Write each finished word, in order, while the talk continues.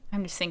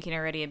I'm just thinking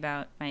already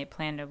about my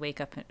plan to wake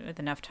up with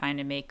enough time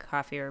to make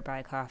coffee or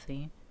buy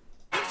coffee.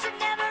 You should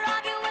never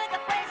argue with a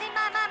crazy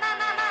mama.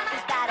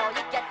 Is that all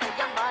you get for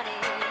your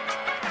money?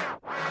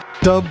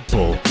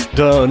 Double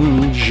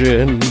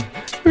Dungeon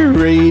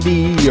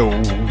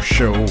Radio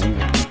Show.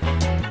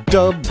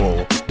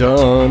 Double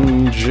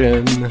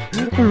Dungeon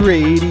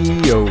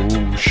Radio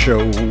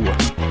Show.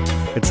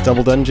 It's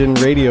Double Dungeon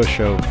Radio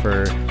Show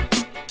for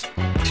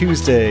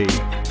Tuesday,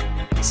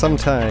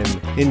 sometime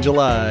in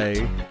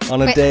July,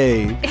 on a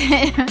day.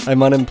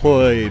 I'm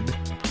unemployed.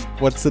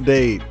 What's the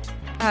date?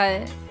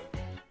 21st.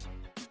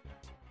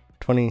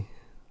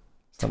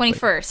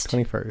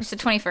 21st. It's the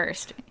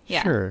 21st.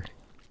 Yeah. Sure.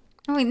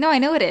 Oh, wait, no, I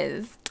know it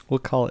is. We'll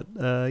call it,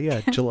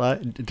 July.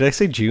 Did I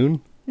say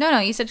June? No,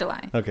 you said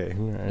July. Okay.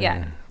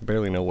 Yeah. I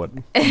barely know what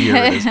year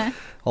it is.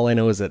 All I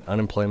know is that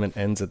unemployment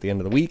ends at the end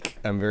of the week.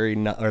 I'm very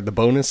not, or the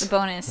bonus. The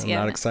bonus, I'm yeah.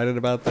 not excited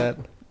about that.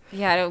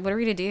 Yeah, what are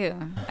we to do?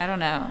 I don't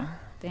know.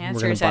 The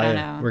answer is I don't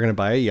know. We're going to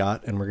buy a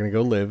yacht and we're going to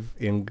go live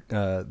in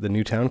the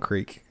Newtown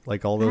Creek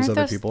like all those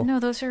other people. No,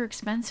 those are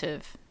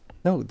expensive.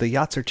 No, the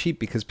yachts are cheap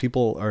because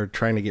people are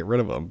trying to get rid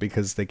of them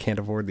because they can't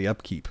afford the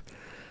upkeep.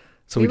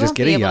 So we just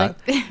get a yacht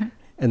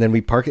and then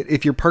we park it.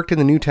 If you're parked in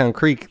the Newtown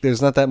Creek,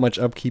 there's not that much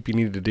upkeep you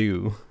need to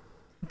do.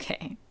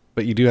 Okay.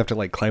 But you do have to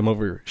like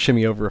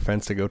shimmy over a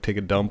fence to go take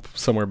a dump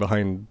somewhere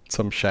behind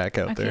some shack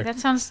out there. Okay, that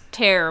sounds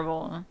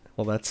terrible.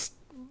 Well, that's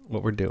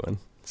what we're doing.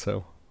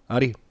 So,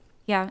 Adi.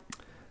 Yeah.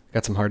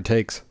 Got some hot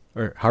takes.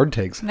 Hot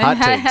takes.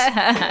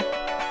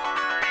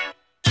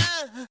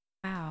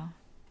 Wow.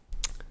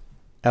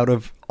 Out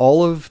of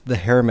all of the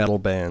hair metal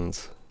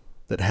bands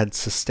that had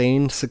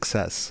sustained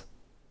success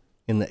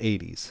in the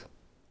 80s,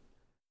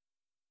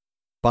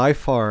 by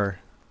far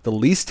the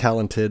least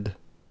talented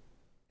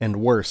and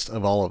worst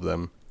of all of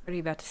them What are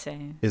you about to say?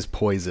 is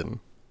Poison,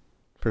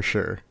 for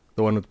sure.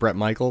 The one with Bret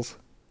Michaels.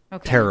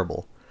 Okay.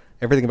 Terrible.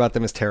 Everything about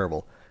them is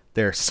terrible.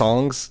 Their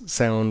songs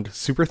sound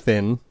super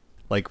thin,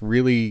 like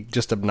really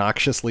just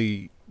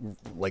obnoxiously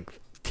like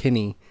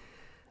tinny.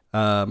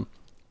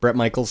 Bret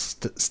Michaels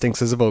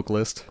stinks as a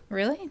vocalist.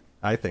 Really?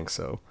 I think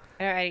so.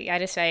 I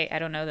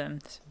don't know them.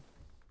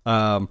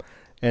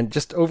 And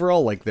just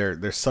overall, like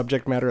their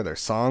subject matter, their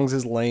songs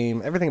is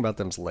lame. Everything about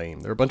them's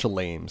lame. They're a bunch of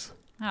lames.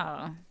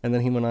 Oh. And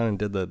then he went on and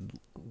did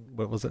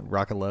what was it,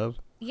 Rock of Love?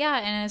 Yeah,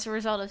 and as a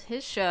result of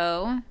his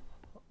show,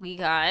 we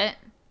got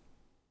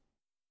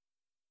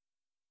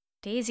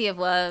Daisy of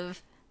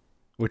Love.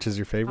 Which is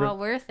your favorite? All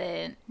worth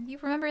it. You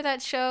remember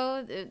that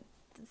show?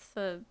 It's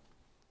the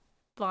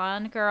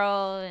blonde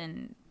girl,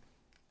 and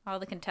all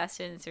the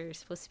contestants are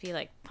supposed to be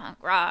like punk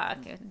rock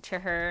to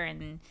her,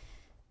 and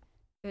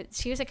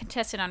she was a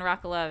contestant on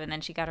Rock of Love, and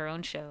then she got her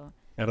own show.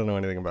 I don't know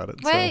anything about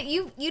it. What?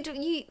 So.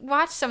 You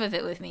watched some of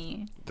it with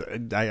me.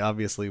 I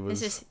obviously was.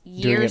 This is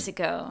years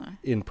ago.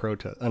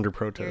 Under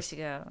protest. Years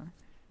ago.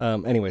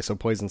 Anyway, so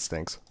Poison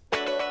stinks.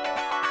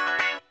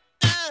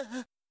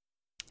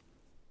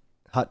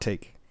 Hot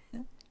take.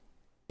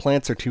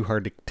 Plants are too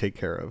hard to take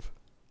care of.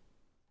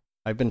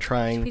 I've been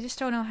trying We just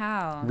don't know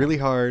how. really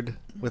hard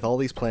with all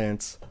these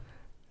plants,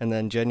 and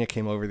then Jenya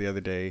came over the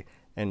other day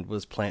and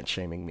was plant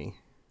shaming me.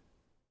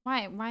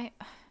 Why?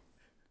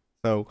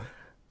 So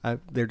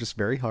they're just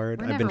very hard.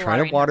 We're I've been never trying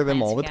to watering water our them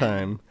plants all the again.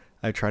 time.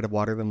 I try to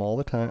water them all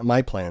the time,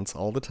 my plants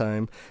all the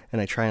time, and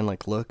I try and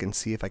like look and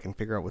see if I can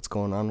figure out what's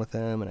going on with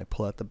them, and I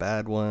pull out the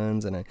bad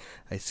ones, and I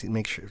see,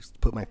 make sure,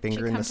 put my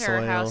finger in the She come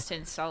to soil. our house to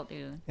insult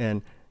you.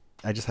 And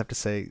I just have to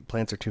say,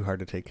 plants are too hard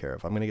to take care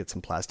of. I'm going to get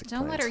some plastic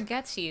Don't plants. let her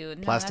get to you.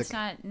 No, Plastic- that's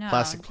not. No,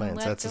 plastic Don't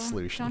plants, that's a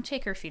solution. Don't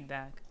take her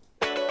feedback.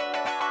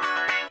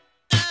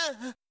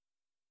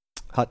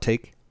 Hot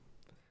take.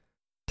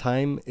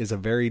 Time is a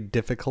very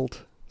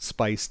difficult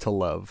spice to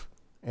love.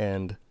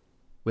 And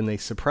when they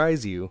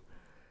surprise you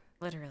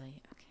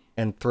Literally. Okay.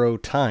 and throw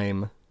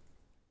thyme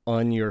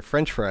on your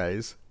French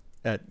fries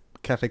at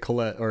Cafe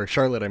Colette, or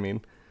Charlotte, I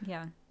mean.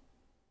 Yeah.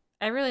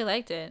 I really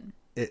liked it.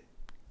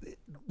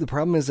 The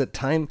problem is that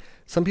thyme,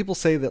 some people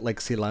say that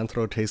like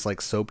cilantro tastes like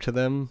soap to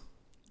them.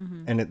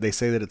 Mm-hmm. And they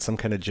say that it's some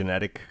kind of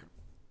genetic,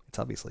 it's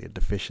obviously a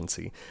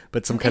deficiency,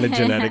 but some kind of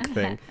genetic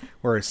thing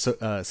where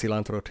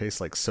cilantro tastes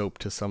like soap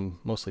to some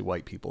mostly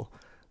white people.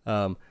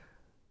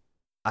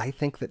 I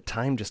think that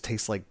thyme just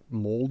tastes like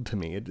mold to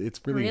me.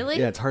 It's really,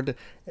 yeah, it's hard to.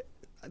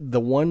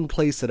 The one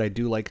place that I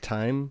do like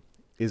thyme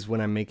is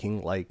when I'm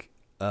making like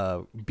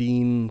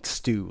bean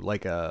stew,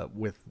 like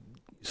with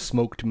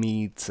smoked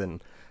meats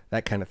and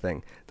that kind of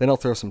thing. Then I'll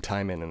throw some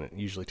thyme in and it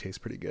usually tastes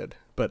pretty good.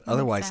 But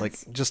otherwise,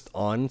 like just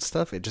on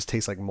stuff, it just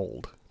tastes like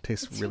mold. It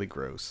tastes really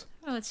gross.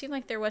 Oh, it seemed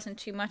like there wasn't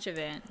too much of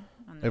it.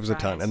 On the It was a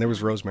ton. fries. And there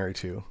was rosemary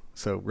too.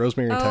 So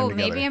rosemary and thyme Oh,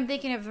 together. maybe I'm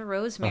thinking of the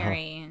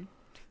rosemary.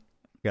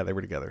 Yeah, they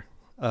were together.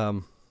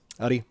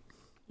 Adi,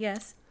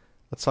 Yes.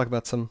 let's talk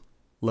about some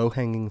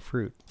low-hanging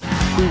fruit.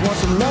 We want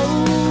some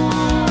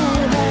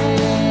low-hanging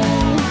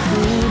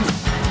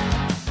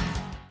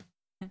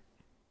fruit.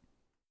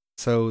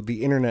 So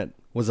the internet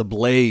was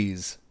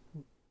ablaze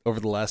over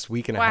the last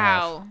week and a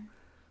half Wow.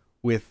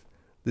 with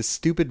this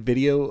stupid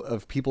video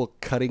of people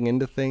cutting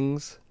into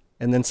things,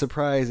 and then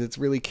surprise, it's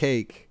really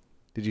cake.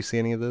 Did you see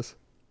any of this?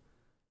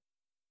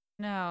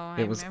 No,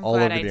 It was I'm all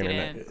glad over I the didn't.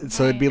 internet.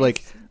 So it'd be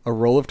like a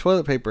roll of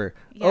toilet paper.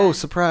 Yeah. Oh,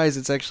 surprise,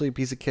 it's actually a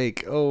piece of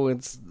cake. Oh,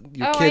 it's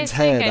your Oh, I kid's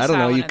think head. I I don't saw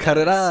know, one you of cut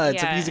it. those. Ah,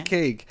 it's a piece Yeah. of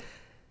cake.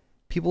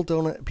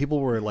 People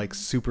were like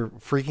super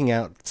freaking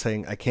out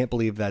saying, I can't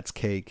believe that's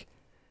cake.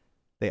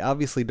 They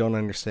obviously don't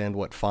understand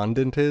what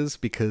fondant is,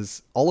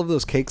 because all of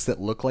those cakes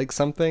that look like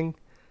something,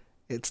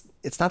 it's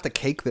not the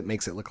cake that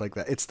makes it look like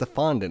that. It's the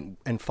fondant.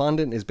 And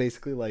fondant is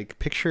basically like,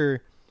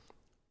 picture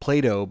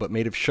Play-Doh but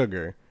made of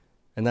sugar,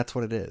 and that's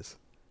what it is.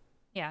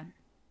 Yeah.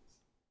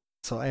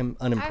 So I am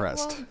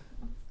unimpressed.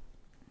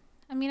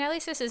 I mean, at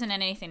least this isn't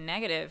anything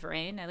negative,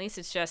 right? At least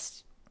it's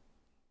just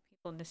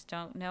people just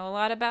don't know a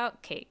lot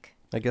about cake.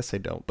 I guess I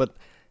don't. But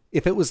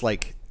if it was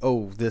like,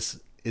 oh, this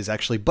is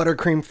actually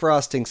buttercream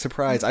frosting,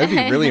 surprise, I'd be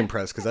really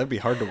impressed, because that'd be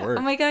hard to work.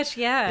 Oh my gosh,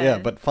 yeah. Yeah,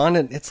 but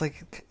fondant, it's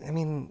like, I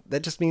mean,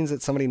 that just means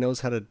that somebody knows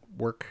how to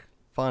work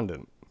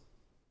fondant.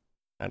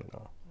 I don't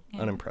know.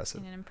 Yeah,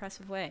 Unimpressive. In an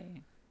impressive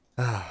way.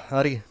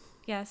 Howdy,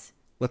 Yes.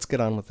 let's get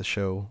on with the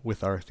show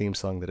with our theme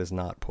song that is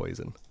not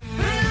Poison.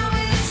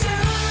 It's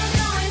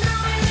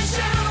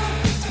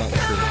not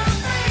true.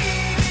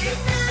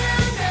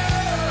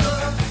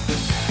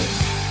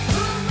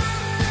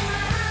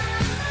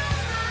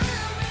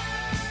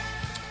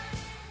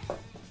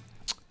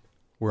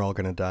 We're all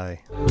gonna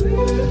die.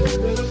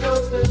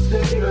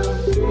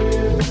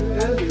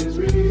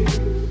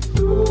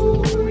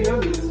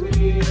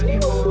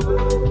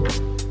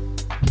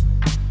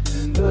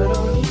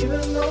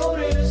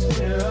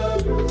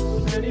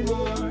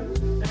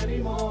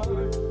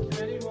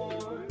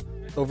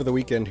 Over the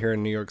weekend here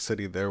in New York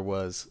City, there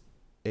was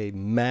a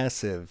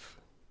massive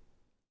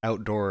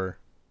outdoor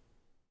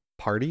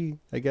party,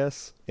 I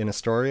guess, in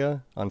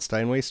Astoria on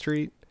Steinway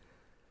Street.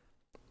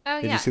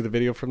 Oh, Did yeah. you see the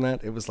video from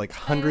that? It was like I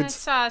hundreds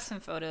saw some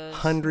photos.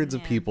 of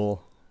Yeah.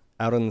 people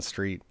out on the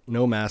street,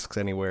 no masks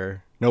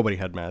anywhere. Nobody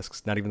had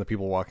masks, not even the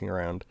people walking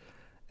around.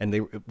 And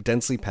they were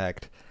densely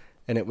packed.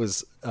 And it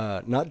was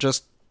not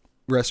just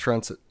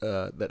restaurants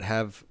that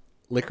have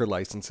liquor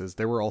licenses.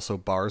 There were also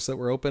bars that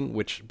were open,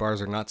 which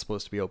bars are not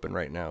supposed to be open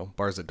right now.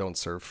 Bars that don't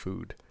serve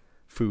food.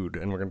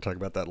 And we're going to talk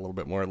about that a little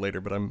bit more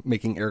later, but I'm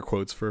making air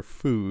quotes for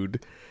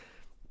food.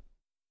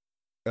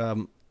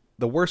 The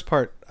worst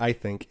part, I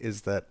think,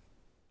 is that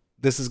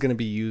this is going to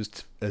be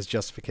used as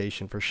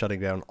justification for shutting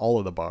down all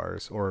of the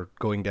bars, or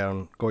going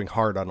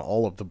hard on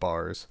all of the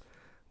bars,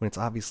 when it's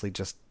obviously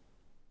just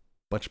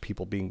a bunch of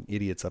people being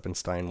idiots up in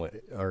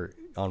Steinway, or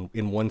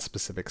in one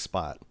specific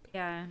spot.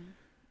 Yeah.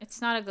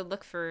 It's not a good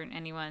look for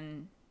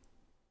anyone,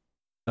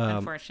 Um,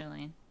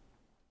 unfortunately.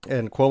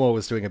 And Cuomo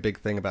was doing a big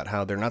thing about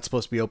how they're not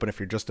supposed to be open if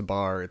you're just a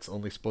bar. It's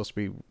only supposed to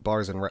be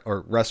bars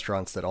or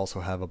restaurants that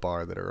also have a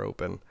bar that are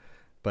open.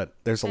 But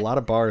there's a lot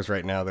of bars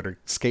right now that are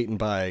skating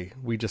by.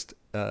 We just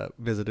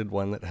visited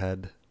one that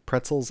had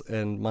pretzels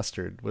and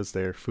mustard was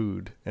their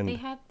food, and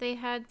They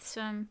had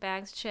some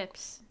bags of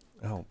chips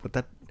but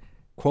that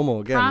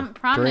Cuomo again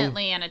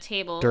prominently on a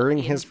table during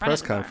in his front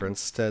press of the bar. conference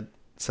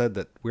said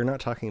that we're not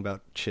talking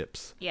about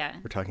chips. Yeah.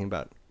 We're talking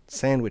about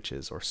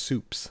sandwiches or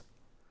soups.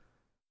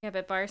 Yeah,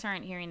 but bars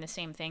aren't hearing the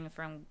same thing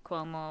from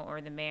Cuomo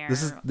or the mayor.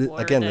 This is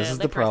or this is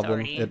the liquor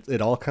problem. authority.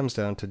 It all comes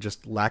down to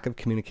just lack of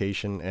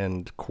communication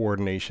and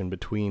coordination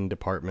between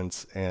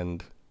departments,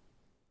 and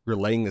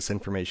relaying this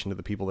information to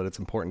the people that it's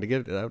important to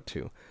get it out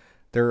to.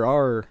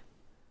 You're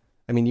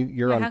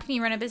Yeah, on. how can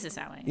you run a business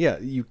that way? Yeah,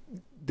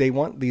 they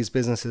want these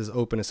businesses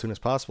open as soon as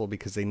possible,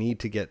 because they need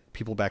to get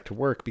people back to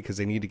work, because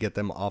they need to get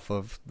them off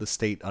of the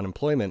state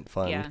unemployment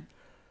fund. Yeah.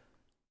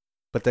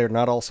 But they're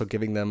not also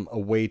giving them a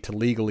way to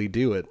legally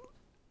do it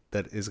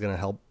that is going to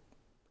help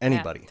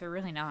anybody. Yeah, they're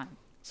really not.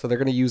 So they're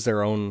going to use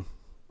their own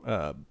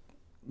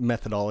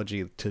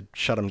methodology to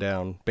shut them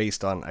down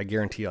based on, I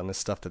guarantee, on this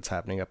stuff that's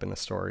happening up in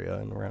Astoria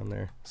and around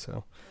there.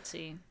 So Let's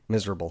see.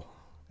 miserable.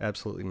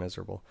 Absolutely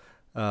miserable.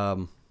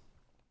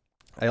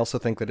 I also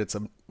think that it's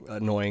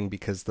annoying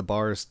because the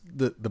bars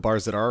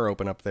that are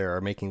open up there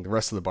are making the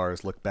rest of the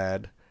bars look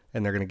bad,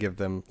 and they're going to give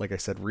them, like I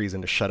said,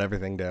 reason to shut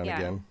everything down Yeah.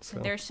 again. So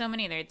There's so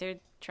many. They're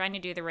trying to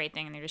do the right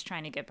thing, and they're just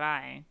trying to get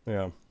by.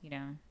 yeah, You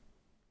know.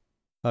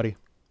 Howdy,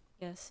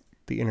 Yes.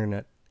 the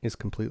internet is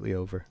completely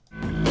over.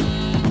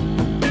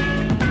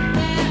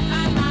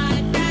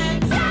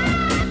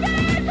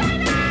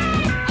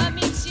 I'll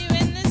meet you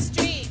in the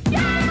street.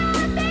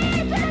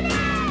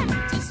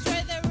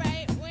 Destroy the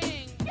right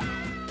wing.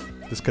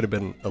 This could have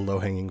been a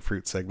low-hanging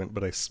fruit segment,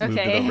 but I moved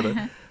Okay. it over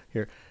to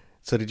here.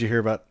 So did you hear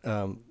about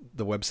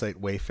the website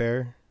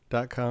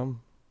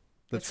Wayfair.com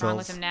that What's wrong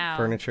with sells them now?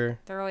 furniture?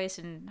 They're always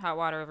in hot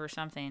water over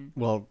something.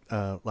 Well,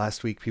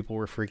 last week people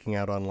were freaking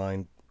out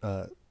online,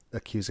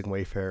 accusing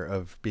Wayfair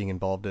of being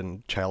involved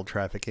in child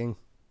trafficking,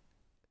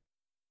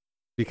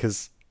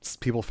 because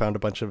people found a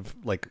bunch of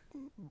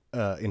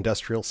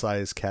industrial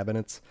size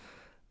cabinets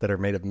that are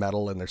made of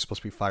metal, and they're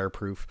supposed to be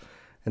fireproof,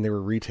 and they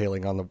were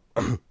retailing on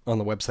the on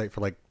the website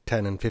for like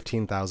 $10,000 and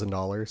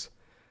 $15,000.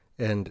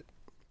 And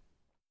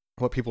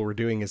what people were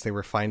doing is they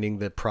were finding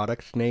the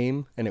product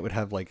name, and it would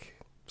have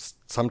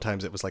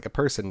sometimes it was like a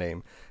person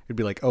name. It'd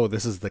be like, oh,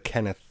 this is the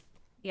Kenneth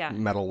Yeah.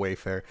 metal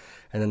Wayfair,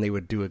 and then they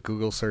would do a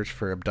Google search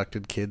for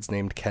abducted kids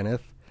named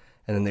Kenneth,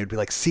 and then they'd be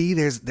like, see,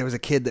 there was a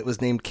kid that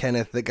was named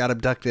Kenneth that got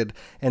abducted,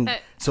 and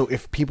so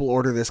if people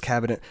order this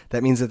cabinet,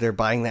 that means that they're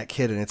buying that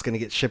kid and it's going to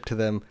get shipped to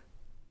them.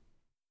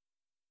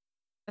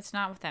 That's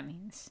not what that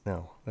means.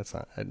 No, that's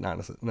not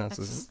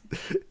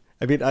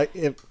I mean,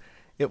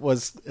 it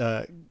was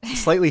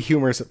slightly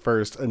humorous at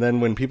first, and then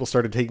when people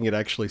started taking it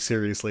actually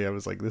seriously, I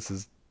was like, this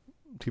is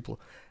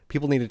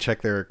people need to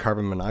check their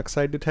carbon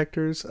monoxide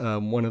detectors.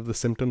 One of the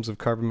symptoms of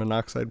carbon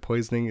monoxide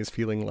poisoning is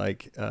feeling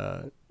like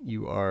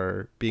you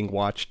are being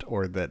watched,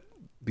 or that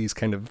these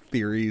kind of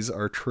theories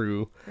are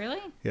true.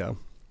 Really? Yeah.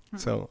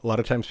 So a lot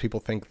of times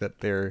people think that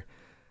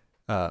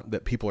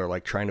that people are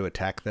like trying to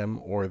attack them,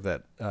 or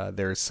that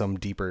there's some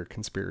deeper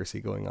conspiracy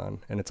going on,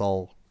 and it's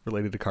all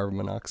related to carbon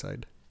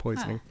monoxide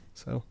poisoning.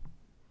 So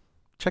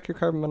check your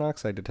carbon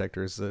monoxide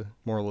detector is the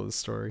moral of the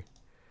story.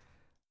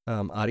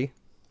 Adi,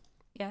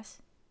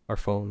 Yes. our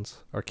phones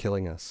are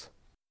killing us.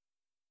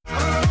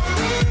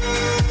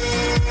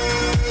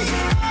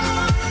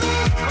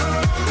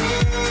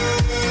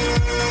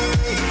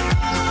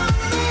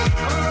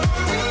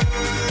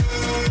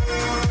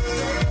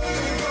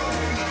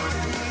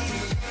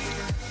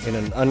 In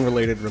an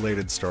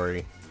related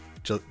story,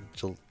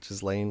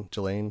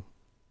 Ghislaine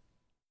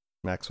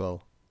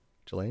Maxwell,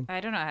 Ghislaine?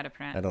 I don't know how to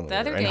pronounce it. I don't know The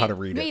other either, and day, how to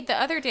read it. wait, the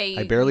other day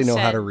I barely know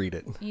how said- to read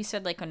it. You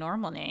said like a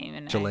normal name.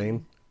 And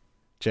Ghislaine?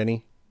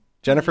 No,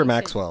 Jennifer you said-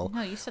 Maxwell.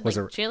 No, you said was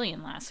like a-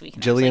 Jillian last week.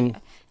 And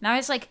Jillian- I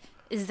was like,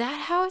 is that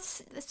how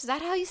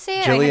you say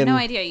it? I had no Jillian-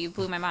 idea. You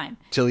blew my mind.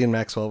 Ghislaine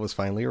Maxwell was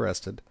finally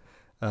arrested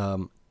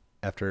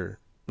after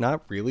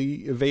not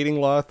really evading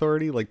law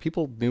authority. Like,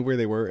 people knew where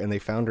they were, and they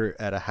found her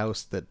at a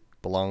house that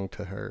belonged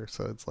to her.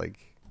 So it's like,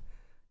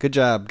 good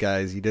job,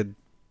 guys. You did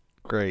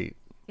great.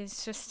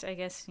 It's just, I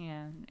guess,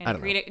 yeah, I an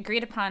don't know.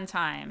 agreed upon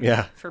time.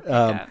 Yeah. For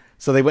pickup.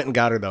 So they went and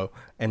got her, though.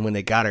 And when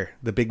they got her,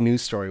 the big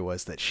news story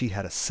was that she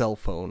had a cell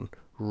phone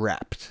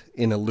wrapped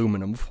in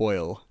aluminum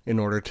foil in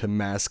order to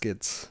mask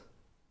its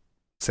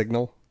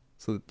signal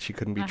so that she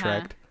couldn't be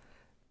tracked.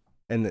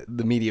 And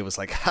the media was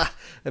like, ha,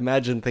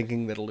 imagine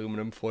thinking that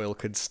aluminum foil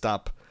could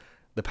stop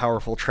the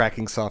powerful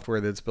tracking software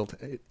that's built.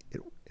 It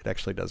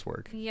actually does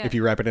work. Yeah. If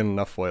you wrap it in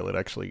enough foil, it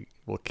actually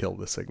will kill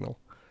the signal.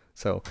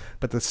 So,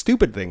 but the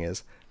stupid thing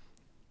is,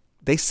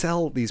 they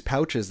sell these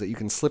pouches that you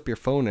can slip your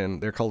phone in.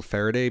 They're called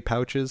Faraday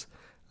pouches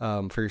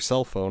for your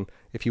cell phone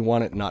if you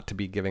want it not to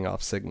be giving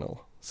off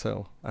signal.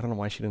 So I don't know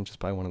why she didn't just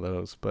buy one of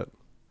those, but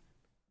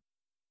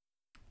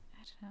I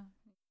don't know.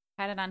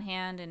 Had it on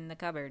hand in the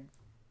cupboard.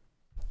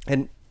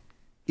 and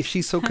if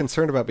she's so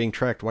concerned about being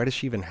tracked, why does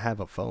she even have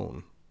a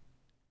phone?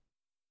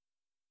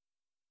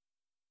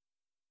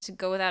 To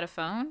go without a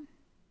phone?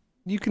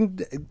 You can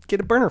get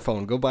a burner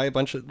phone. Go buy a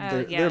bunch of.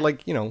 Oh, They're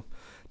like,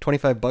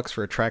 $25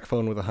 for a track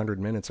phone with 100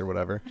 minutes or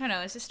whatever. I don't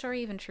know. Is this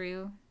story even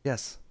true?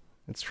 Yes,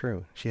 it's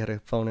true. She had a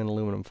phone in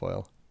aluminum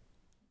foil.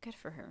 Good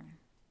for her.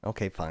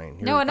 Okay, fine.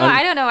 No,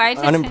 I don't know. I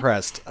just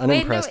unimpressed.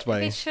 Unimpressed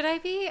wait, by should I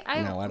be?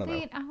 No, I don't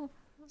know. know.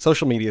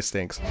 social media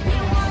stinks.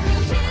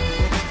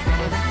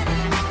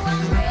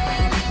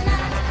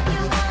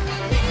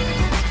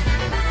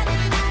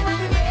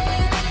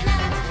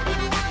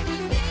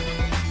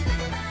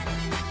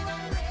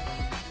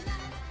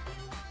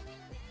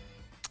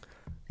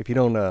 If you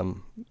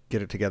don't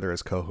get it together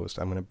as co-host,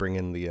 I'm going to bring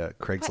in the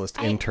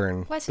Craigslist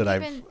intern that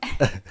I've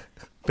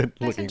been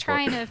looking wasn't for.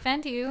 trying to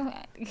offend you.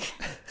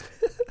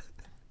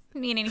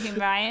 Mean anything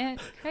by it.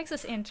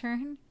 Craigslist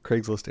intern.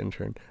 Craigslist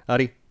intern.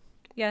 Adi,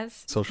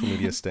 Yes. social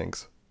media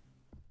stinks.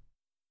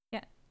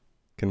 Yeah.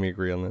 Can we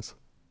agree on this?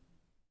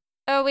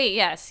 Oh wait,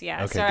 yes,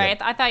 yeah. Okay, Sorry,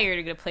 good. I thought you were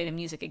going to play the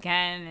music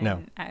again. And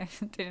No. I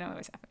didn't know what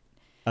was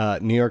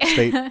happening.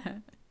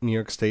 New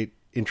York State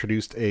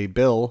introduced a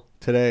bill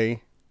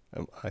today.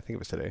 I think it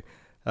was today.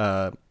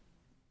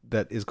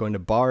 That is going to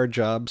bar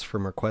jobs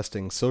from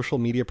requesting social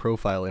media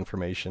profile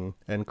information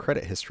and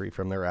credit history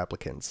from their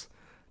applicants.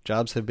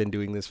 Jobs have been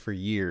doing this for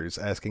years,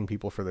 asking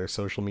people for their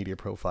social media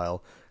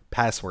profile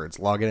passwords,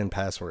 login and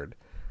password.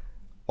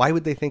 Why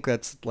would they think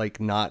that's like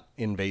not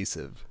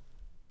invasive?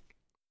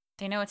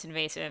 They know it's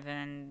invasive,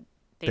 and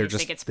they They're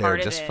just think it's they're part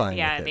of just it. fine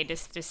Yeah, with it. they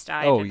just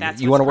decide Oh, that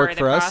that's you want to work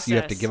for us? You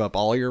have to give up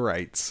all your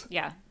rights.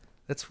 Yeah,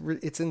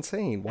 It's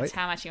insane. Why? that's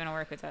how much you want to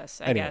work with us.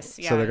 I Anyway, guess.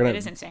 Yeah, so it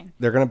is insane.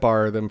 They're going to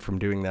bar them from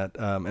doing that.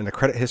 And the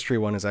credit history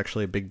one is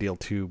actually a big deal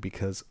too,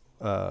 because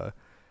a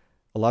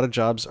lot of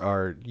jobs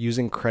are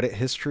using credit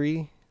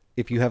history.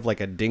 If you have like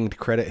a dinged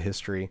credit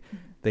history,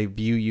 they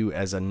view you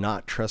as a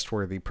not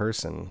trustworthy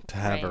person to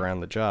have Right. around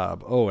the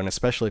job. Oh, and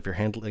especially if you're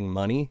handling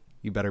money,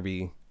 you better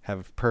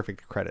have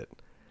perfect credit.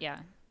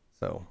 Yeah.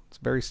 So it's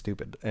very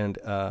stupid. And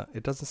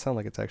it doesn't sound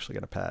like it's actually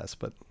going to pass,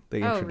 but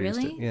they Oh, introduced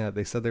it. really? Yeah,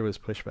 they said there was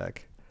pushback.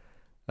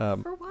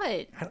 For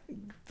what?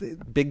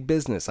 Big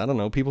business. I don't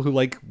know. People who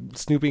like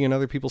snooping in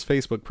other people's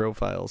Facebook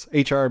profiles.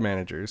 HR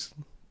managers.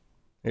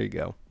 There you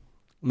go.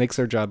 Makes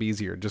their job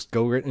easier. Just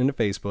go right into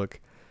Facebook,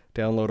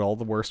 download all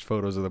the worst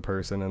photos of the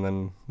person, and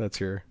then that's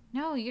your...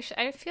 No, you should.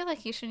 I feel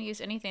like you shouldn't use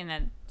anything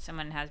that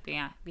someone has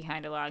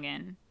behind a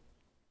login.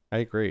 I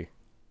agree.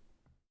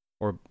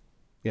 Or,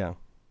 yeah.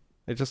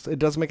 It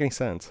doesn't make any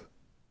sense.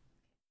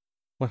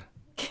 What?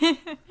 I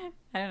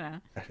don't know.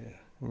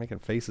 I'm making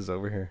faces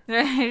over here.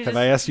 Just- Have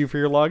I asked you for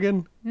your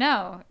login?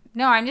 No,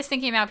 I'm just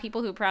thinking about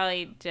people who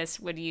probably just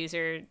would use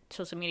their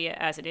social media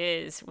as it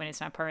is when it's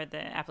not part of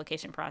the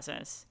application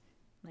process,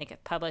 like a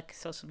public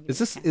social media.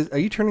 account. Are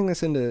you turning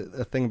this into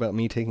a thing about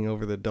me taking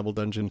over the Double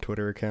Dungeon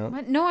Twitter account?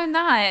 What? No, I'm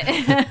not.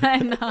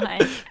 I'm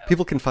not.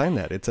 People can find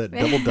that. It's at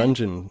Double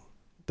Dungeon,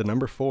 the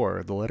number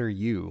 4, the letter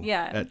U,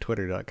 Yeah. at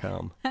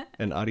twitter.com.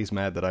 And Adi's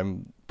mad that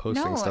I'm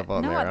posting No, stuff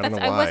on no, there. I don't know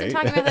why. I wasn't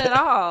talking about that at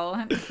all.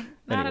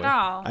 Not Anyway, at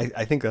all.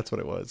 I think that's what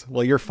it was.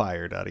 Well, you're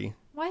fired, Adi.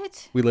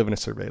 What? We live in a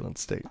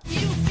surveillance state. You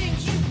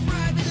think you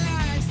private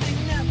lies, think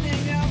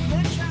nothing of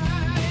the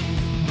kind.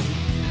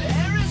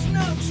 There is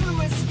no true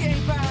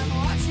escape, I'm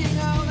watching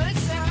all the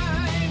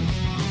time.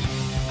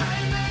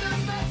 I'm in a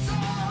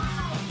metal.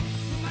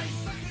 My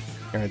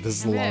second All right, this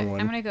is a long one.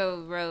 I'm gonna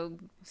go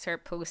rogue,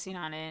 start posting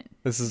on it.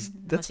 That's you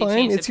fine.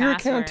 change the It's your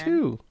account password.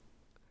 too.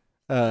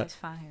 I was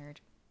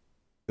fired.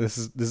 This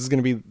is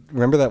gonna be.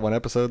 Remember that one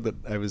episode that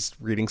I was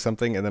reading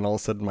something and then all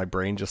of a sudden my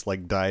brain just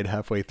like died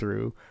halfway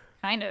through.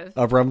 Kind of.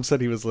 Abram said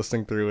he was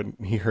listening through and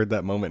he heard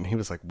that moment and he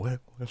was like, "What?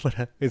 What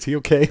happened? Is he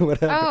okay? What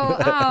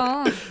happened?"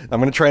 Oh, I'm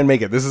gonna try and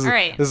make it. This is All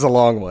right. this is a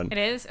long one. it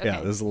is. Okay. Yeah,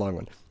 this is a long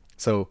one.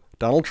 So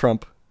Donald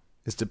Trump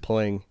is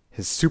deploying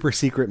his super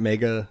secret,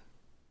 mega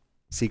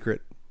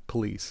secret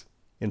police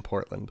in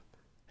Portland.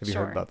 Have you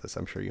heard Sure. about this?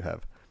 I'm sure you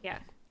have. Yeah.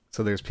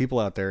 So there's people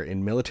out there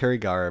in military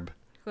garb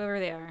Whoever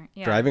they are.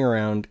 Yeah. driving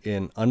around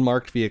in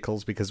unmarked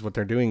vehicles because what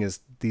they're doing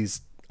is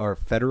these are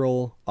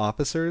federal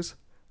officers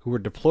who were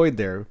deployed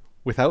there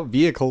without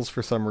vehicles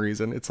for some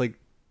reason. It's like,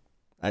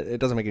 it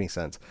doesn't make any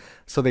sense.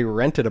 So they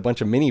rented a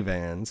bunch of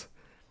minivans.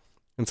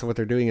 And so what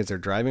they're doing is they're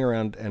driving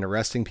around and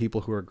arresting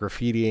people who are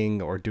graffitiing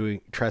or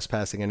doing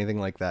trespassing, anything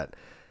like that.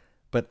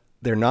 But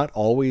they're not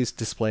always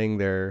displaying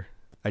their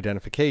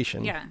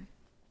identification. Yeah.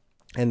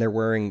 And they're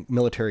wearing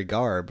military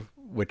garb,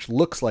 which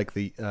looks like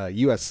the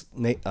U.S.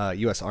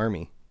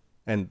 Army.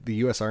 And the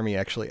U.S. Army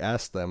actually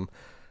asked the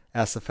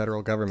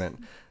federal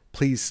government,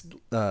 please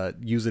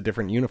use a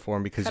different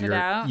uniform because Cut it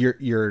out.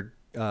 you're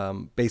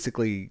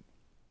basically,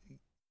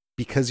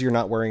 because you're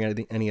not wearing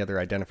any other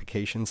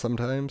identification.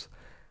 Sometimes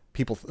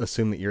people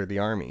assume that you're the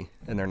Army,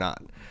 and they're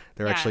not.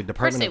 They're Yeah, actually of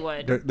course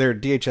Department. they would. They're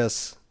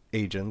DHS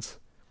agents,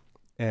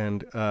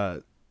 and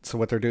so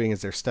what they're doing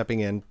is they're stepping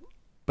in.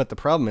 But the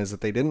problem is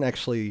that they didn't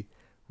actually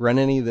run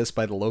any of this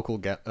by the local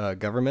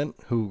government,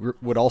 who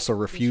would also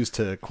refuse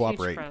to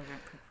cooperate.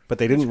 But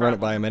they didn't run it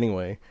by them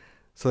anyway.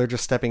 So they're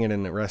just stepping in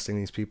and arresting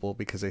these people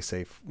because they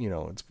say,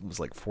 it was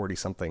like 40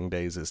 something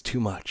days is too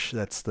much.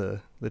 That's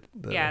the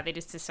Yeah, they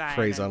just decide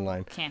phrase that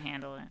online. can't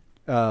handle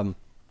it.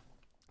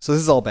 So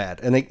this is all bad.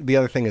 And the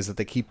other thing is that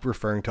they keep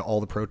referring to all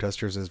the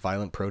protesters as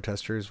violent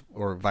protesters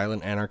or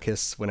violent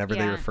anarchists whenever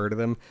they Yeah. refer to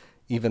them,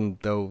 even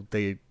though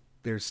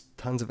there's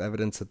tons of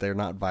evidence that they're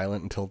not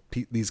violent until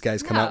these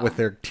guys come out No. with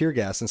their tear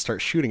gas and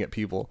start shooting at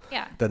people.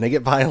 Yeah. Then they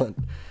get violent.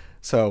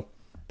 So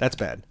that's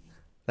bad.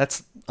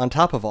 That's on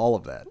top of all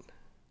of that.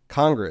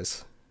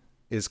 Congress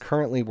is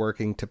currently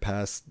working to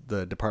pass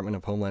the Department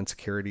of Homeland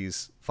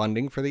Security's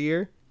funding for the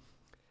year.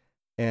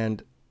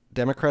 And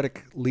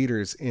Democratic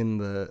leaders in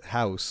the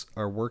House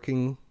are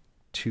working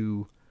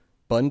to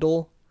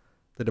bundle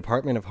the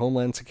Department of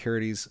Homeland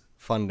Security's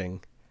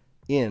funding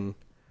in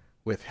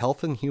with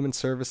Health and Human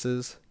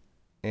Services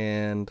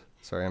and,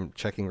 sorry, I'm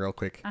checking real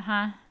quick.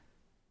 Can't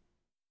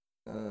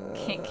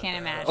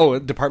imagine. Oh,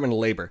 Department of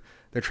Labor.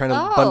 They're trying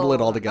to bundle it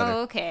all together.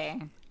 Oh,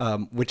 okay.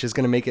 Which is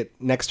going to make it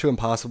next to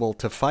impossible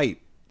to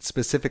fight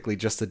specifically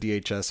just the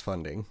DHS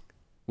funding,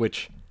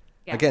 which,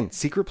 Yeah. again,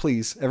 secret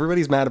police.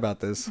 Everybody's mad about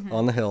this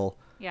on the Hill.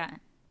 Yeah.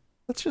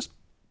 Let's just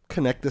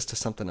connect this to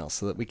something else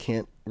so that we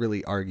can't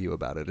really argue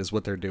about it, is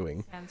what they're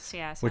doing.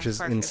 Which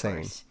is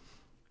insane.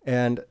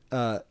 And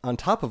on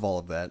top of all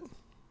of that,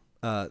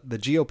 the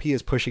GOP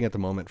is pushing at the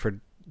moment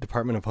for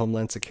Department of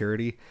Homeland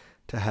Security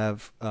to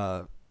have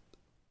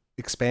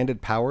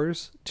expanded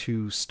powers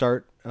to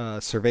start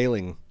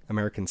surveilling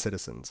American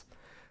citizens.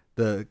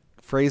 The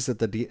phrase that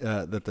the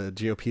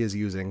GOP is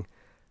using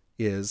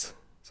is,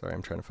 sorry,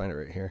 I'm trying to find it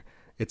right here.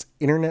 It's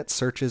internet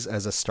searches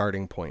as a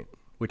starting point,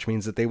 which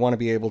means that they want to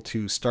be able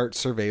to start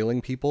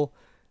surveilling people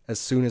as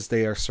soon as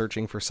they are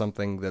searching for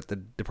something that the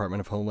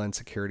Department of Homeland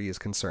Security is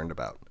concerned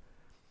about.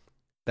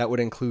 That would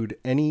include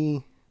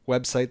any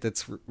website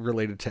that's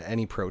related to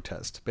any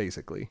protest,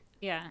 basically.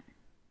 Yeah.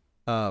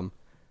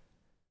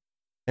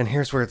 And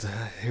here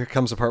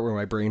comes the part where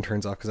my brain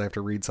turns off because I have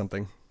to read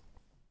something.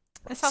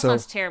 This all So,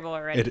 sounds terrible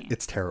already.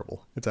 It's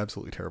terrible. It's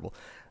absolutely terrible.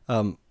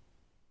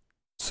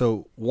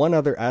 So one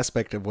other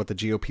aspect of what the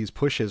GOP's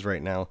push is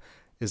right now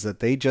is that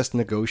they just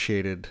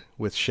negotiated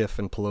with Schiff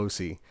and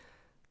Pelosi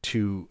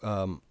to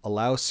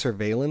allow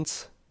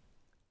surveillance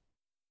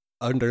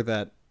under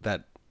that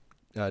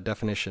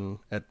definition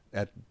at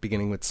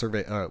beginning with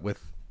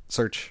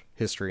search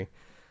history.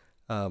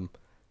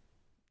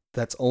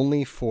 That's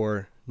only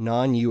for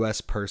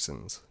non-U.S.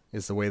 persons,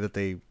 is the way that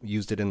they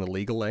used it in the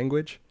legal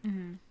language.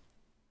 Mm-hmm.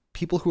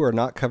 People who are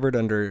not covered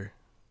under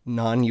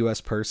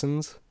non-U.S.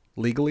 persons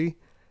legally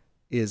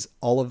is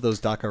all of those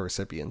DACA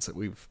recipients that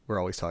we're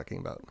always talking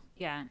about.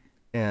 Yeah.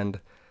 And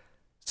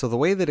so the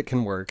way that it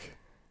can work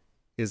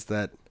is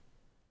that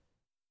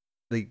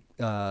the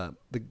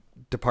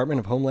Department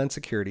of Homeland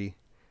Security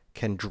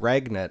can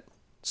dragnet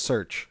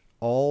search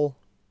all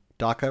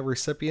DACA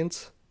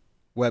recipients'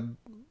 web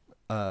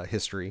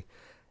history,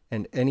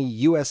 and any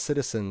U.S.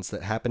 citizens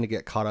that happen to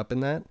get caught up in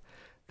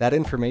that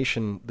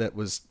information that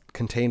was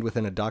contained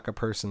within a DACA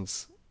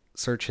person's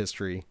search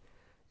history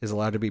is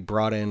allowed to be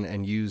brought in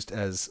and used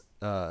as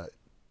to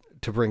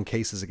bring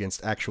cases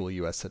against actual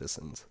U.S.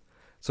 citizens.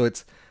 So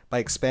it's by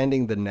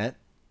expanding the net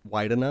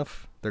wide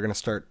enough, they're going to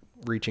start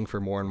reaching for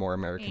more and more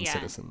American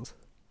citizens.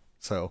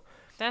 So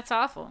That's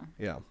awful.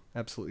 yeah,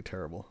 absolutely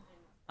terrible.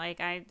 Like,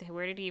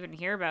 where did you even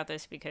hear about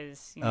this?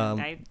 Because, you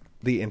know,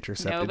 The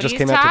Intercept. It Nobody's just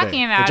came out today.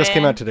 talking about It just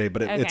came it. out today,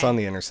 but it's Okay. on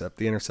The Intercept.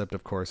 The Intercept,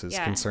 of course, is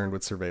Yeah. concerned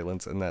with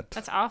surveillance, and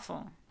that's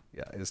awful.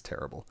 yeah, it is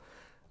terrible.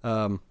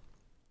 The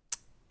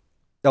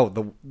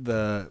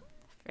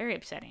Very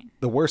upsetting.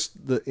 the worst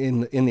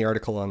in the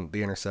article on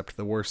The Intercept,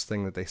 the worst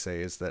thing that they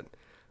say is that,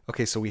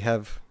 okay, so we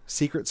have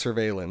secret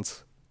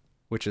surveillance,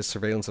 which is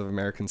surveillance of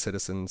American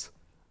citizens,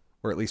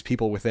 or at least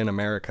people within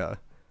America,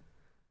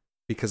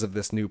 because of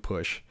this new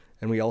push.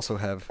 And we also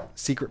have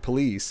secret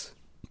police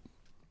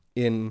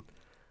in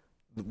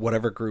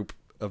whatever group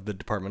of the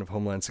Department of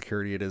Homeland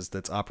Security it is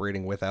that's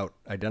operating without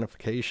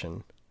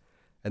identification.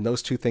 And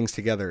those two things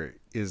together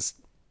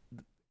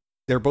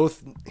they're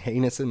both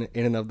heinous in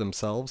and of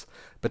themselves,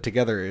 but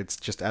together it's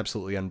just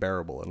absolutely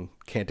unbearable and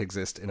can't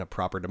exist in a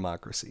proper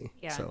democracy.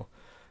 Yeah. So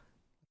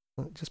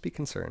just be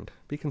concerned.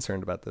 Be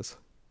concerned about this.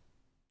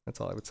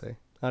 That's all I would say.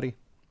 Adi,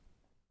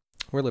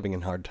 we're living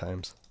in hard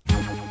times.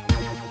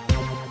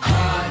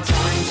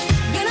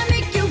 Gonna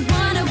make you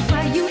wonder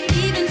why you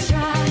even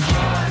try.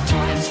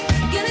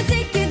 Gonna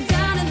take you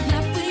down and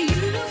left for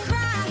you to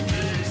cry.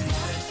 And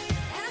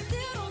I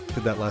still don't know.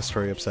 Did that last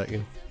story upset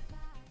you?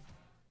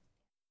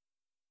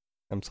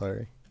 I'm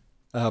sorry.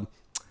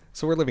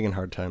 So we're living in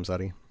hard times,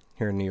 Adi,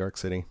 here in New York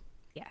City.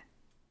 Yeah.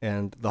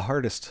 And the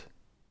hardest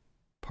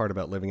part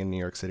about living in New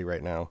York City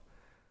right now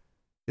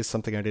is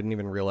something I didn't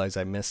even realize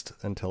I missed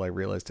until I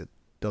realized it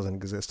doesn't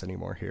exist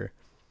anymore here.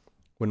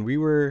 When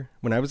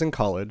I was in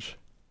college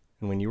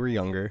and when you were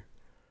younger,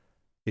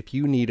 if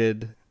you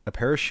needed a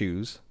pair of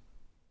shoes,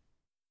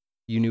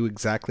 you knew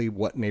exactly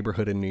what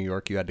neighborhood in New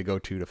York you had to go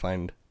to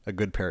find a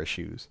good pair of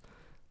shoes.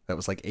 That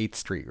was like 8th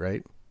Street,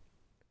 right?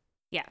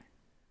 Yeah.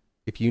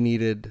 If you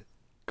needed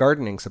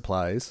gardening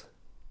supplies,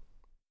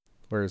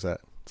 where is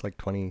that? It's like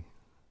 22nd?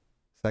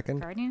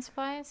 Gardening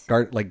supplies?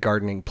 Like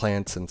gardening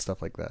plants and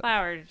stuff like that.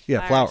 Flowers.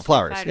 Yeah,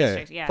 flowers. Yeah,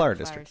 district. yeah. Flower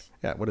district.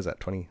 Yeah, what is that?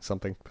 20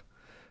 something?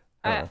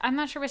 I don't know. I'm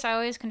not sure, but I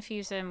always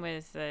confuse them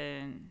with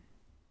the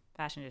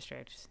fashion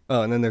districts.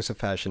 Oh, and then there's a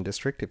fashion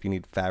district if you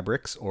need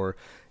fabrics, or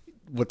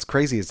what's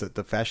crazy is that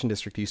the fashion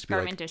district used to be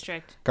Garment like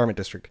district. garment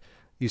district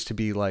used to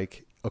be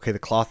like, okay, the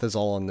cloth is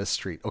all on this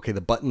street. Okay,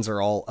 the buttons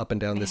are all up and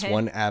down this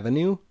one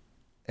avenue,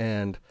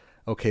 and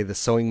okay, the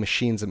sewing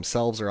machines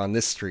themselves are on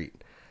this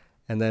street.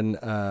 And then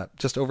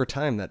just over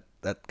time,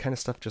 that kind of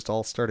stuff just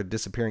all started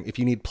disappearing. If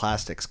you need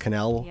plastics,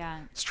 Canal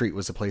Street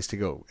was the place to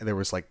go. There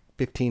was like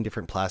 15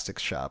 different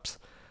plastics shops.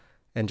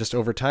 And just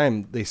over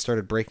time, they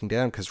started breaking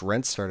down because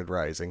rents started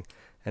rising.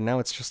 And now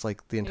it's just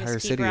like the entire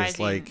keep city is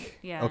rising. like,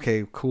 Yeah.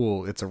 okay,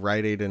 cool. It's a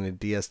Rite Aid and a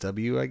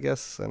DSW, I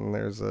guess. And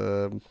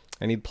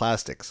I need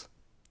plastics.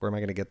 Where am I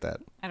going to get that?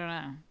 I don't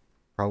know.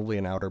 Probably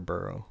in Outer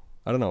Borough.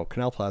 I don't know.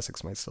 Canal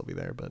Plastics might still be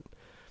there, but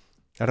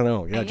I don't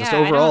know. Yeah, just I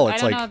overall, don't,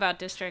 it's I don't like know about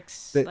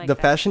districts. the like the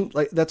that. fashion.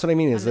 Like that's what I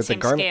mean is On the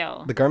that same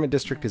scale. the garment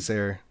district is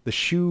there.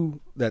 The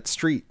that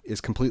street is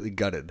completely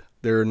gutted.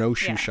 There are no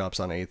shoe Yeah. shops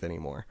on 8th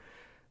anymore.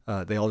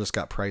 They all just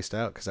got priced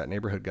out because that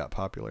neighborhood got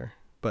popular.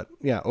 But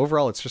yeah,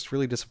 overall, it's just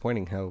really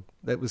disappointing how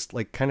that was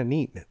like kind of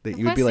neat that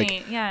you would be was like,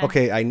 neat, yeah.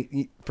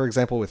 okay, for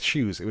example, with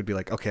shoes, it would be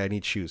like, okay, I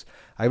need shoes.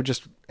 I would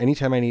just,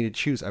 anytime I needed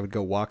shoes, I would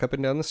go walk up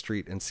and down the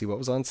street and see what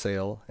was on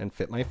sale and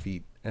fit my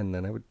feet. And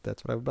then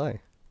that's what I would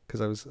buy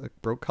because I was a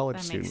broke college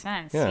That student. makes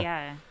sense. Yeah.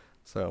 Yeah.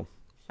 So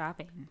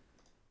Shopping.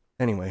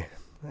 anyway,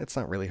 it's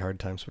not really hard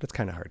times, but it's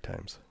kind of hard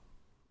times.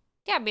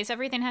 Yeah, because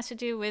everything has to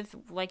do with,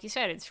 like you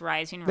said, it's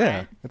rising Yeah,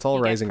 rent. it's all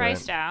you rising get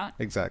priced rent. out.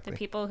 Exactly. The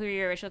people who are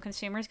your original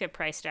consumers get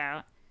priced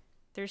out.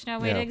 There's no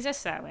way Yeah. to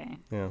exist that way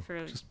Yeah.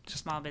 for Just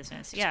small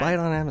business. Just buy it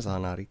on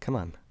Amazon, Adi. Come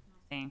on.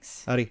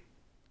 Thanks. Adi,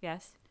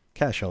 Yes.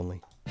 cash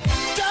only. Don't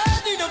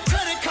need no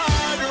credit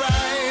card to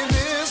ride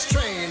this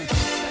train.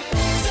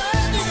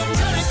 Don't need no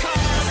credit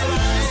card to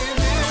ride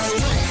this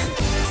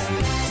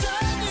train.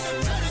 Don't need no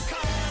credit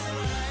card to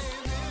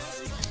ride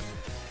this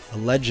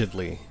train.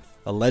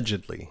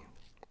 Allegedly,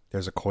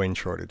 there's a coin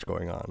shortage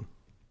going on.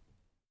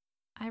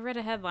 I read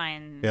a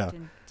headline. Yeah.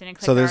 Didn't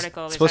click So the there's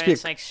article. supposed to be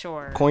It's a like,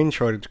 sure. Coin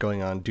shortage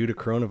going on due to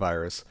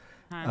coronavirus.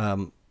 Huh.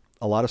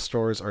 A lot of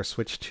stores are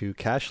switched to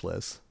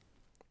cashless,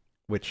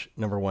 which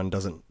number one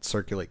doesn't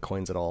circulate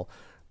coins at all,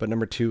 but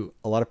number two,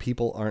 a lot of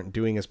people aren't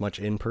doing as much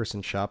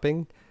in-person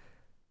shopping,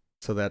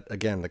 so that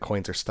again the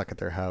coins are stuck at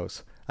their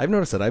house. I've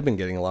noticed that I've been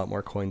getting a lot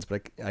more coins,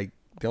 but I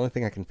the only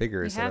thing I can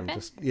figure is that I'm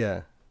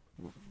haven't?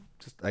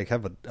 I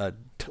have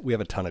we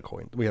have a ton of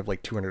coins. We have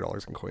like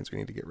 $200 in coins we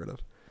need to get rid of.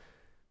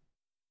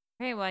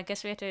 Okay, well, I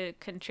guess we have to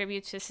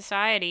contribute to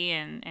society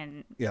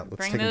and Yeah, let's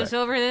bring take 'em those back.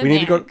 over to the We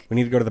need bank.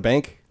 to go to the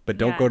bank, but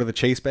don't Yeah. go to the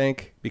Chase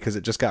Bank because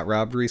it just got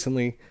robbed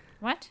recently.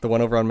 What? The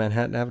one over on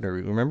Manhattan Avenue,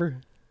 remember?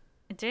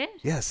 It did?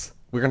 Yes.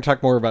 We're going to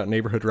talk more about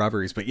neighborhood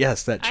robberies, but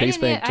yes, that Chase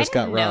Bank just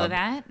got I didn't know robbed.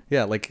 that.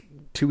 Yeah, like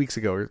 2 weeks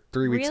ago or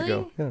 3 weeks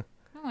ago. Really? Yeah.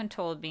 No one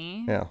told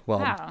me. Yeah. Well,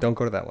 Wow. don't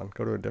go to that one.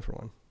 Go to a different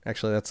one.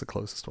 Actually, that's the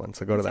closest one.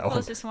 So go to It's that the one.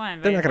 closest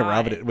one. They're but not going to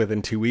rob why? it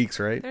within 2 weeks,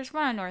 right? There's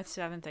one on North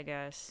 7th, I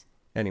guess.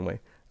 Anyway,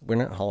 we're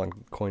not hauling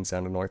coins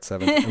down to North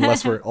 7th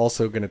unless we're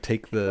also going to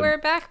take Wear the. a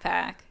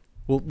backpack.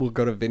 We'll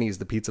go to Vinny's,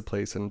 the pizza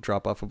place, and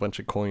drop off a bunch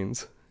of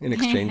coins in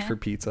exchange for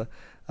pizza.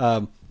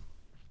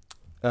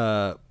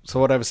 So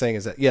what I was saying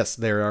is that yes,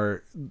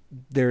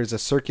 there's a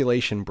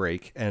circulation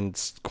break, and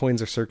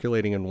coins are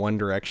circulating in one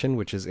direction,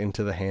 which is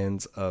into the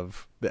hands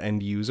of the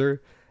end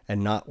user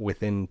and not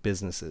within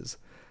businesses.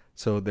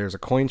 So there's a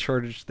coin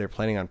shortage. They're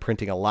planning on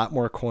printing a lot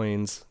more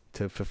coins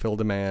to fulfill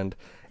demand,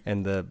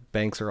 and the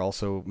banks are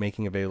also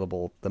making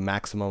available the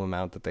maximum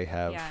amount that they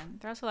have. Yeah,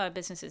 there's a lot of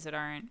businesses that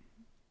aren't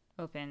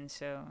open,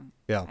 so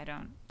Yeah. I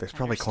don't There's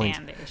probably coins.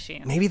 understand the issue.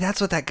 Maybe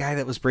that's what that guy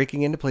that was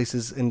breaking into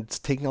places and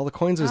taking all the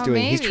coins was Oh,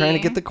 doing. He's trying to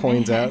maybe. get the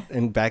coins out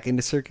and back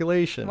into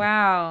circulation.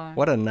 Wow.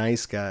 What a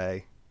nice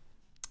guy.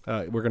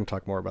 We're going to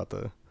talk more about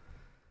the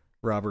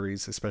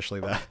robberies,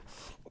 especially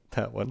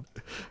that one.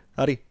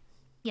 Howdy.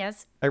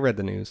 Yes. I read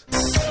the news.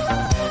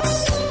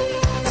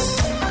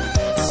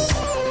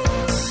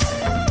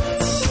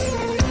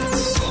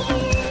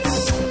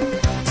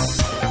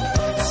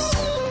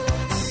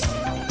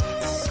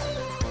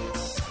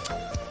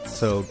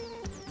 So,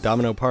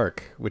 Domino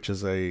Park, which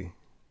is the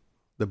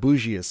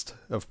bougiest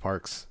of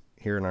parks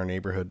here in our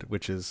neighborhood,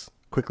 which is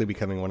quickly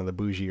becoming one of the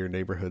bougier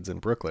neighborhoods in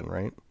Brooklyn,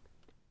 right?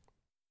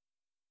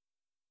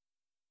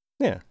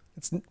 Yeah,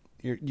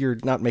 you're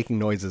not making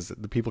noises.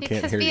 The people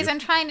can't hear you. I'm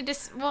trying to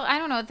well, I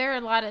don't know. There are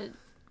a lot of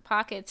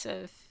pockets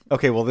of.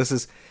 Okay, well, it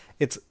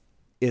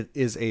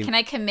is a Can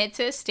I commit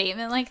to a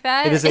statement like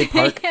that? it is a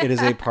park. It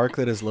is a park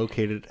that is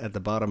located at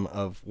the bottom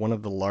of one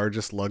of the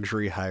largest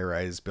luxury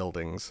high-rise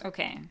buildings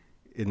Okay.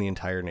 in the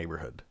entire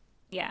neighborhood.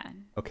 Yeah.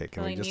 Okay,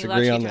 can Really we just new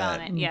agree luxury on that?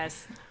 development.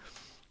 Yes.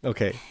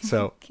 Okay,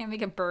 so Can't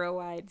make a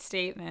borough-wide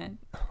statement.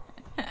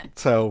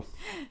 So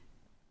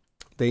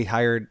they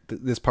hired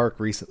this park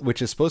recently,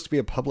 which is supposed to be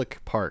a public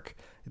park.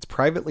 It's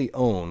privately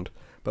owned,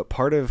 but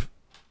part of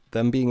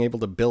them being able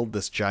to build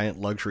this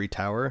giant luxury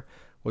tower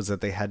was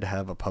that they had to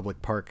have a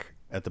public park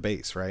at the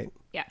base, right?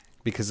 Yeah.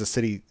 Because the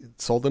city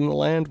sold them the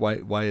land.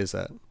 Why is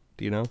that?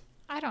 Do you know?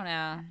 I don't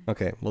know.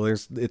 Okay, well,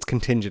 it's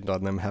contingent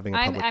on them having a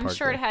public I'm park.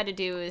 sure there. it had to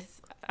do with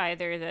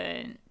either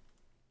the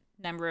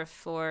number of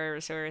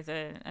floors or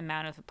the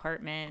amount of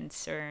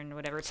apartments or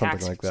whatever Something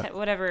tax, like that.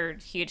 whatever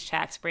huge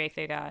tax break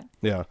they got.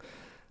 Yeah.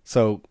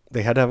 So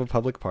they had to have a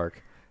public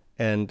park.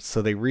 And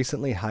so they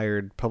recently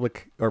hired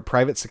public or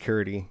private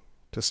security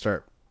to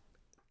start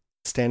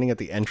standing at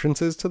the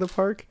entrances to the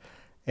park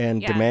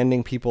and Yeah.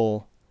 demanding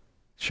people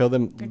show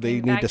them They're they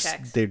doing need bag to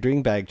checks. they're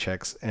doing bag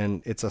checks,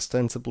 and it's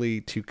ostensibly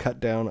to cut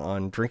down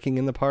on drinking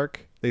in the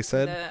park, they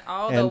said. The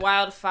and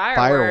wild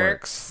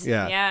fireworks.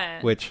 Yeah.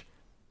 Yeah. Which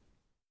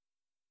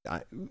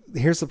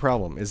here's the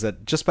problem is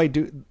that just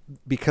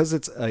because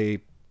it's a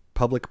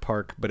public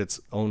park but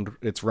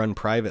it's run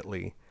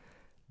privately,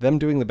 them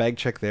doing the bag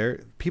check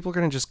there, people are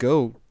going to just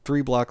go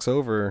 3 blocks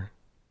over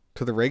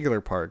to the regular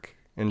park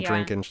and Yeah.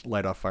 drink and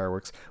light off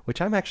fireworks,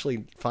 which I'm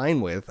actually fine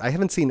with. I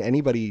haven't seen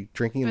anybody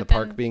drinking in But the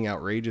park then- being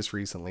outrageous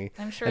recently.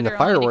 I'm sure and the they're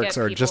only to fireworks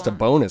get are just a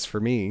people- bonus for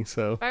me.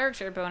 So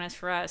Fireworks are a bonus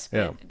for us, but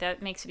Yeah.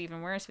 that makes it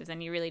even worse because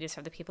then you really just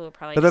have the people who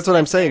probably. But just that's what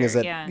I'm live saying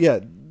there.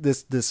 is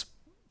that this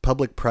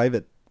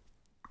public-private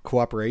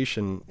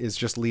cooperation is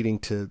just leading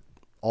to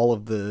all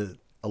of the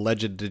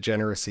alleged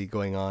degeneracy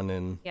going on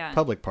in Yeah.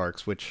 public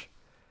parks, which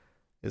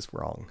is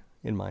wrong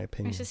in my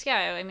opinion. It's just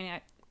I mean,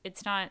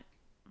 it's not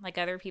like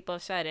other people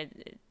have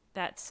said.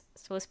 That's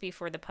supposed to be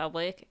for the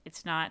public.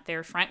 It's not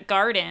their front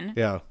garden.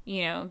 Yeah,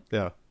 You know,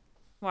 yeah.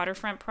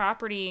 waterfront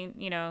property.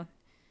 You know,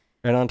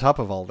 And on top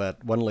of all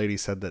that, one lady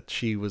said that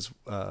she was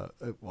a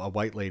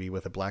white lady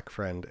with a black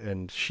friend,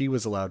 and she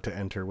was allowed to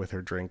enter with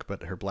her drink,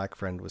 but her black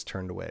friend was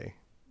turned away,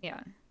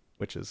 yeah.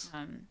 which is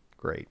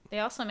great. They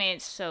also made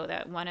it so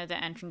that one of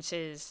the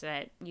entrances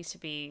that used to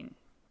be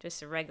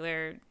just a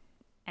regular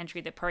entry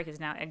to the park is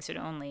now exit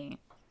only,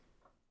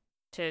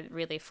 to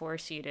really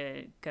force you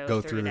to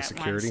go through the that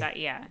security? one side.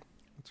 Yeah,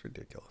 It's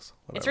ridiculous.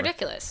 it's Whatever.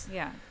 ridiculous.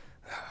 Yeah,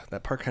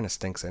 That park kind of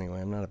stinks anyway.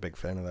 I'm not a big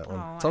fan of that one.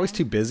 Oh, It's always wow.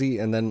 too busy,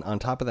 and then on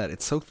top of that,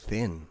 it's so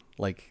thin,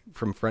 like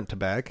from front to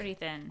back. pretty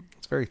thin.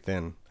 It's very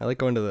thin. I like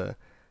going to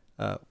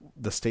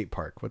the state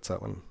park. What's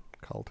that one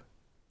called?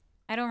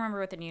 I don't remember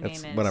what the new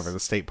It's name is. whatever, the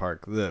state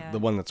park, the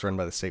one that's run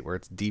by the state, where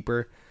it's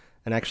deeper,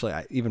 and actually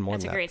even more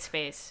That's a than that. great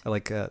space. I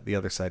like the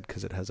other side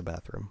because it has a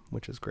bathroom,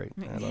 which is great.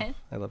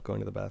 I love going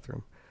to the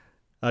bathroom.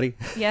 Adi,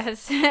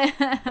 Yes.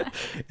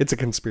 it's a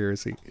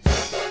conspiracy.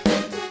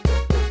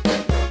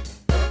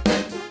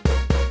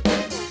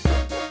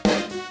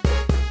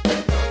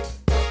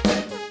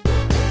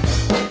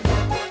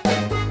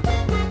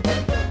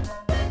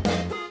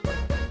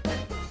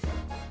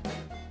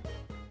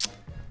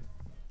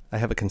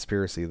 have a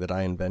conspiracy that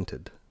I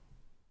invented.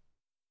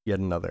 Yet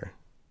another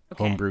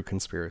Okay. homebrew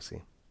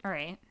conspiracy. All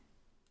right.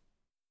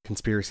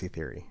 Conspiracy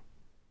theory.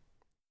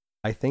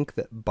 I think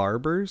that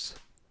barbers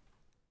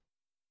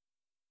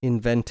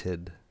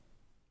invented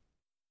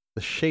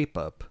the shape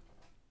up.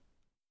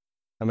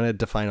 I'm going to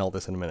define all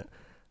this in a minute.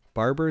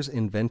 Barbers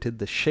invented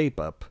the shape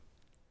up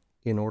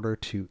in order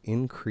to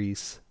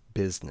increase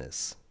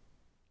business.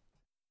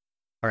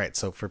 All right,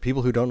 so for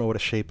people who don't know what a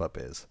shape up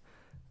is,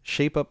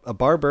 a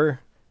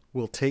barber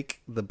will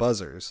take the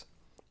buzzers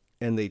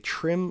and they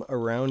trim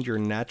around your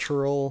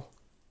natural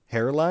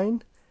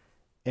hairline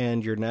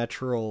and your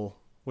natural,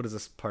 what is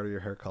this part of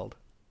your hair called?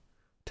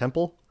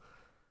 Temple?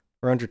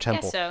 Around your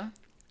temple. Guess so.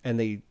 And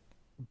they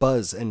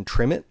buzz and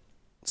trim it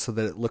so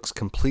that it looks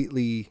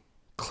completely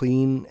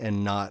clean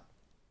and not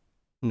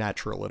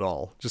natural at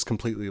all. Just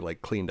completely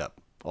like cleaned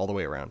up all the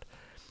way around.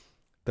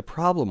 The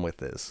problem with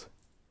this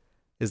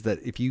is that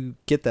if you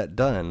get that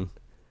done,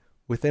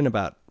 within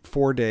about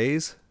 4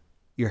 days,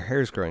 your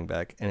hair's growing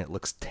back and it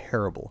looks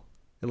terrible.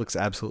 It looks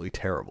absolutely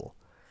terrible.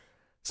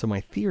 So my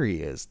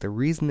theory is the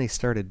reason they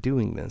started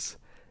doing this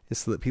is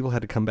so that people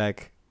had to come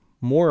back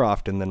more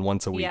often than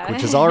once a week, Yeah.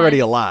 which is already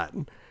a lot.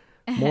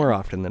 More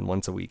often than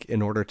once a week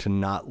in order to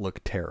not look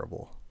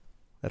terrible.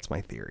 That's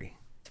my theory.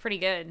 It's pretty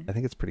good. I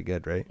think it's pretty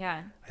good, right?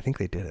 Yeah. I think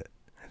they did it.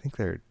 I think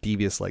they're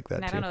devious like that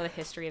And I too. don't know the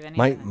history of any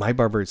My of it. my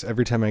barbers,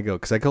 every time I go,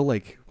 because I go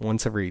like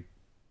once every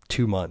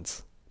 2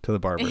 months to the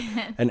barber,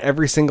 and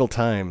every single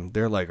time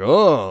they're like,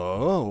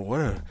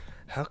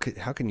 how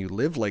can you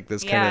live like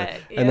this kind of?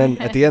 Yeah, And then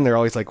yeah. at the end they're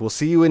always like, we'll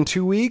see you in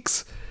 2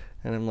 weeks,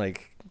 and I'm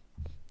like,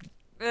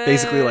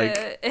 basically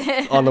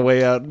like on the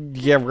way out,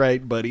 yeah,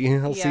 right, buddy,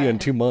 I'll see you in Yeah.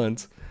 2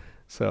 months.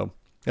 So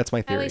that's my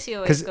At theory. least you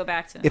always 'Cause go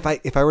back to them. if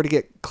I were to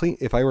get clean,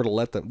 if I were to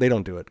let them, they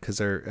don't do it because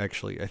they're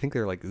actually, I think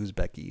they're like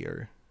Uzbeki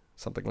or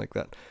something like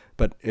that.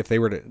 But if they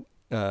were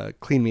to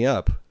clean me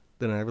up,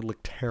 then I would look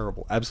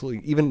terrible,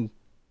 absolutely, even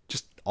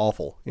just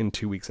awful in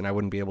 2 weeks, and I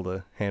wouldn't be able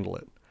to handle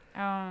it.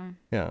 Oh,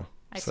 Yeah,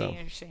 I see what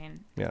you're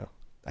saying. Yeah,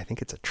 I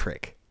think it's a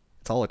trick.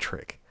 It's all a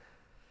trick.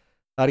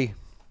 Adi,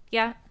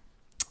 Yeah.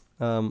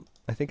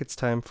 I think it's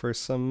time for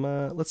some.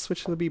 Let's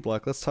switch to the B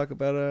block. Let's talk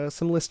about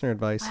some listener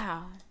advice.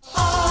 Wow.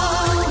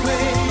 Always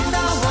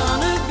I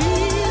wanna be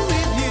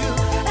with you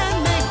and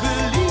make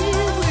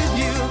believe with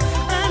you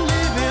and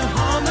live in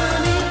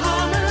harmony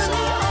all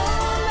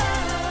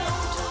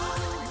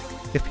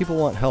If people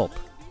want help,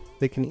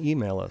 they can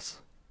email us.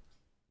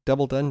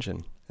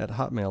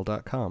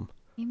 doubledungeon@hotmail.com.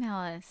 Email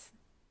us.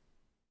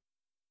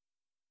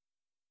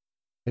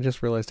 I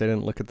just realized I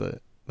didn't look at the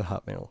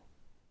Hotmail.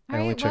 I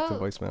only checked the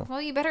voicemail.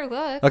 Well, you better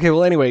look. Okay,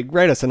 well, anyway,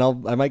 write us, and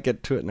I might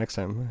get to it next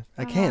time.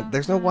 I can't.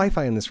 There's no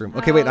Wi-Fi in this room.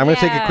 Okay, wait, I'm going to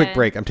take a quick yeah.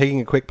 break. I'm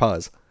taking a quick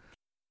pause.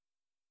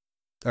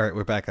 All right,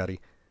 we're back, Adi.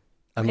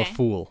 I'm a Okay.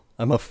 fool.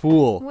 I'm a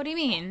fool. What do you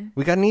mean?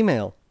 We got an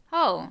email.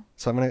 Oh,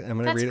 So I'm gonna That's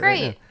read it right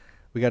now. great.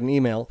 We got an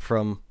email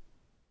from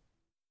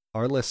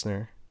our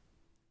listener,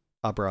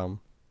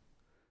 Abram,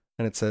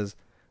 and it says,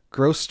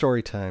 "Gross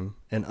story time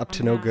and Up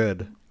to No no.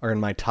 Good are in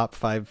my top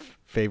 5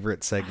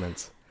 favorite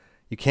segments.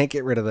 You can't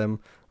get rid of them,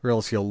 or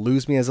else you'll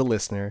lose me as a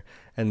listener,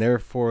 and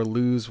therefore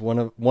lose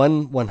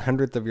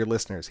 1/100th of your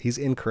listeners." He's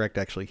incorrect,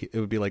 actually. It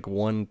would be like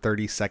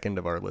 1/32nd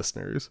of our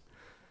listeners.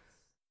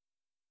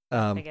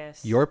 I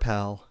guess. Your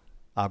pal,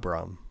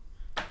 Abram.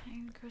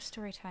 Gross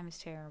story time is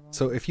terrible.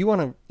 So if you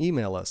want to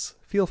email us,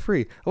 feel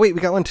free. Oh, wait,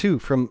 we got one too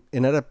from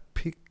Inetta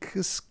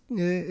Picus.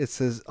 It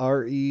says,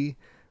 RE,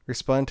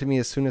 respond to me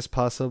as soon as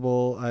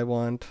possible. I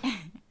want.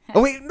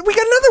 Oh, wait, we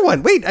got another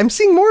one. Wait, I'm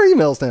seeing more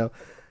emails now.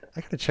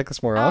 I got to check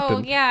this more Oh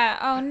often. yeah.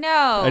 Oh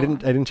no. I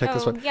didn't check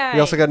this Oh, one. yeah. We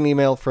also got an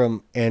email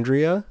from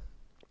Andrea.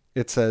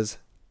 It says,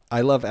 I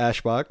love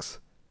Ashbox.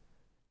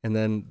 And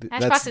then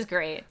Ashbox is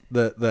great.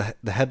 the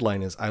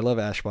headline is, I love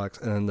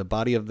Ashbox. And then the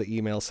body of the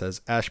email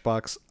says,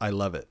 Ashbox, I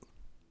love it.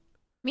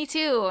 Me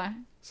too.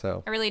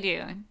 So I really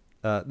do.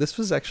 this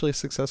was actually a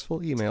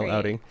successful email great.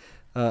 outing.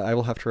 I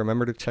will have to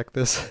remember to check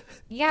this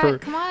Yeah.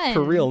 Come on.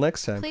 for real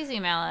next time. Please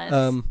email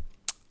us.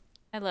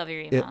 I love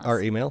your emails.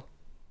 Our email,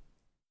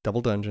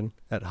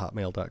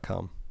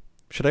 doubledungeon@hotmail.com.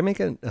 Should I make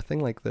a thing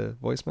like the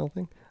voicemail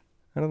thing?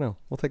 I don't know.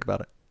 We'll think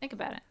about it. Think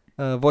about it.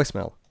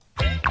 Voicemail.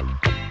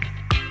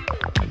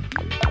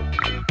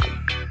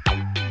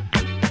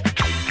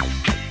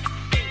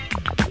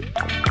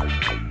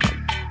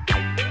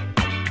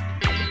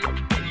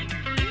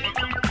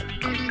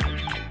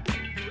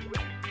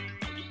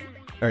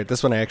 All right,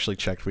 this one I actually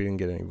checked. We didn't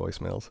get any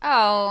voicemails.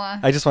 Oh,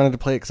 I just wanted to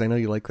play it because I know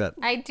you like that.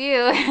 I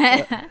do.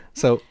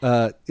 So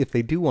if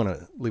they do want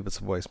to leave us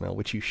a voicemail,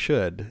 which you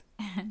should,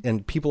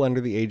 and people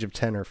under the age of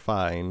 10 are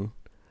fine,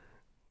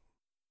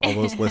 all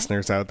those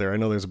listeners out there, I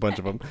know there's a bunch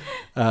of them,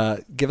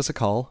 give us a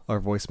call. Our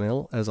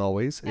voicemail, as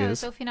always, Yeah, is is...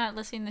 Sophie not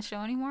listening to the show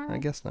anymore? I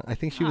guess not. I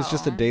think she was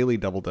just a Oh. daily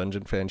Double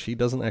Dungeon fan. She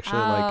doesn't actually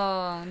like...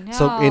 Oh, no.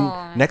 So in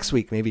next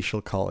week, maybe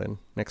she'll call in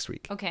next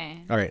week.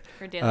 Okay. All right.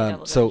 For Daily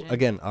Double So Dungeon.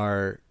 again,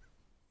 our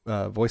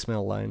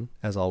voicemail line,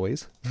 as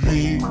always,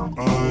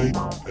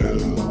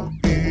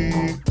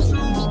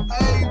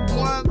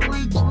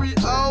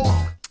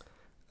 81330.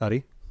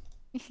 Adi,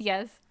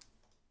 Yes.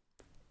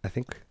 I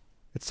think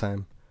it's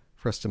time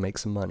for us to make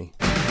some money.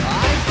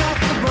 I've got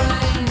the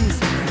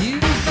brains,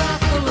 you've got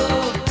the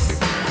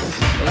looks.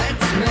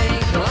 Let's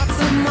make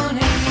lots of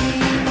money.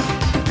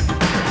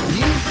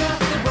 You've got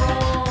the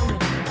brawn,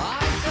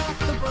 I've got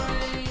the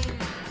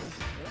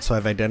brain. So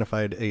I've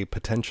identified a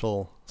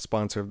potential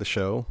sponsor of the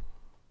show.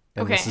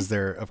 And this Okay. is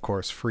their, of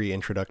course, free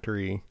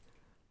introductory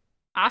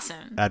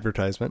Awesome.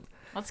 advertisement.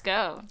 Let's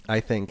go. I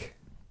think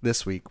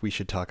this week we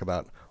should talk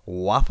about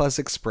Wafa's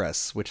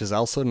Express, which is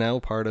also now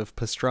part of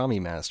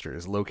Pastrami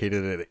Masters,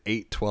 located at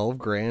 812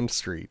 Grand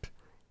Street.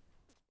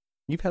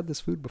 You've had this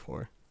food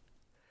before.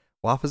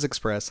 Wafa's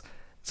Express.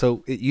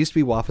 So it used to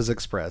be Wafa's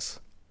Express,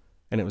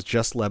 and it was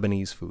just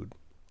Lebanese food.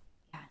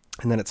 Yeah.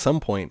 And then at some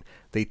point,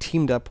 they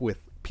teamed up with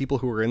people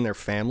who were in their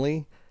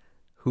family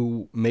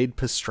who made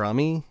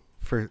pastrami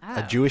for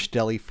a Oh. Jewish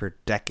deli for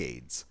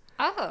decades.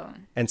 Oh.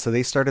 And so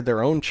they started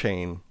their own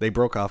chain. They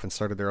broke off and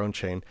started their own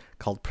chain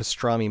called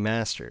Pastrami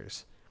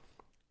Masters.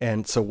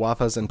 And so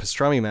Wafa's and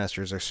Pastrami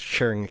Masters are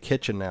sharing a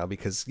kitchen now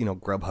because, you know,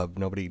 Grubhub,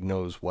 nobody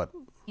knows what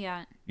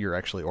Yeah. you're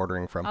actually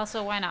ordering from.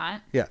 Also, why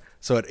not? Yeah.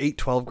 So at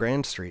 812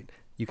 Grand Street,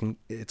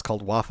 it's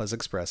called Wafa's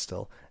Express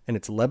still, and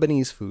it's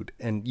Lebanese food,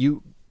 and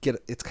you get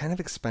it's kind of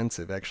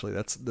expensive actually.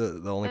 That's the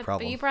only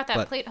problem. But you brought that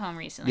But- plate home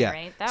recently, yeah,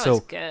 right? That so- was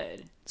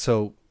good.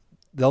 So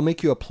they'll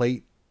make you a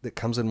plate that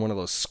comes in one of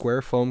those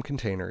square foam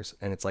containers,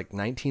 and it's like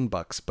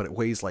 $19, but it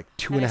weighs like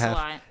two and a That is a half.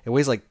 lot. It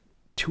weighs like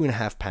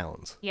 2.5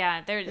 pounds.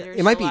 Yeah, there's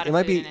It might a be. lot It of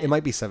might food be. in It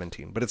might be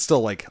 17, but it's still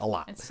like a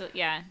lot. It's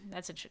yeah,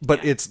 that's a.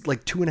 But yeah. it's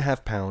like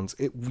 2.5 pounds.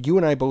 You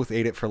and I both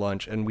ate it for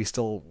lunch, and we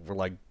still were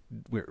like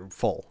we're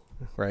full,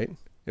 right?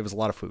 It was a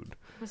lot of food,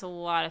 It was a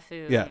lot of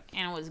food. Yeah.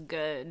 And it was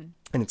good.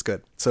 and it's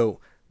good. So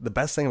the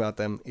best thing about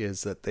them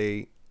is that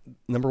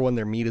number one,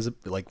 their meat is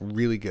like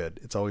really good.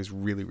 It's always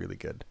really, really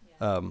good.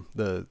 I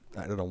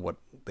don't know what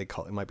they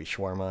call it. It might be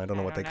shawarma. I don't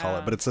know what they don't call it,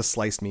 know. but it's a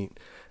sliced meat.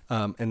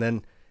 And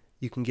then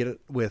you can get it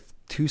with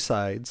two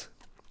sides.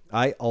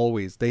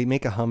 They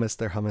make a hummus.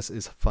 Their hummus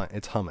is fun.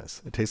 It's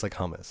hummus. It tastes like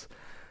hummus.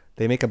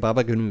 They make a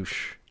baba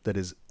ganoush that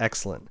is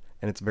excellent.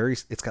 And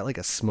it's got like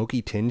a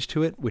smoky tinge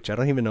to it, which I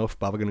don't even know if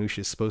baba ganoush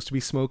is supposed to be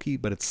smoky,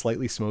 but it's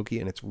slightly smoky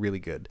and it's really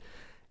good.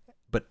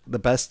 But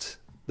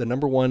the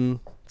number one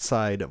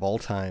side of all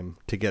time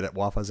to get at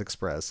Wafa's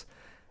Express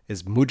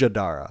is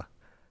mujadara,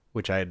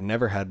 which I had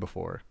never had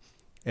before.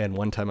 And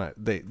one time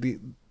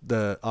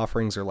the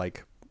offerings are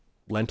like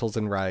lentils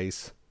and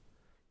rice,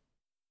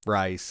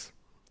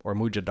 or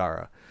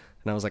mujadara.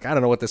 And I was like, I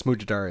don't know what this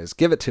mujadara is.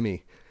 Give it to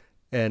me.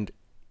 And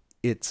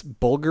it's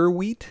bulgur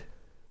wheat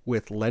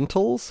with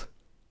lentils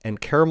and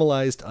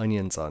caramelized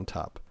onions on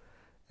top.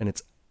 And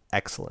it's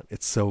excellent.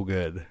 It's so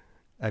good.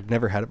 I've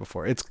never had it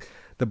before.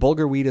 The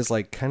bulgur wheat is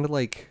like kind of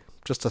like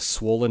just a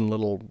swollen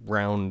little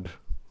round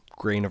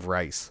grain of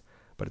rice,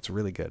 but it's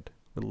really good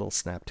with a little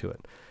snap to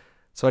it.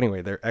 So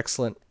anyway, they're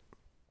excellent.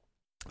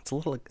 It's a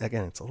little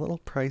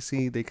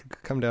pricey. They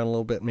could come down a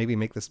little bit, maybe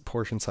make this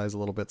portion size a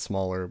little bit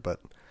smaller, but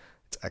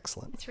it's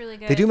excellent. It's really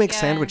good. They do make yeah.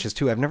 sandwiches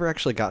too. I've never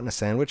actually gotten a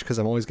sandwich because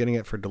I'm always getting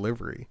it for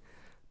delivery.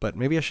 But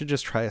maybe I should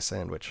just try a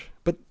sandwich.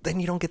 But then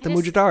you don't get the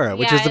Just- mujadara,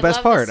 which yeah, is the I best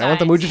love the part. I want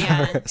the sides,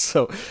 mujadara. yeah.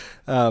 So,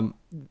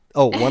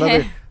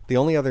 the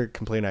only other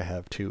complaint I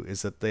have too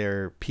is that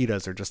their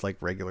pitas are just like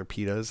regular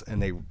pitas,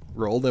 and they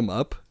roll them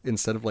up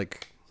instead of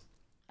like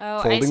Oh,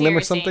 I folding see them what or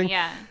you're saying, something.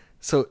 Yeah.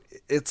 So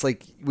it's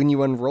like when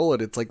you unroll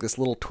it, it's like this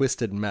little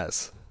twisted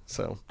mess.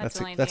 So That's that's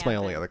the only that's thing my I've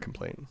only been- other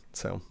complaint.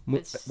 So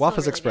It's still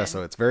Wafa's really Espresso,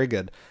 good. it's very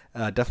good.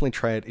 Definitely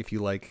try it if you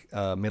like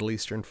Middle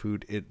Eastern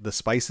food. The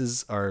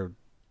spices are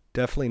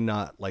definitely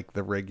not like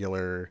the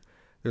regular.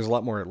 There's a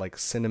lot more like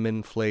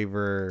cinnamon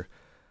flavor,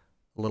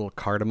 a little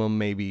cardamom,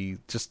 maybe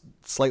just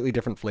slightly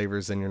different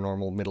flavors than your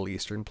normal Middle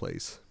Eastern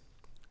place.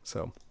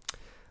 So,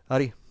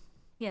 Adi,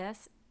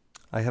 Yes.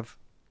 I have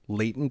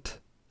latent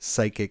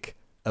psychic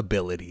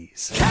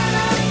abilities. Can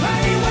I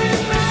play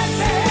with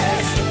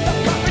madness?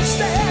 The puppet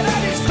stared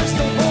at his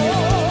crystal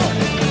ball.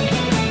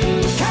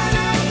 Can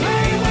I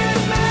play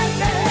with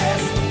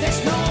madness?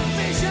 There's no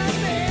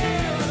vision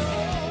there at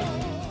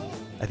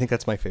all. I think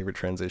that's my favorite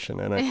transition,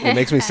 and it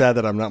makes me sad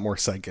that I'm not more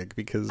psychic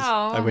because I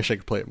Aw. wish I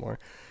could play it more.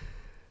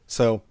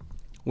 So,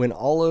 when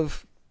all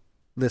of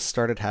this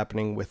started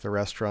happening with the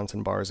restaurants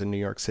and bars in New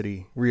York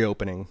City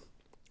reopening,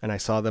 and I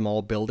saw them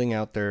all building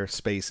out their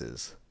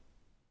spaces,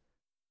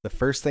 the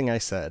first thing I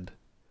said,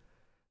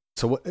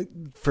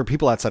 for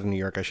people outside of New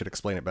York, I should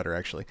explain it better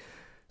actually.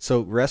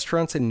 So,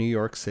 restaurants in New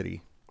York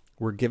City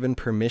were given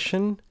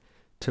permission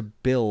to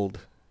build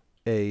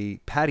a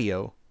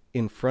patio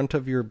in front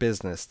of your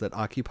business that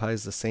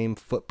occupies the same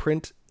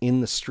footprint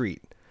in the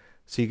street.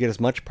 So you get as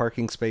much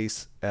parking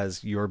space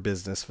as your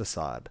business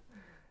facade.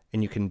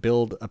 And you can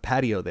build a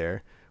patio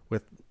there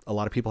with a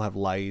lot of people have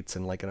lights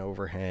and like an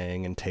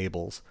overhang and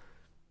tables.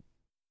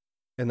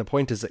 And the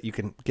point is that you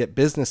can get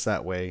business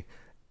that way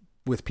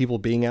with people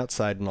being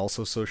outside and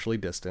also socially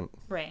distant.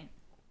 Right.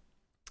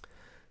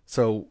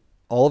 So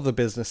all of the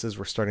businesses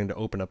were starting to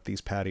open up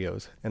these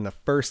patios. And the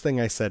first thing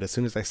I said as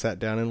soon as I sat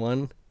down in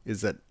one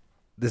is that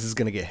this is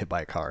going to get hit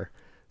by a car.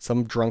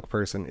 Some drunk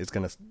person is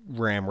going to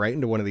ram right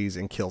into one of these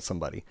and kill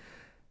somebody.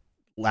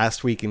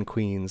 Last week in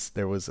Queens,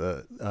 there was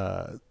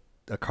a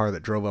car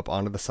that drove up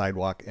onto the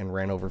sidewalk and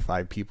ran over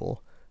 5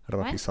 people. I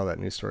don't know if What? you saw that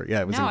news story. Yeah,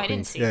 it was No, in I didn't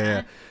Queens. see yeah,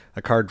 that. yeah.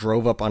 A car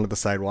drove up onto the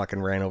sidewalk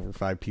and ran over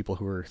 5 people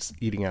who were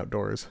eating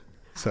outdoors.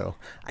 So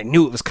I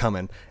knew it was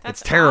coming.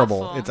 That's it's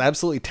terrible. awful. It's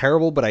absolutely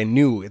terrible, but I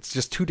knew it's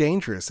just too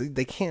dangerous.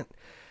 They can't.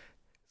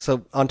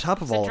 So on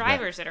top of The all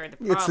drivers of that are the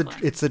that, problem.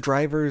 it's the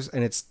drivers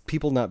and it's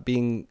people not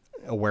being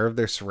aware of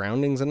their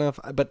surroundings enough.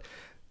 But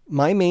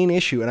my main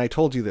issue, and I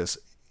told you this,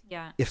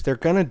 Yeah. if they're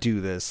gonna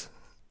do this,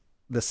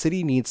 the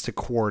city needs to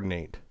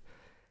coordinate,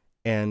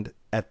 and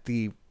at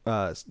the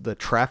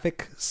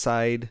traffic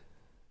side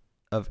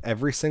of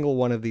every single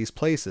one of these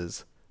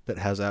places that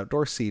has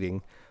outdoor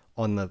seating,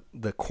 on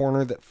the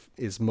corner that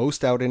is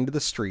most out into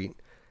the street,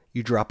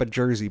 you drop a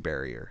Jersey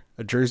barrier.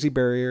 A Jersey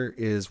barrier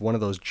is one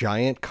of those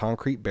giant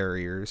concrete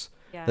barriers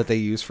Yeah. that they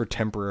use for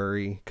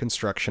temporary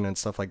construction and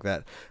stuff like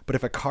that. But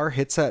if a car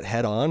hits that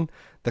head on,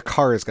 the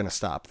car is going to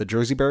stop. The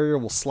Jersey barrier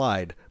will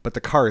slide, but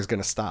the car is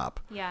going to stop.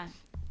 Yeah.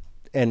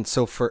 And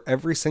so for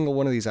every single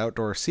one of these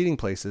outdoor seating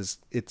places,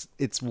 it's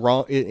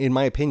wrong. In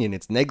my opinion,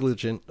 it's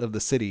negligent of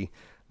the city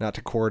not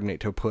to coordinate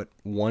to put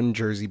one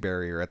Jersey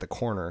barrier at the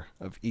corner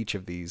of each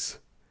of these,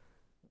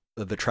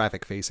 the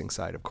traffic facing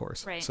side, of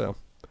course. Right. So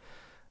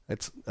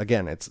it's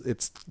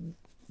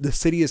the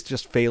city is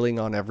just failing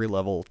on every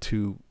level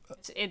to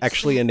It's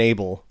actually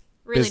enable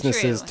really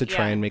businesses true, to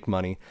try yeah. and make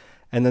money.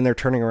 And then they're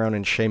turning around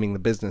and shaming the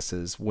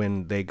businesses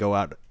when they go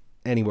out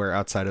anywhere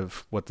outside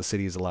of what the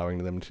city is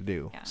allowing them to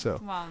do. Yeah. So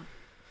Well,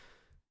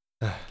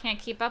 can't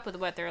keep up with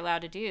what they're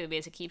allowed to do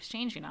because it keeps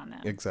changing on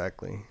them.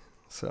 exactly.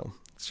 So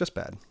it's just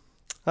bad.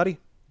 Howdy,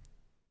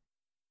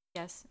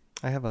 Yes.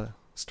 I have a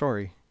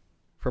story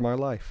from our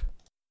life.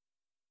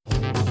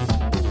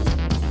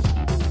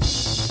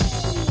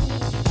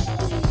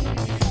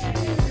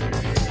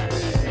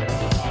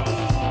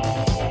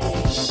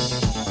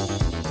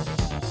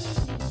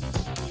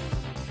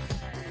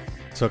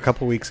 So a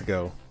couple weeks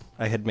ago,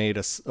 I had made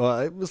it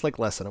was like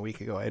less than a week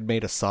ago. I had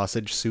made a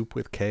sausage soup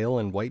with kale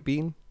and white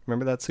bean.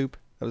 Remember that soup?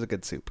 That was a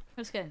good soup.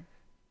 It was good.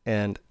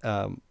 And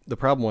the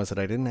problem was that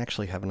I didn't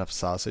actually have enough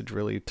sausage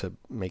really to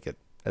make it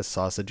as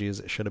sausagey as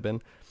it should have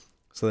been.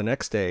 So the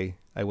next day,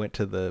 I went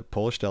to the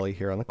Polish deli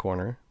here on the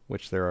corner,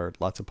 which there are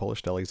lots of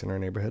Polish delis in our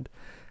neighborhood.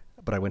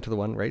 But I went to the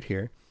one right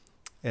here.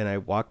 And I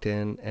walked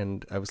in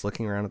and I was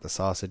looking around at the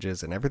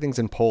sausages and everything's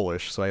in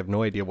Polish. So I have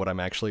no idea what I'm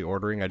actually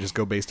ordering. I just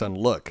go based on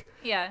look.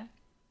 Yeah.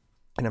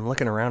 And I'm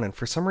looking around, and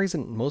for some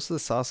reason, most of the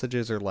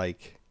sausages are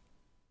like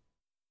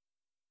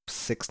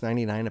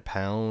 $6.99 a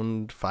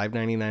pound,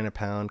 $5.99 a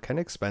pound, kind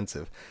of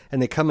expensive.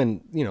 And they come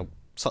in,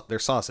 they're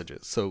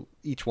sausages, so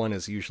each one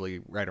is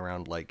usually right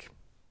around like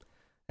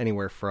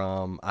anywhere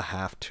from a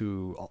half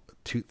to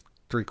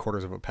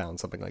 3/4 of a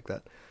pound, something like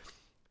that.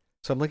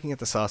 So I'm looking at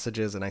the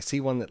sausages, and I see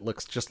one that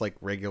looks just like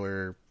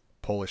regular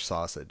Polish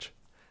sausage.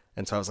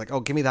 And so I was like,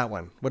 oh, give me that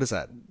one. What is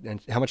that? And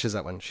how much is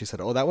that one? She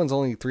said, oh, that one's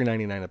only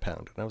 $3.99 a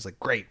pound. And I was like,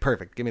 great,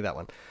 perfect. Give me that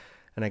one.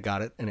 And I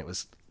got it. And it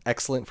was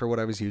excellent for what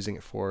I was using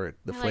it for.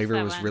 The I like flavor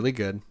that was one. really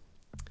good.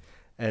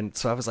 And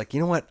so I was like, you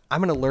know what?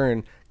 I'm going to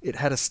learn. It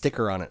had a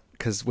sticker on it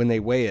because when they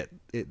weigh it,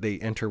 they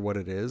enter what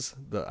it is,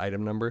 the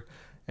item number,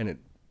 and it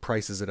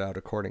prices it out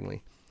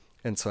accordingly.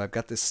 And so I've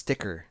got this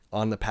sticker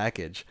on the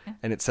package,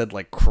 and it said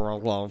like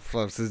 7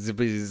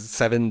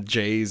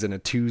 J's and a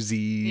 2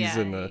 Z's Yeah.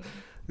 and a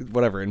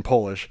whatever in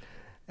Polish.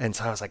 And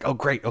so I was like, oh,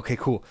 great. Okay,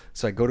 cool.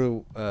 So I go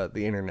to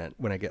the internet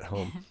when I get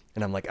home,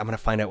 and I'm like, I'm going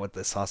to find out what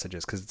this sausage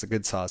is because it's a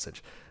good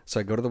sausage. So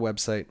I go to the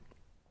website,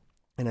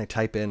 and I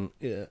type in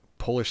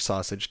Polish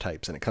sausage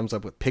types, and it comes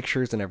up with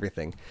pictures and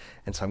everything.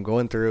 And so I'm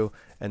going through,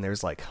 and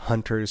there's like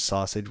Hunter's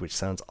sausage, which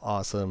sounds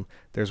awesome.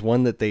 There's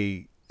one that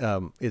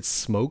it's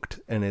smoked,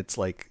 and it's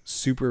like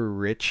super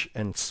rich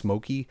and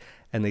smoky.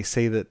 And they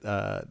say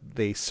that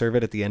they serve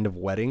it at the end of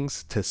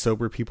weddings to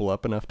sober people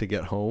up enough to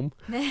get home.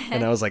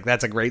 And I was like,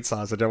 that's a great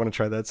sausage. I want to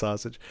try that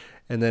sausage.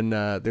 And then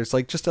there's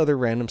like just other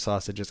random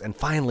sausages. And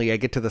finally, I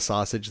get to the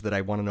sausage that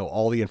I want to know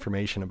all the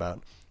information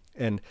about.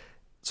 And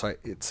so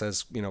it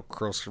says,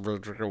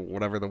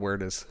 whatever the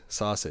word is,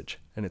 sausage.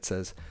 And it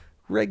says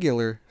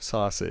regular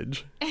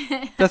sausage.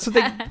 That's what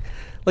they,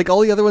 like all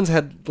the other ones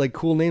had like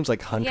cool names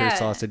like Hunter Yeah.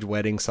 sausage,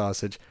 wedding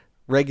sausage,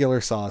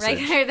 regular sausage.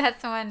 Regular,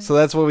 that's the one. So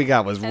that's what we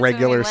got was That's what we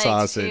regular liked,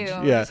 sausage.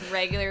 too, Yeah. was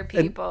regular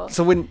And people.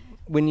 so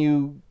when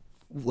you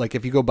like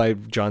if you go buy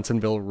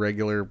Johnsonville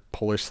regular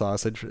Polish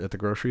sausage at the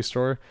grocery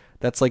store,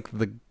 that's like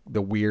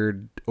the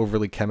weird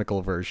overly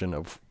chemical version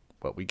of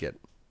what we get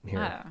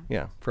here. Oh.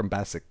 Yeah, from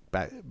Basic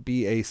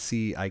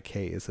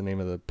BACIK is the name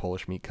of the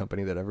Polish meat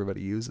company that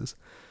everybody uses.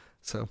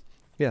 So,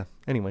 yeah,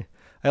 anyway.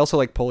 I also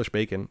like Polish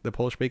bacon. The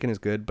Polish bacon is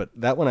good, but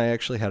that one I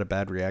actually had a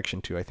bad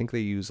reaction to. I think they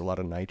use a lot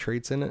of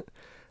nitrates in it.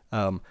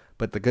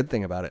 But the good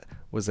thing about it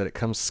was that it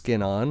comes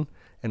skin on.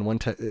 And one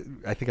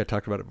time, I think I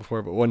talked about it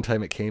before, but one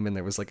time it came and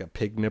there was like a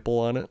pig nipple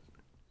on it.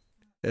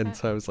 And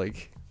so I was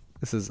like,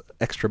 this is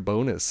extra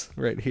bonus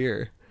right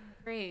here.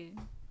 Great.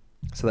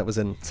 So that was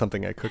in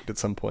something I cooked at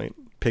some point.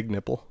 Pig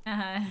nipple.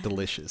 Uh-huh.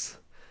 Delicious.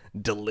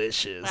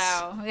 delicious.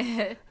 Wow.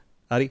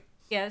 Adi,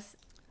 Yes.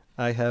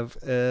 I have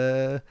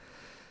a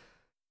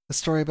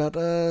story about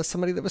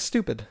somebody that was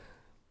stupid.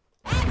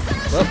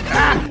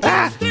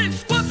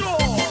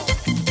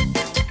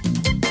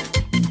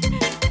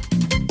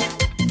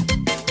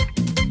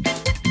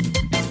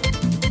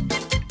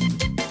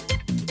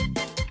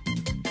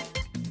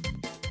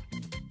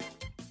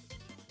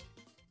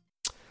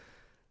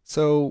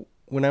 So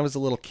when I was a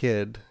little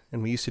kid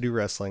and we used to do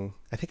wrestling,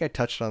 I think I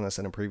touched on this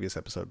in a previous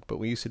episode, but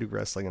we used to do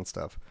wrestling and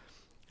stuff.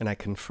 And I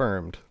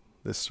confirmed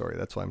this story.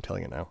 That's why I'm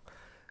telling it now.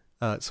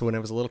 So when I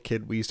was a little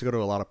kid, we used to go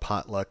to a lot of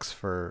potlucks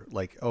for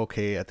like,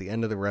 okay, at the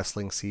end of the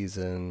wrestling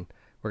season,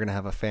 we're going to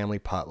have a family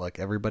potluck.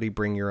 Everybody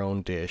bring your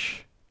own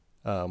dish.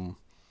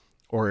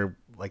 Or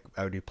like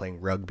I would be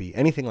playing rugby,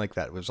 anything like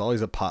that. It was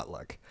always a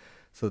potluck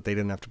so that they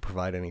didn't have to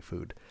provide any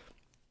food.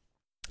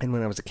 And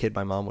when I was a kid,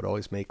 my mom would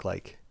always make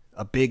like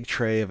a big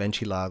tray of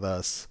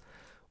enchiladas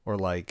or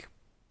like,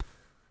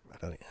 I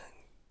don't know,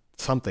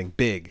 something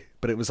big,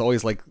 but it was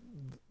always like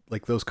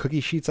those cookie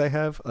sheets I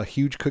have, a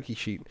huge cookie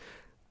sheet.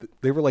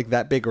 They were like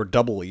that big or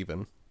double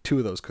even, 2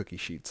 of those cookie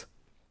sheets.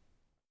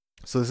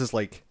 So this is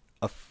like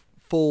a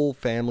full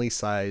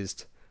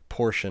family-sized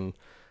portion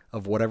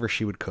of whatever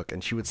she would cook,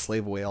 and she would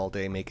slave away all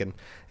day making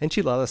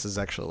enchiladas is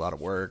actually a lot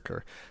of work,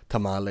 or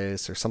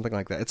tamales or something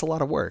like that. It's a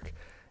lot of work.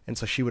 And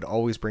so she would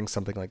always bring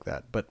something like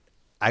that. But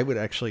I would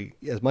actually,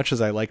 as much as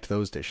I liked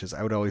those dishes,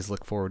 I would always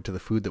look forward to the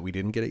food that we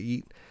didn't get to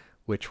eat,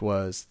 which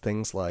was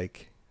things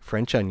like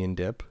French onion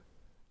dip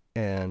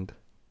and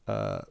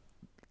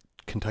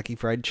Kentucky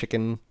Fried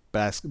Chicken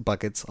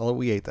buckets. Although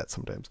we ate that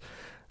sometimes,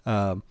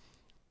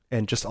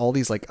 and just all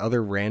these like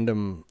other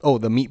random. Oh,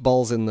 the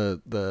meatballs in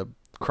the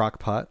crock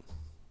pot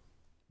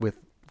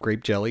with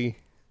grape jelly.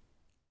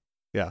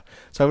 Yeah,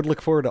 so I would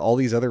look forward to all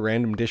these other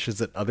random dishes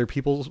that other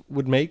people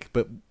would make,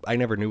 but I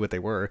never knew what they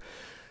were.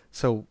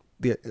 So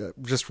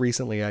just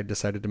recently, I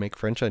decided to make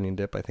French onion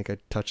dip. I think I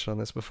touched on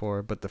this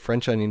before, but the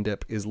French onion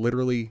dip is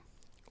literally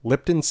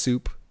Lipton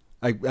soup.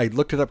 I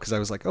looked it up because I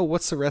was like, oh,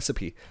 what's the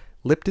recipe?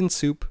 Lipton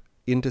soup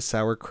into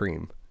sour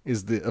cream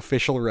is the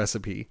official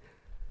recipe.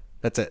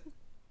 That's it.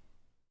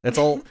 That's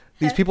all.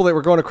 These people that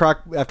were going to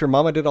crock after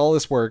Mama did all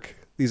this work,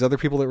 these other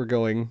people that were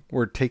going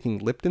were taking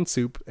Lipton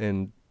soup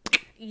and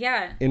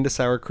Yeah. into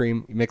sour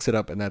cream, mix it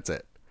up, and that's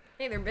it.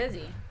 Hey, they're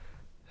busy.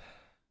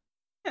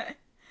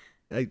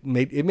 It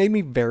made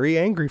me very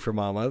angry for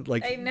Mama.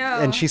 Like, I know.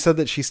 And she said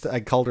that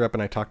I called her up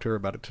and I talked to her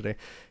about it today.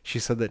 She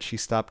said that she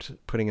stopped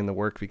putting in the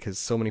work because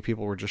so many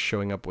people were just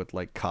showing up with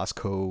like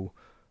Costco,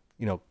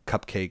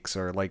 cupcakes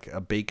or like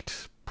a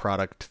baked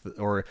product.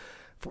 Or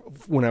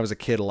when I was a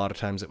kid, a lot of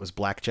times it was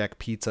Blackjack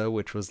Pizza,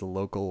 which was the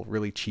local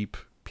really cheap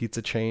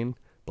pizza chain.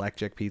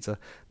 Blackjack Pizza,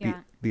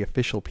 Yeah. the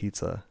official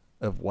pizza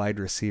of wide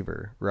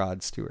receiver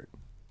Rod Smith,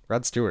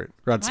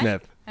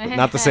 but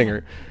not the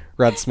singer,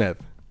 Rod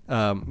Smith. He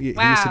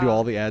used to do Wow.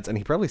 all the ads, and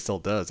he probably still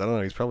does. I don't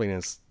know. He's probably in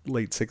his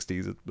late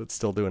 60s, but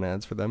still doing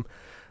ads for them.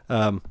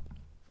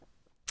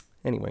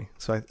 Anyway,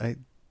 so it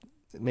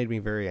made me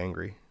very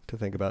angry to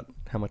think about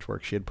how much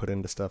work she had put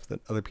into stuff that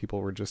other people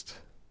were just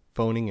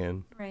phoning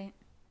in. Right.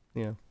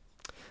 Yeah.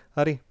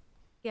 Adi,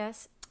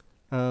 Yes.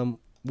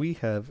 we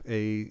have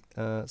a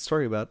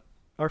story about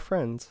our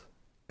friends,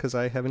 because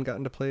I haven't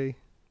gotten to play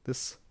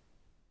this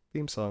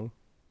theme song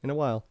in a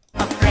while.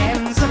 A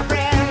friend's a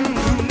friend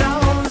who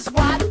knows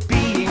what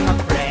being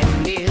a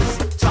friend is.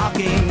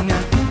 Talking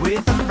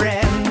with a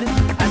friend.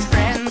 As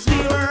friends we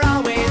were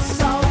always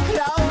so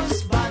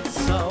close, but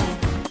so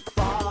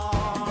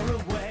far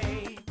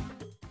away.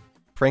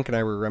 Frank and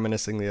I were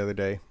reminiscing the other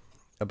day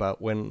about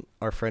when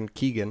our friend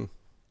Keegan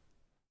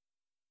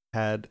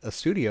had a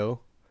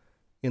studio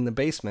in the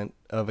basement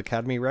of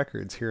Academy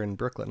Records here in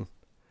Brooklyn.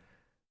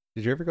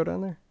 Did you ever go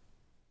down there?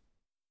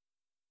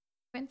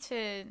 Went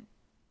to.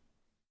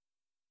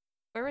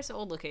 Where was the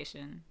old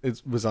location?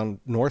 It was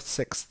on North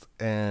 6th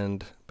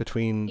and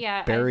between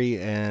Yeah, Barry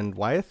and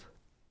Wyeth.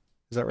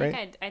 Is that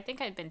right? I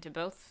think I'd been to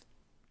both.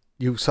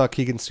 You saw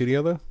Keegan's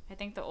studio though? I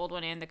think the old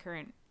one and the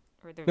current,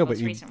 or the No, but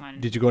most recent one.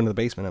 did you go into the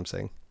basement, I'm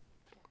saying?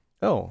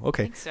 Oh, I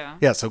okay. think so.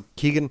 Yeah, so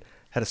Keegan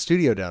had a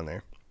studio down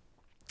there.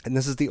 And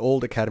this is the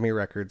old Academy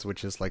Records,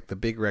 which is like the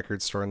big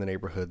record store in the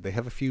neighborhood. They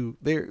have a few.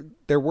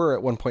 There were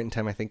at one point in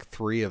time, I think,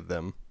 3 of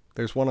them.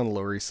 There's one on the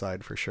Lower East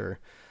Side for sure.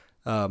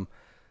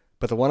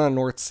 But the one on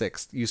North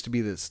 6th used to be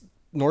this.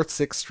 North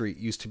 6th Street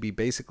used to be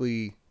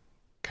basically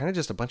kind of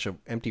just a bunch of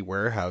empty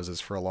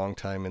warehouses for a long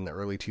time in the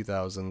early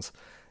 2000s.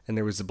 And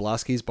there was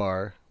Zablosky's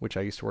Bar, which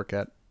I used to work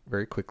at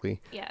very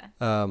quickly. Yeah.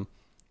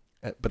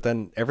 But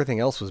then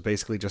everything else was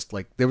basically just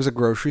like, there was a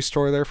grocery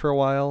store there for a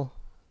while.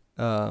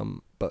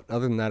 But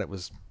other than that, it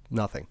was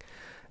nothing.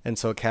 And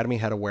so Academy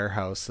had a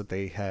warehouse that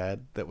they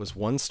had that was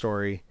 1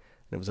 story,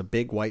 and it was a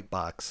big white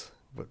box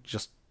with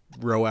just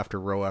row after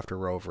row after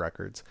row of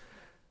records.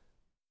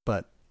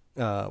 But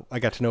I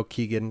got to know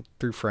Keegan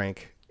through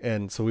Frank,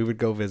 and so we would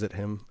go visit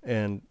him.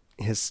 And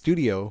his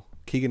studio,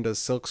 Keegan does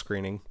silk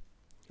screening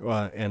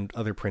and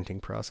other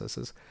printing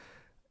processes.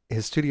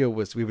 His studio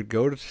was, we would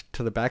go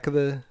to the back of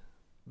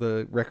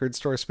the record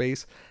store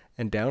space,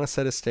 and down a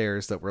set of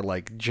stairs that were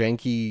like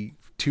janky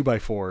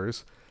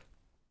 2x4s.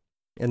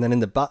 And then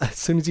as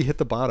soon as you hit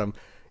the bottom,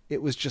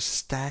 it was just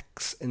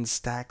stacks and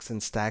stacks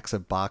and stacks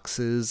of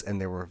boxes, and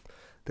there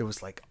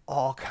was like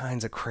all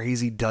kinds of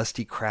crazy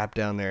dusty crap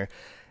down there.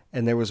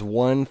 And there was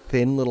one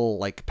thin little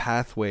like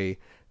pathway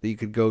that you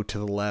could go to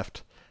the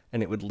left,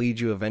 and it would lead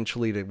you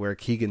eventually to where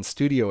Keegan's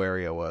studio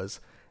area was.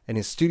 And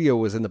his studio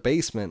was in the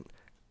basement,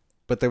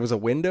 but there was a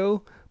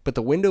window, but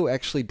the window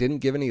actually didn't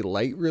give any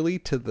light really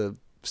to the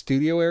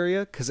studio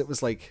area, because it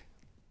was like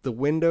the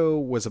window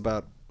was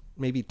about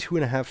maybe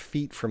 2.5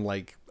 feet from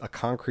like a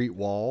concrete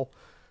wall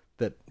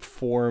that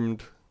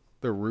formed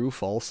the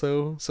roof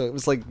also. So it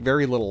was like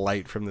very little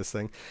light from this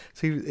thing.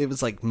 So it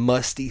was like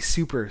musty,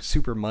 super,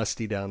 super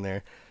musty down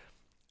there.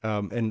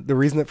 And the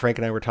reason that Frank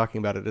and I were talking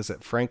about it is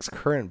that Frank's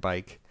current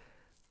bike,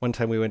 one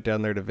time we went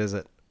down there to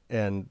visit,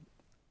 and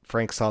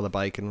Frank saw the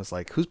bike and was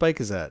like, "Whose bike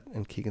is that?"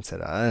 And Keegan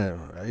said, "I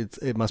don't know.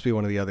 It must be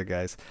one of the other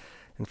guys."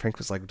 And Frank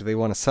was like, "Do they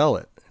want to sell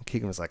it?" And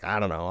Keegan was like, "I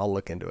don't know. I'll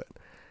look into it."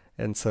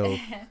 And so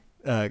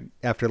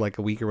after like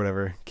a week or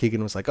whatever,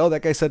 Keegan was like, "Oh,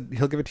 that guy said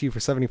he'll give it to you for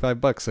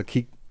 $75." So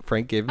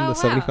Frank gave him Oh,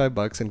 the wow.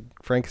 $75, and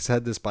Frank has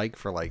had this bike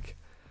for like,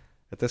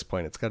 at this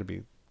point, it's got to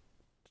be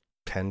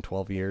 10,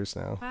 12 years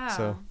now. Wow.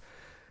 So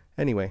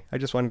anyway, I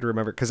just wanted to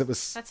remember, because it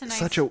was That's a nice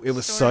such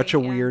a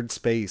story, yeah. weird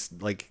space.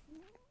 Like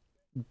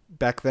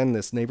back then,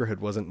 this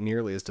neighborhood wasn't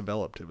nearly as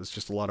developed. It was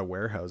just a lot of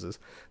warehouses.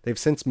 They've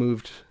since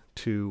moved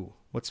to,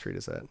 what street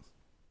is that?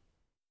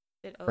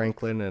 Did Oak-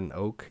 Franklin and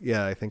Oak.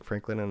 Yeah, I think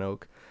Franklin and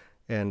Oak.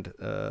 And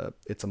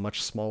it's a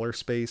much smaller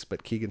space,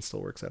 but Keegan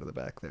still works out of the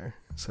back there.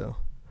 So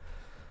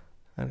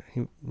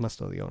he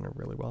must know the owner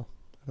really well.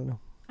 I don't know.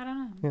 I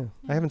don't know.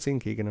 Yeah, I haven't seen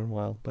Keegan in a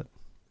while, but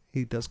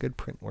he does good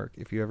print work.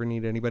 If you ever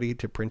need anybody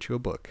to print you a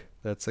book,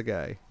 that's a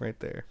guy right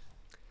there.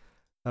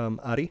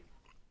 Adi,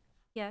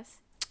 Yes.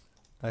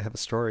 I have a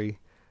story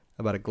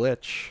about a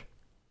glitch.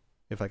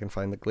 If I can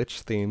find the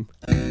glitch theme.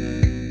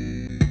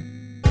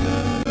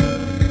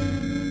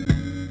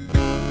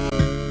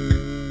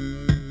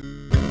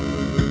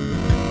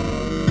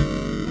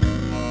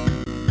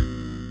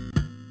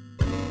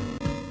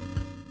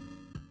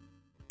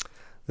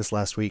 This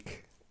last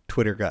week,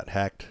 Twitter got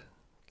hacked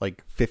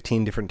like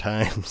 15 different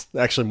times.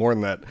 Actually, more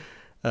than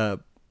that.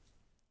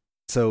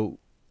 So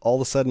all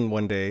of a sudden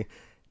one day,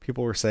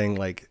 people were saying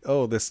like,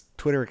 "Oh, this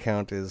Twitter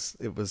account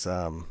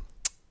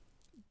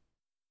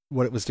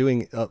what it was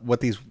doing,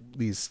 what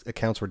these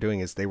accounts were doing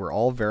is they were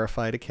all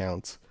verified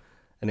accounts,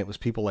 and it was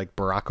people like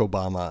Barack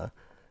Obama,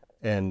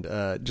 and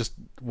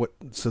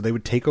so they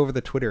would take over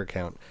the Twitter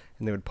account,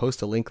 and they would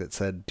post a link that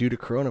said, "Due to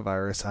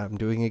coronavirus, I'm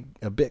doing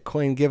a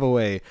Bitcoin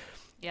giveaway.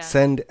 Yeah.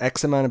 Send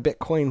X amount of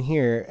Bitcoin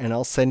here, and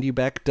I'll send you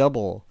back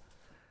double."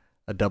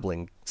 A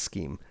doubling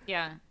scheme.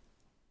 Yeah.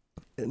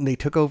 And they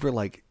took over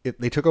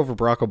they took over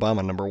Barack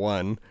Obama, number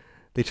one.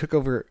 They took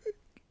over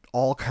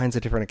all kinds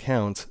of different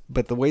accounts,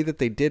 but the way that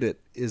they did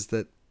it is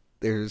that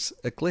there's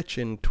a glitch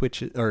in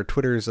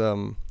Twitter's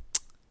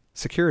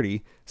security I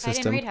didn't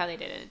system, read how they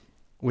did it.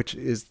 which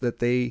is that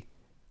they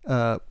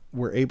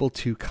were able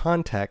to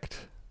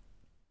contact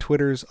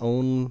Twitter's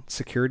own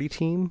security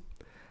team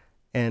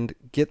and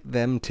get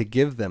them to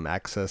give them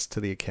access to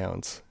the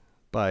accounts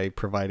by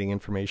providing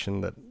information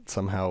that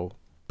somehow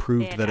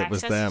proved had that it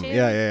was access them. to?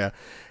 Yeah.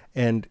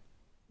 And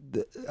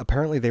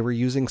apparently they were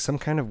using some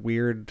kind of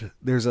weird.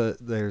 There's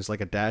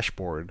like a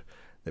dashboard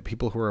that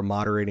people who are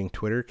moderating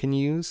Twitter can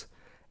use,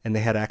 and they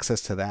had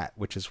access to that,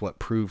 which is what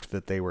proved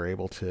that they were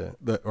able to,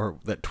 or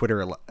that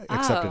Twitter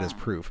accepted as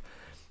proof.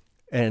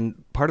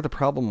 And part of the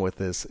problem with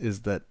this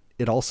is that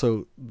it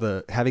also,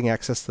 having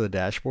access to the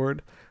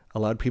dashboard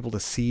allowed people to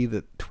see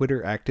that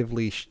Twitter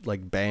actively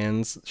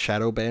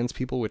shadow bans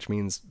people, which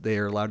means they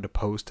are allowed to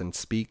post and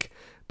speak,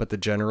 but the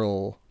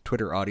general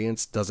Twitter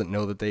audience doesn't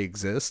know that they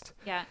exist.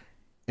 Yeah.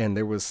 And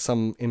there was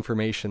some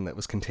information that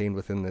was contained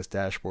within this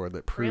dashboard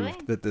that proved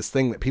Really? that this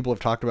thing that people have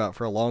talked about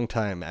for a long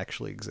time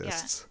actually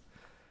exists.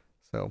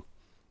 So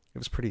it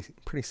was pretty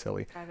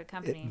silly. Private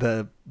company.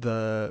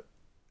 The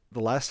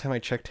last time I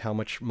checked how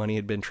much money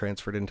had been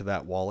transferred into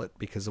that wallet,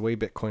 because the way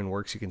Bitcoin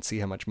works, you can see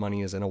how much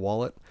money is in a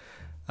wallet.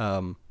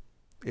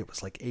 It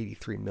was like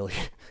 83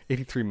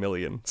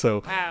 million.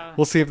 So Wow.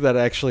 we'll see if that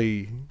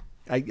actually,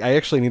 I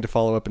actually need to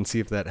follow up and see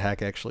if that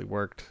hack actually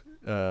worked.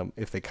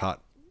 If they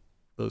caught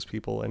those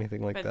people,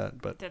 anything like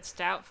that. But that's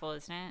doubtful,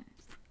 isn't it?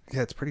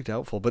 yeah, it's pretty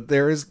doubtful. But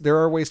there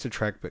are ways to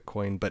track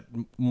Bitcoin, but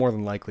more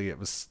than likely it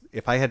was,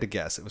 if I had to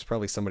guess, it was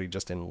probably somebody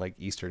just in like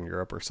Eastern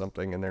Europe or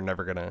something, and they're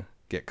never gonna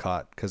get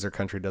caught because their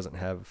country doesn't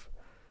have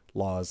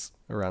laws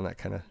around that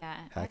kind of Yeah.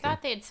 hacking. I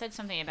thought they had said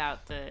something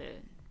about the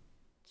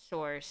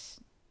source.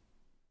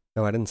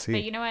 No, I didn't see.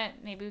 But you know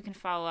what? Maybe we can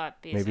follow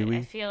up because Maybe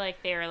I feel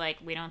like they were like,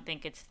 we don't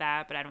think it's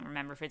that, but I don't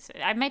remember if it's.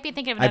 I might be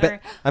thinking of I another.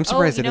 bet. I'm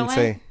surprised you they know didn't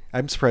what? say.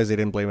 I'm surprised they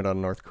didn't blame it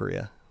on North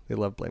Korea. They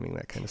love blaming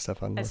that kind of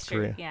stuff on That's North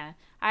true. Korea. Yeah.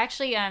 I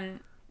actually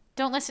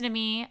don't listen to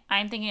me.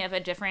 I'm thinking of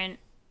a different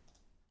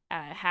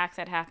hack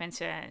that happened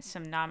to a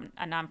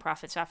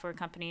nonprofit software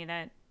company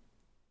that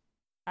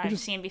I've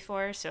seen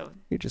before. So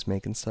You're just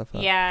making stuff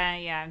up.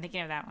 yeah, I'm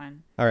thinking of that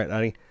one. All right,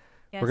 Adi.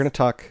 Yes. We're going to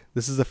talk.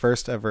 This is the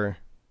first ever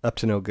Up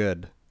to No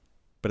Good,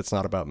 but it's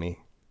not about me.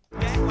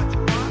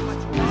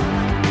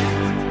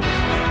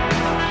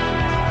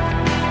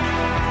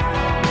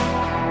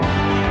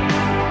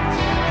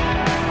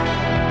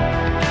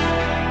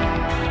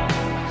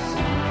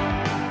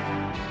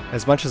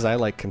 As much as I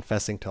like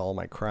confessing to all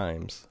my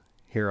crimes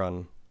here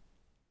on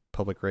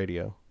public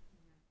radio,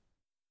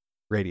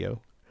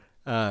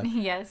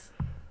 Yes.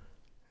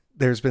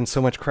 there's been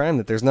so much crime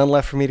that there's none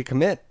left for me to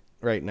commit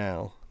right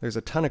now. There's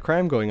a ton of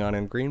crime going on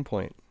in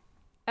Greenpoint,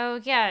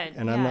 Oh yeah.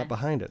 and I'm not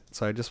behind it.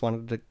 So I just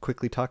wanted to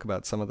quickly talk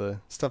about some of the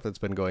stuff that's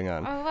been going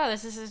on. Oh wow,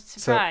 this is a So,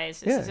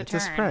 surprise. yeah, This is a it's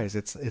turn. a surprise.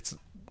 It's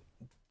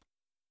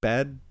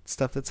bad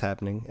stuff that's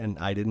happening, and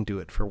I didn't do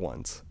it for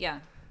once. Yeah.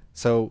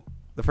 So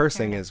the first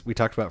thing Fair is, we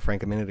talked about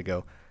Frank a minute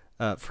ago.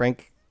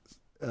 Frank,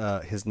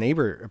 his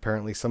neighbor,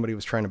 apparently somebody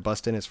was trying to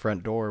bust in his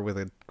front door with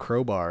a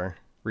crowbar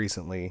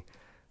recently.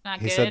 Not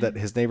He good. said that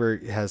his neighbor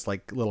has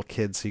like little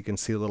kids, so you can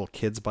see little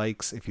kids'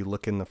 bikes if you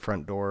look in the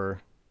front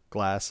door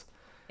glass.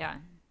 Yeah.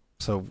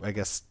 So I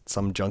guess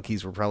some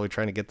junkies were probably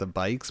trying to get the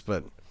bikes,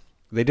 but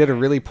they did a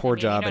really poor mean,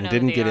 you job don't and know who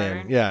didn't they get are.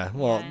 in. Yeah.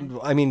 Well, Yeah.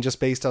 I mean, just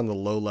based on the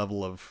low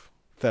level of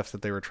theft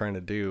that they were trying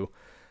to do.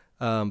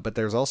 But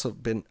there's also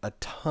been a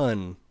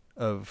ton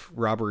of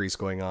robberies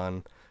going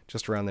on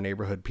just around the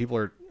neighborhood.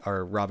 People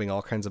are robbing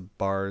all kinds of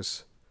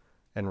bars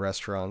and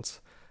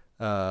restaurants.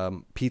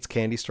 Pete's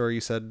Candy Store,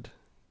 you said,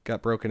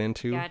 got broken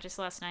into. Yeah, just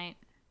last night.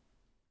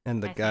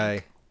 And the I guy,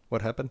 think.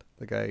 what happened?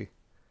 The guy,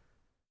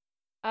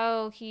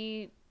 Oh,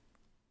 he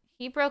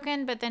broke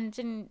in, but then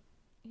didn't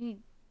he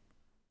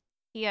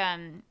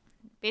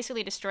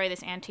basically destroyed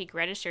this antique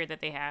register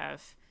that they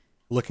have.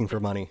 looking for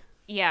money.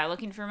 Yeah,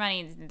 looking for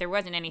money. There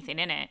wasn't anything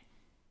in it.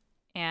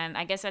 And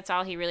I guess that's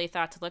all he really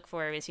thought to look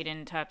for, is he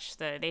didn't touch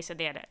they said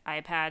they had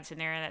iPads in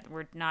there that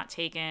were not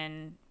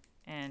taken,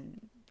 and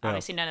Yeah.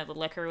 obviously none of the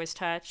liquor was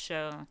touched,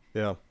 so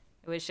Yeah.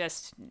 it was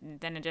just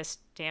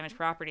damaged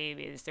property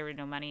because there was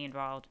no money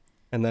involved.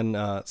 And then they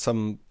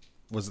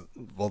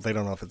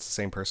don't know if it's the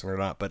same person or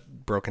not,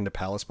 but broke into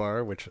Palace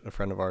Bar, which a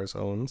friend of ours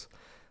owns.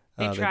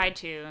 They tried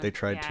to. They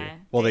tried to. Yeah,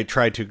 Well, they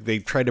tried to. They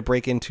tried to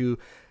break into.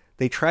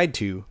 They tried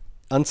to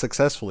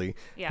unsuccessfully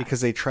Yeah.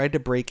 because they tried to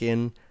break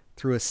in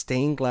through a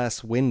stained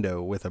glass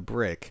window with a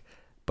brick,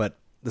 but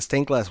the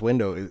stained glass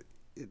window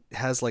it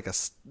has like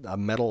a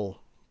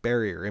metal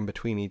barrier in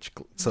between each.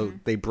 So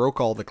they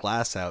broke all the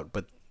glass out,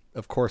 but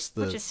of course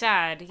which is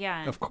sad,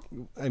 yeah.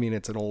 I mean,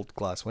 it's an old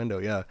glass window,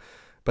 yeah,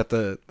 but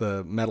the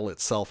metal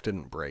itself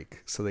didn't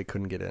break, so they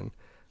couldn't get in.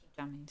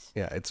 Dummies.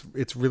 Yeah,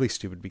 it's really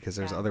stupid because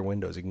there's Yeah. other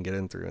windows you can get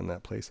in through in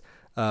that place.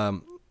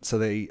 So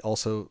they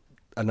also,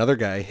 another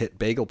guy hit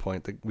Bagel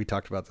Point. We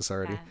talked about this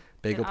already. Yeah.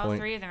 Bagel All Point.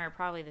 three of them are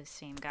probably the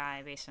same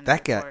guy based on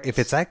That the guy, reports. if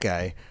it's that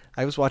guy,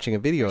 I was watching a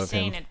video They're of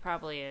saying him. it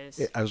probably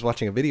is. I was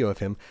watching a video of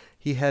him.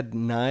 He had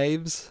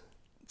knives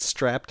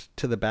strapped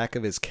to the back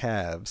of his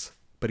calves,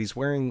 but he's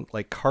wearing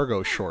like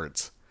cargo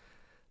shorts.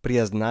 But he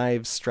has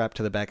knives strapped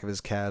to the back of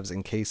his calves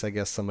in case, I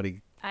guess,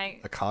 somebody I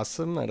accosts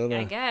him. I don't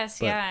know. guess,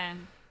 But- yeah.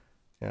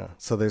 Yeah.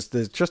 So there's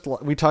just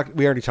we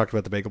already talked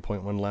about the Bagel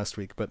Point one last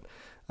week, but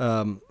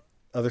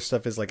other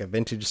stuff is like a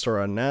vintage store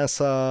on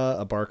Nassau,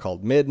 a bar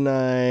called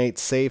Midnight,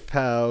 Safe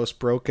House,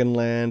 Broken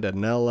Land,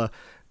 Anella.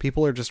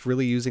 People are just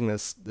really using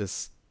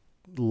this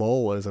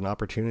lull as an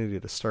opportunity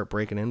to start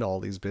breaking into all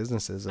these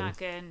businesses. Not and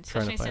good, trying to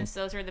especially find- since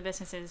those are the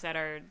businesses that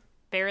are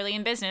barely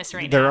in business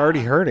right They're now.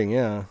 already hurting,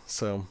 yeah.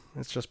 So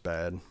it's just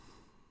bad.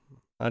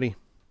 Adi,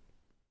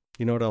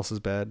 you know what else is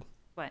bad?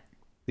 What?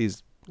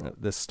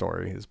 This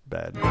story is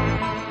bad.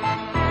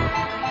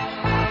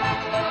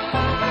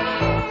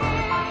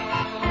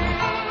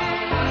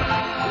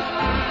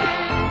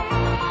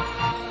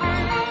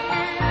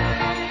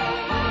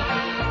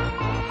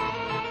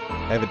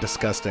 I have a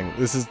disgusting.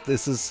 This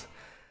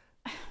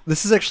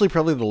is actually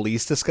probably the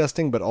least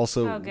disgusting, but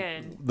also Oh,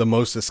 good. the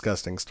most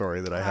disgusting story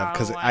that I have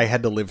because Oh, I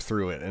had to live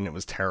through it and it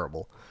was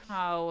terrible.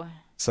 Oh,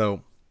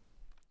 So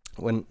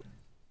when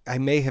I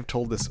may have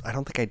told this, I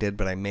don't think I did,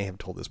 but I may have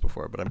told this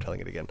before, but I'm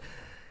telling it again.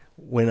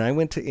 When I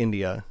went to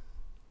India,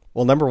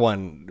 well, number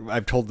one,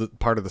 I've told the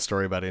part of the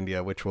story about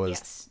India, which was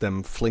Yes.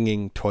 them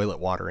flinging toilet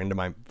water into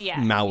my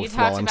yeah. You mouth talked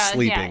while I'm about,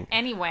 sleeping. Yeah,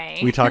 anyway.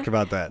 We talked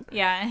about that.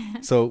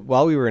 Yeah. So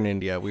while we were in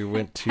India, we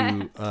went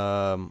to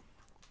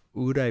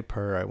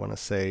Udaipur, I want to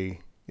say,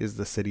 is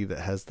the city that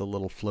has the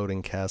little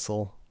floating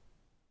castle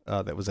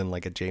that was in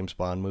like a James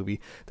Bond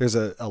movie. There's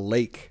a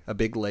lake, a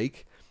big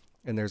lake,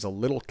 and there's a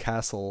little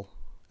castle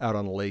out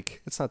on the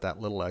lake. It's not that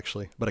little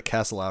actually, but a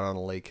castle out on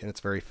the lake, and it's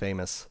very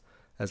famous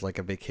as like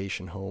a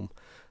vacation home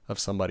of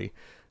somebody.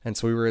 And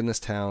so we were in this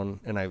town,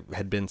 and I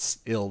had been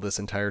ill this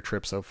entire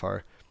trip so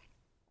far.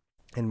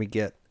 And we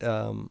get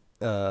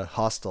a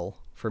hostel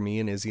for me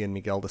and Izzy and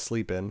Miguel to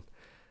sleep in.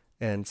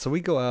 And so we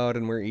go out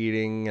and we're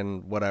eating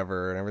and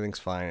whatever, and everything's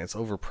fine. It's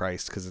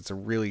overpriced because it's a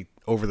really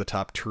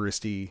over-the-top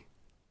touristy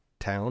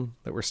town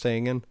that we're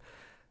staying in.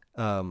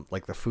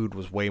 Like the food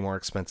was way more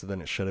expensive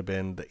than it should have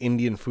been. The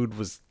Indian food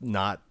was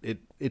not.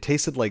 It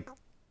tasted like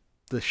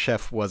the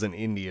chef wasn't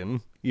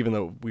Indian, even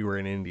though we were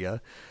in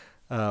India.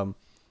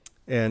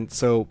 And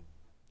so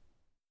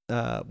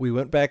we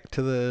went back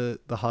to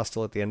the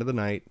hostel at the end of the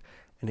night,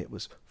 and it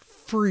was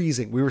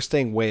freezing. We were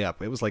staying way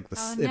up. It was like it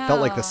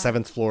felt like the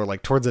 7th floor,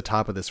 like towards the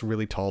top of this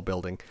really tall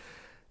building,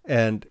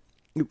 and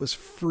it was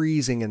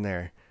freezing in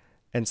there.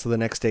 And so the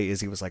next day,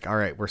 Izzy was like, "All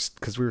right,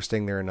 because we were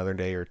staying there another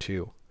day or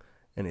two,"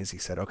 and Izzy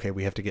said, "Okay,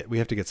 we have to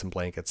get some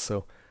blankets."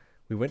 So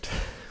we went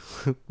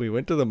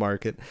to the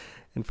market,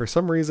 and for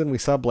some reason we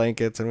saw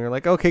blankets, and we were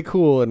like, "Okay,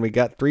 cool," and we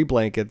got 3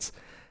 blankets.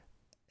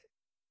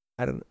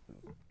 I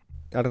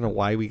don't know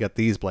why we got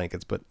these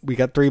blankets, but we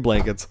got 3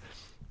 blankets.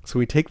 So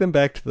we take them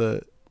back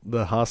to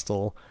the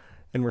hostel,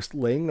 and we're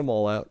laying them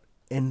all out,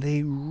 and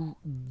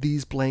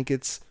these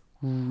blankets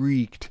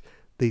reeked.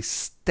 They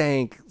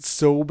stank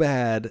so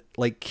bad,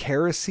 like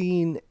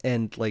kerosene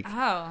and like,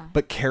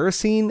 but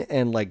kerosene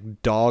and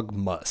like dog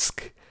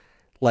musk.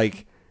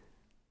 Like,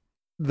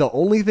 the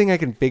only thing I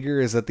can figure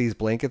is that these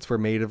blankets were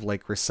made of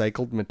like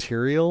recycled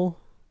material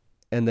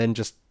and then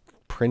just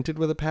printed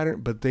with a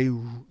pattern, but they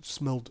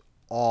smelled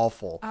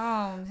awful.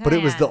 Oh, man. But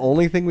it was the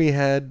only thing we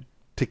had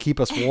to keep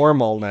us warm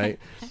all night.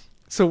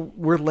 So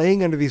we're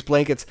laying under these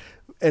blankets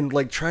and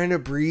like trying to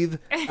breathe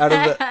out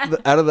of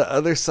out of the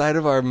other side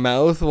of our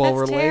mouth while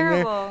we're laying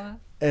there,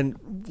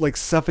 and like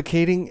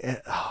suffocating.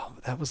 And,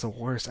 that was the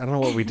worst. I don't know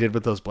what we did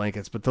with those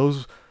blankets, but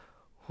those,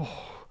 I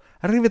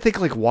don't even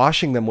think like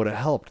washing them would have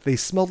helped. They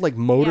smelled like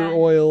motor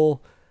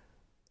oil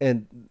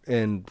and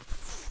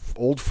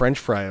old French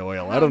fry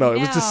oil. I don't know. It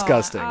was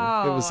disgusting.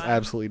 It was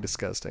absolutely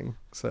disgusting.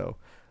 So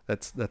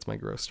that's my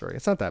gross story.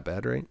 It's not that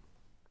bad, right?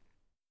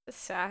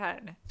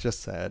 Sad. Just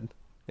sad.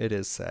 It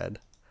is sad.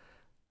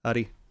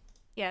 Adi,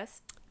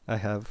 Yes. I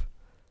have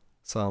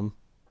some.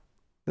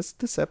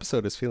 This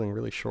episode is feeling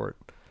really short.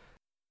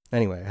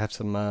 Anyway, I have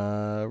some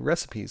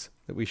recipes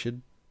that we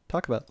should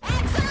talk about.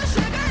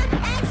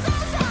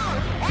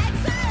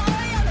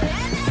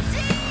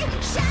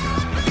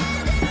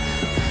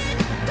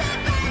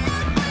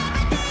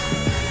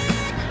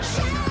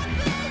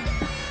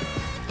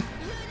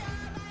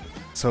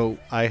 So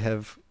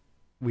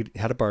we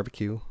had a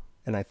barbecue,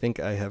 and I think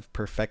I have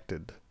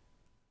perfected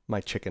my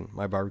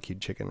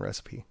barbecued chicken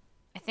recipe.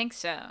 I think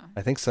so.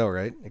 I think so,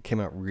 right? It came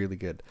out really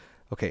good.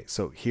 Okay,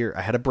 so here,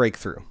 I had a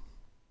breakthrough.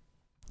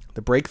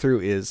 The breakthrough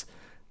is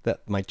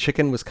that my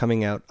chicken was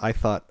coming out, I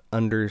thought,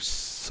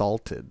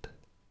 undersalted.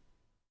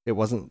 It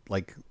wasn't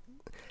like,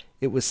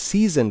 it was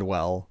seasoned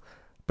well,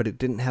 but it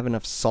didn't have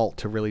enough salt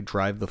to really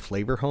drive the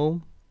flavor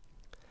home.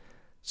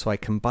 So I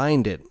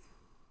combined it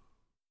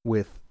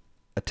with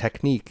a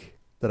technique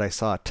that I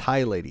saw a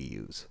Thai lady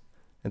use.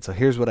 And so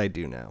here's what I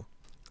do now.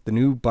 The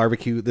new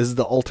barbecue, this is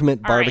the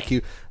ultimate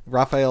barbecue,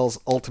 Raphael's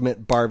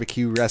ultimate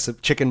barbecue recipe,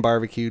 chicken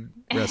barbecue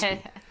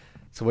recipe.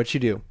 So what you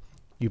do,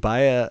 you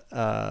buy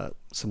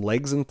some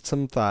legs and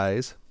some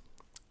thighs,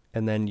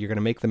 and then you're going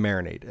to make the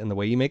marinade. And the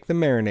way you make the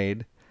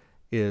marinade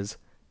is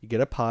you get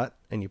a pot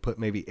and you put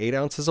maybe 8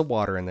 ounces of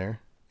water in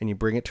there, and you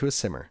bring it to a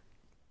simmer.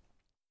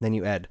 Then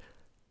you add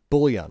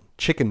bouillon,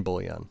 chicken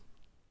bouillon,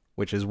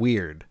 which is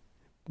weird.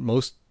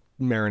 Most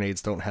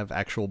marinades don't have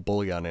actual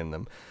bouillon in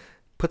them.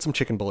 Put some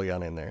chicken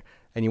bouillon in there.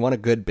 And you want a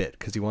good bit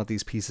because you want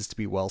these pieces to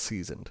be well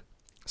seasoned.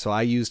 So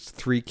I used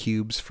 3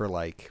 cubes for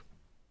like,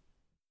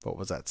 what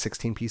was that,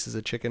 16 pieces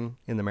of chicken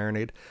in the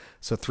marinade.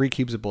 So 3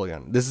 cubes of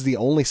bouillon. This is the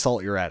only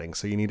salt you're adding,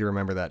 so you need to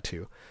remember that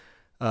too.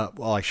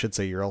 Well, I should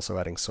say you're also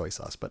adding soy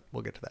sauce, but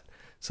we'll get to that.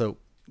 So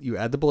you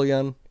add the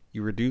bouillon,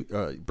 you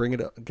bring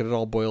it up, get it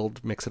all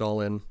boiled, mix it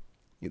all in.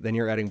 Then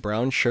you're adding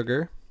brown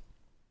sugar,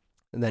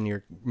 and then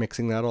you're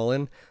mixing that all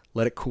in.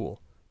 Let it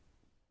cool.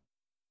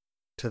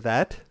 To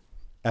that,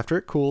 after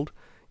it cooled,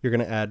 you're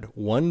going to add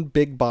 1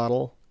 big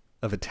bottle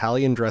of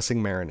Italian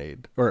dressing,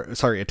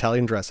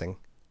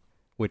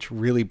 which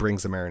really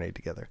brings the marinade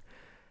together.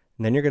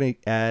 And then you're going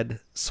to add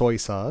soy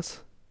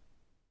sauce,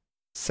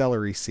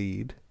 celery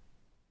seed,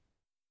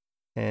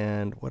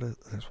 and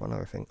there's one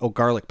other thing. Oh,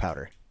 garlic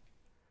powder.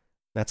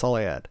 That's all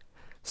I add.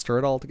 Stir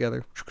it all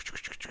together.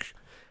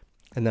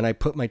 And then I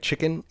put my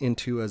chicken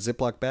into a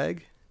Ziploc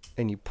bag,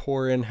 and you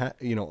pour in,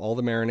 all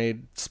the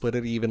marinade, split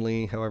it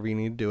evenly, however you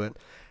need to do it.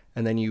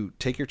 And then you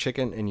take your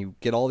chicken and you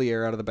get all the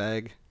air out of the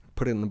bag,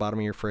 put it in the bottom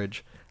of your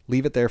fridge,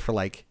 leave it there for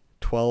like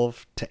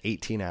 12 to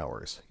 18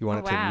 hours. You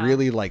want it to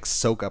really like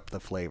soak up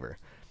the flavor.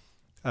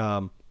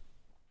 And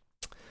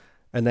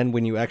then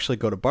when you actually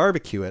go to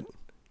barbecue it,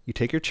 you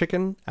take your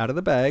chicken out of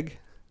the bag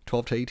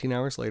 12 to 18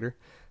 hours later,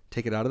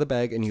 take it out of the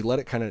bag, and you let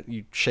it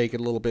you shake it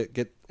a little bit,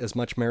 get as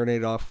much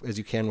marinade off as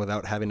you can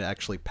without having to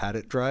actually pat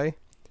it dry.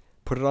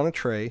 Put it on a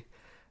tray,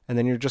 and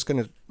then you're just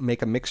going to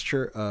make a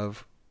mixture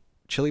of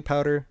chili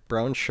powder,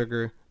 brown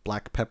sugar,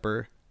 black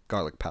pepper,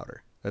 garlic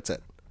powder. That's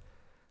it.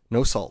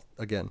 No salt,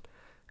 again.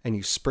 And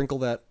you sprinkle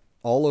that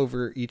all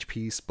over each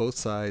piece, both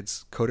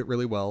sides, coat it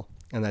really well,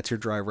 and that's your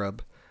dry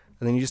rub.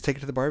 And then you just take it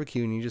to the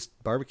barbecue, and you just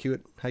barbecue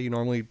it how you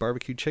normally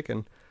barbecue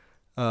chicken.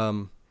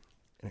 And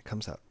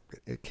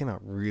it came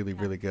out really,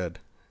 really good.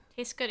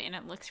 Tastes good, and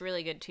it looks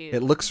really good, too.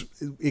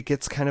 It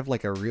gets kind of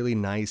like a really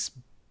nice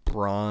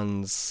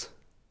bronze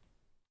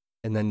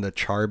and then the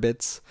char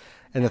bits.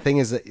 And the thing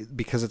is that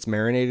because it's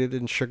marinated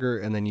in sugar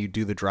and then you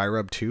do the dry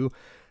rub too,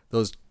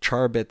 those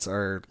char bits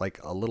are like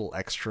a little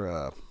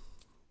extra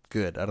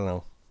good. I don't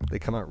know. They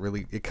come out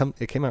really. It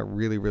came out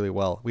really, really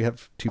well. We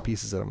have 2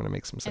 pieces that I'm going to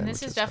make some And sandwiches.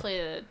 this is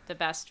definitely the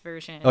best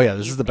version. Oh yeah,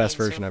 this is you've the best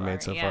made version I've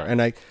made so yeah. far.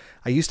 And I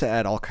used to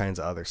add all kinds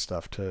of other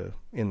stuff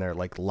in there,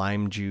 like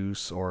lime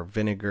juice or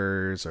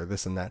vinegars or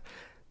this and that.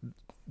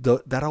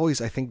 That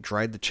always, I think,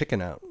 dried the chicken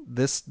out.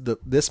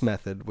 This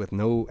method with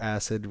no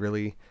acid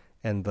really,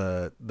 and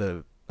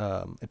the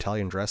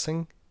Italian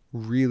dressing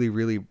really,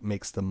 really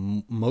makes the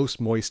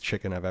most moist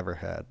chicken I've ever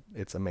had.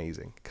 It's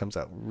amazing. It comes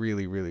out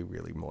really, really,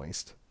 really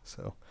moist.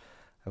 So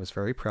I was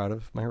very proud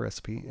of my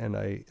recipe, and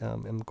I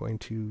am going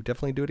to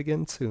definitely do it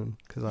again soon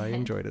because I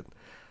enjoyed it.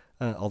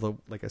 Although,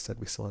 like I said,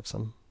 we still have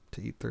some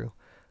to eat through.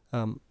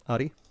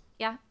 Adi,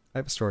 Yeah. I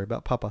have a story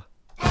about Papa.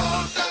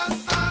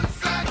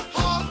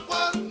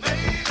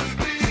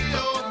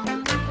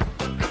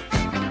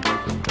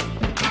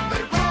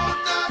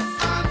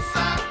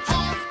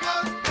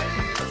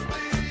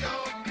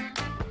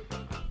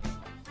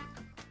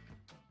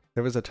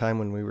 There was a time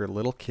when we were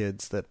little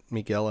kids that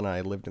Miguel and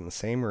I lived in the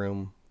same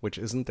room, which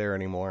isn't there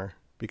anymore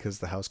because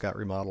the house got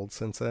remodeled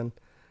since then.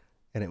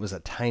 And it was a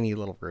tiny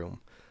little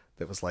room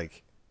that was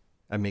like,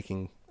 I'm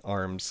making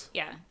arms.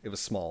 Yeah. It was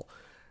small.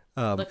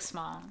 Looks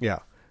small. Yeah.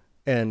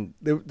 And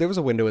there was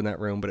a window in that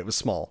room, but it was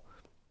small.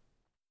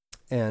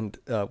 And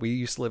we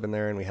used to live in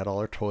there, and we had all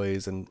our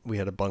toys, and we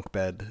had a bunk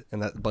bed.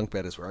 And that bunk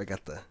bed is where I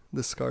got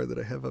the scar that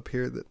I have up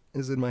here that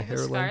is in my The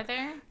hairline. scar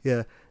there?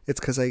 Yeah, it's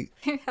because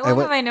How long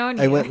have I known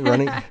you? I went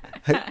running. I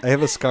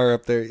have a scar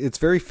up there. It's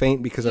very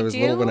faint because I You was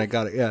little when do? I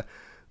got it. Yeah,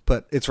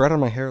 but it's right on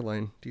my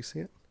hairline. Do you see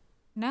it?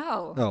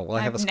 No. Oh, well,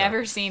 I have a I've scar.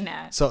 never seen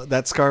that. So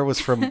that scar was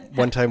from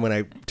one time when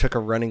I took a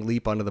running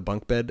leap onto the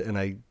bunk bed and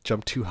I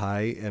jumped too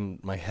high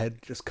and my head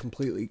just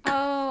completely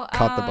caught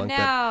the bunk bed.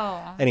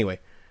 no. Anyway,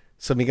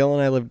 so Miguel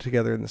and I lived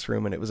together in this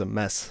room and it was a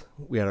mess.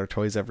 We had our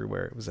toys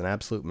everywhere. It was an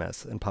absolute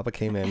mess. And Papa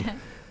came in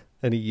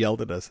and he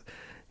yelled at us.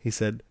 He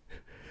said,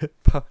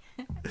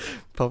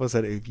 Papa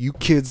said, if you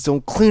kids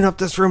don't clean up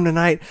this room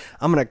tonight,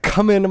 I'm going to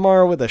come in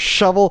tomorrow with a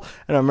shovel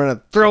and I'm going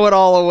to throw it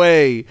all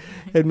away.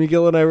 And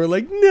Miguel and I were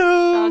like,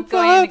 no, All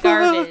going in the Papa.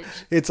 garbage.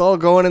 It's all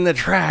going in the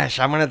trash.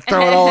 I'm going to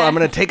throw it all. I'm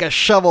going to take a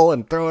shovel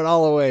and throw it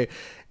all away.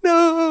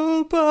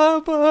 No,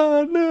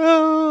 Papa,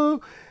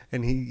 no.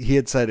 And he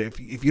had said, if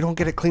you don't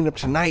get it cleaned up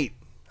tonight,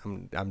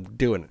 I'm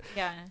doing it.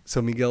 Yeah.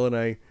 So Miguel and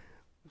I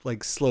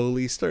like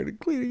slowly started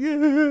cleaning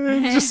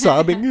it, just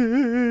sobbing.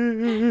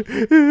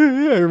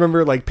 I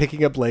remember like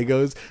picking up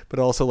Legos, but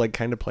also like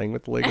kind of playing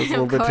with the Legos a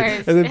little bit too,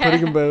 course. and then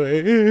putting them away,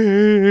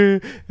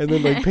 and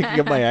then like picking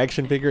up my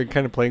action figure and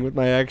kind of playing with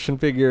my action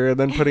figure and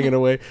then putting it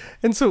away.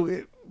 And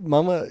so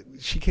Mama,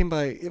 she came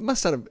by. It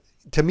must have,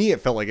 to me,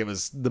 it felt like it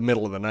was the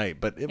middle of the night,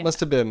 but it must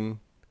have been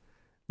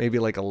maybe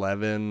like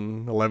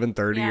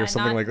 11:30 Yeah, or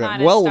something not- like that.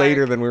 not as Well, dark.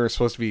 later than we were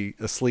supposed to be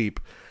asleep.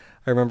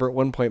 I remember at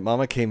one point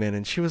Mama came in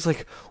and she was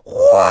like,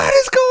 what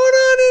is going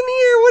on in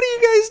here? What are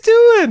you guys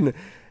doing?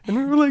 And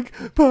we were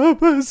like,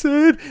 Papa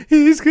said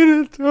he's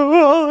going to throw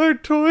all our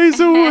toys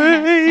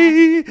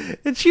away.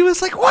 And she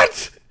was like,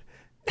 what?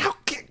 Now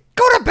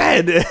go to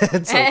bed.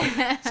 And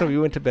so we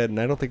went to bed and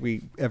I don't think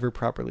we ever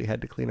properly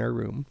had to clean our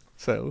room.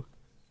 So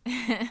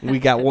we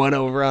got one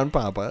over on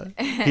Papa.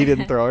 He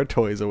didn't throw our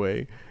toys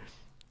away.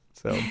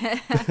 So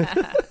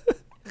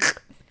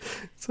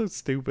so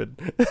stupid.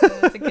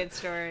 That's a good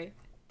story.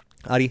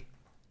 Adi,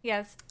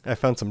 Yes. I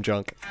found some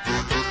junk.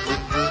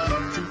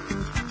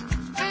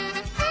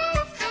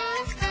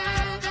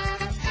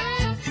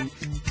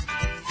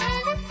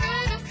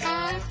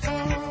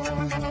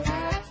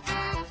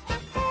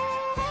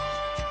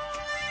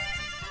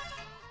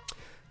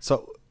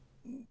 So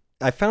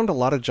I found a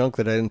lot of junk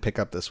that I didn't pick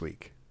up this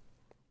week.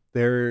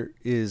 There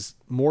is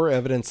more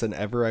evidence than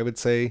ever, I would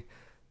say,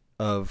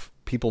 of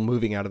people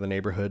moving out of the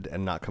neighborhood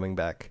and not coming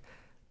back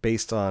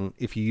based on,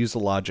 if you use the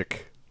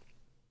logic,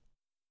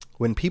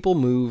 when people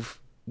move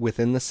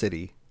within the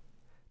city,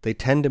 they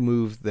tend to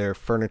move their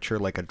furniture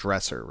like a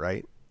dresser,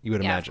 right? You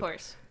would Yeah, imagine. of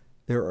course.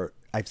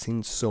 I've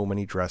seen so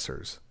many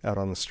dressers out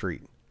on the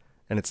street.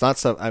 And it's not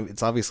stuff,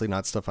 it's obviously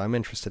not stuff I'm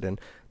interested in.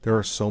 There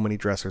are so many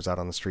dressers out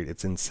on the street.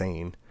 It's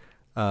insane.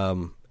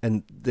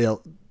 And the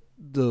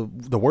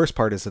worst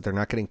part is that they're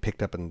not getting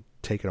picked up and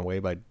taken away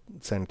by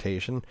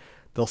sanitation.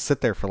 They'll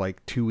sit there for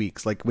like 2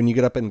 weeks. Like when you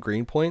get up in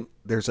Greenpoint,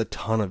 there's a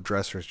ton of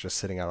dressers just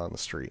sitting out on the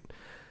street.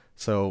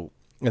 So,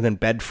 and then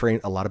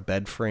a lot of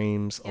bed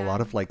frames, a Yeah. lot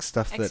of like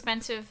stuff that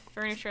Expensive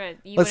furniture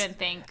you Let's- wouldn't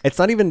think. it's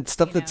not even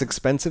stuff you that's know.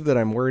 expensive that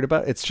I'm worried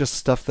about. It's just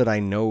stuff that I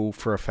know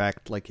for a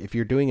fact. Like if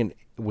you're doing an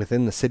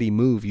within the city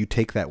move, you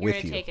take that You're with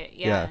gonna you. take it,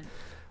 yeah.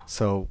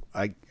 So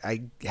I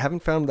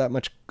haven't found that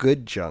much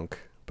good junk,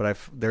 but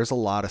there's a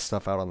lot of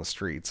stuff out on the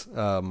streets.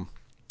 I'm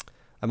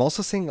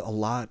also seeing a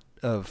lot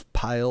of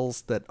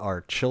piles that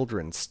are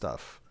children's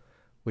stuff,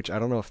 which I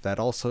don't know if that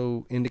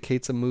also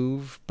indicates a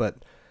move,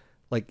 but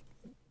like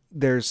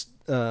there's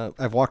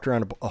I've walked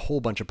around a whole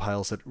bunch of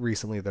piles that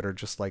recently that are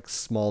just like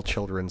small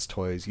children's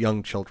toys,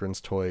 young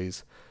children's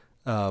toys,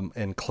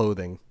 and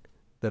clothing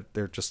that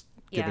they're just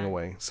giving Yeah.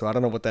 away. So I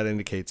don't know what that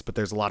indicates, but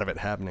there's a lot of it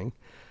happening.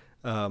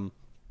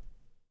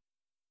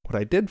 What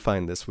I did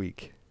find this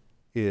week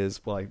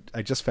is, well,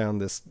 I just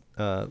found this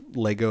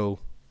Lego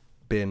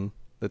bin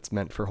that's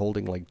meant for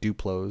holding like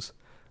Duplos,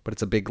 but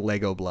it's a big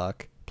Lego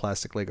block,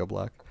 plastic Lego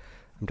block.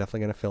 I'm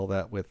definitely going to fill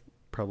that with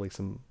probably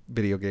some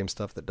video game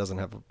stuff that doesn't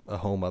have a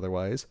home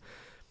otherwise.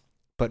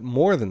 But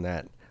more than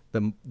that,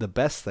 the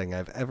best thing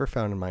I've ever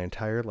found in my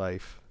entire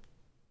life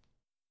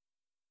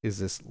is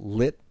this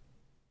lit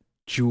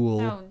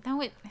Juul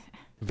No, it.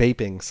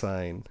 vaping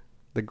sign.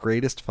 The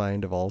greatest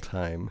find of all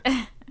time.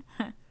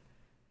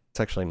 It's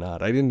actually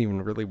not. I didn't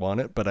even really want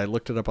it, but I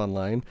looked it up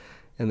online,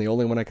 and the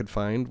only one I could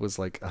find was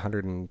like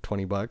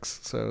 $120.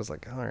 So I was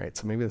like, all right,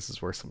 so maybe this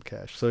is worth some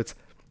cash. So it's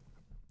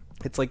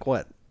like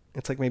what?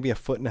 It's like maybe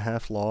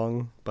 1.5 feet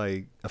long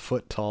by a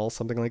foot tall,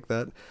 something like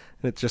that. And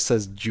it just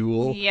says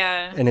Juul.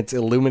 Yeah. And it's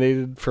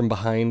illuminated from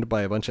behind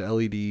by a bunch of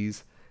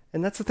LEDs.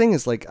 And that's the thing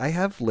is, like, I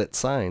have lit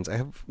signs. I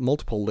have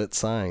multiple lit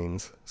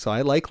signs. So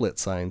I like lit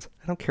signs.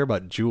 I don't care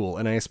about Juul.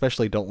 And I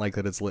especially don't like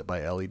that it's lit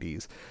by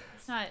LEDs.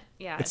 It's not.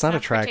 Yeah. It's not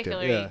attractive.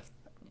 particularly Yeah.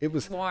 It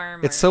was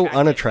warm. It's or so attractive,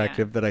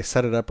 unattractive that I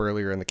set it up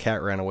earlier and the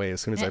cat ran away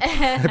as soon as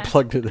I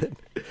plugged it in.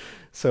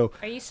 So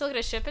Yeah. Are you still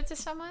gonna ship it to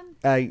someone?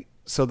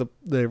 so the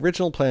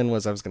original plan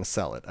was I was going to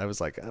sell it. I was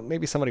like,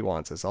 maybe somebody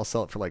wants this. I'll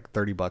sell it for like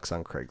 $30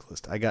 on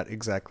Craigslist. I got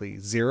exactly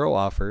 0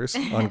 offers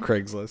on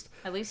Craigslist.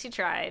 At least you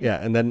tried. Yeah,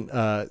 and then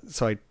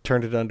so I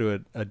turned it onto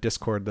a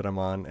Discord that I'm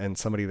on, and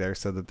somebody there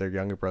said that their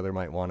younger brother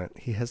might want it.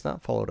 He has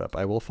not followed up.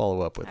 I will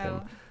follow up with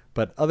him. Oh.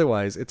 But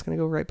otherwise, it's going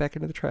to go right back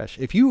into the trash.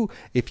 If you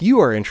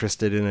are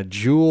interested in a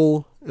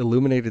Juul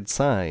illuminated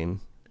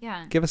sign,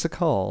 Yeah. give us a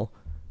call.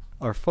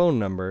 Our phone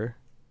number,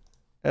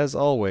 as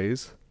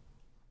always,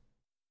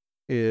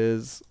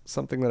 is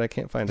something that I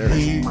can't find. There it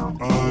is.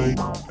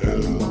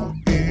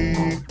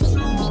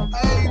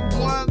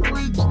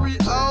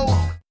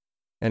 81330.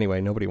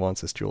 Anyway, nobody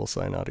wants this Juul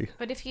sign, Audie.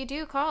 But if you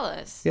do, call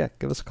us. Yeah,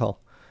 give us a call.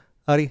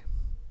 Audie,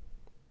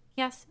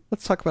 Yes.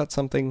 let's talk about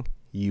something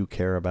you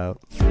care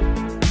about.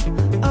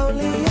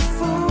 Only a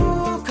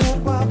fool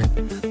could walk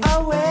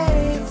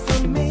away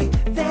from me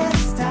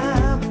this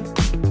time.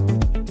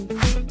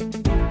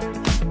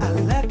 I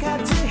look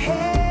out to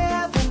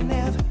heaven,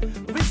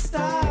 every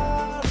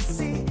star I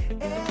see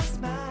is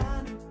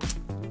mine.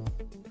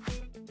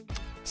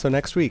 So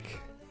next week,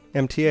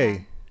 MTA Yeah.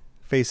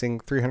 facing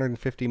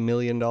 $350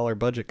 million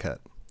budget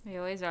cut. We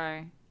always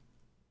are.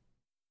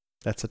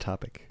 That's a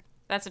topic.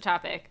 That's a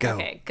topic. Go.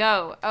 Okay,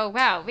 go. Oh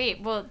wow.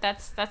 Wait. Well,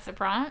 that's the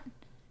prompt.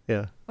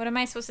 Yeah. What am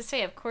I supposed to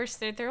say? Of course,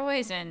 they're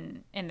always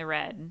in the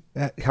red.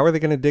 How are they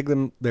going to dig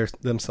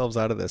themselves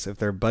out of this if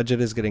their budget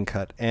is getting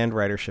cut and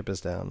ridership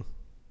is down?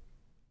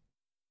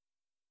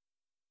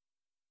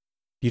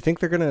 Do you think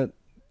they're going to...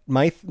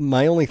 My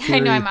only theory... I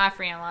know I'm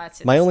offering a lot.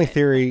 To My this only bit.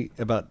 theory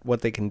about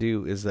what they can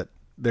do is that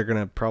they're going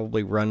to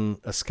probably run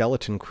a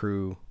skeleton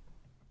crew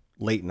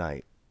late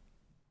night.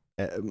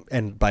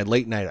 And by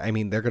late night, I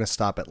mean they're going to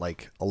stop at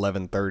like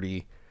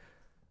 11:30,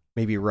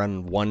 maybe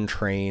run one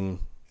train,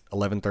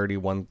 11:30,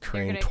 one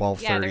train,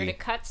 12:30. Yeah, they're going to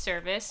cut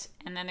service,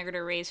 and then they're going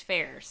to raise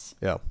fares,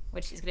 Yeah,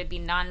 which is going to be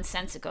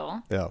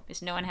nonsensical yeah,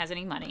 because no one has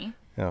any money,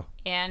 yeah.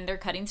 and they're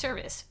cutting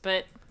service.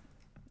 But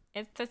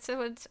that's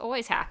what's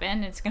always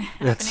happened. It's going to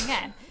happen That's-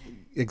 again.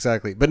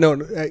 Exactly. But no,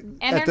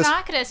 And at they're this,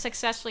 not going to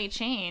successfully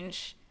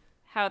change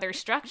how they're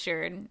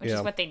structured, which Yeah.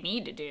 is what they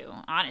need to do,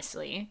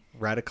 honestly.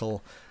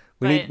 radical.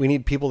 But- We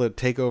need people to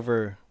take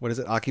over. What is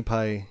it?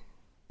 Occupy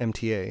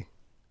MTA.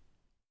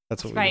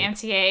 That's what By we need.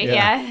 MTA,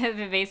 Yeah.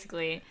 yeah,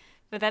 basically.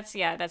 But that's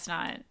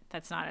not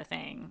a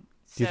thing.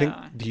 Do you So,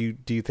 think?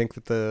 Do you think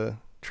that the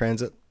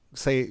transit?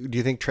 Do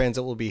you think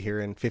transit will be here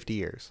in 50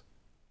 years?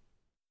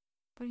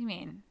 What do you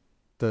mean?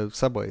 The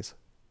subways.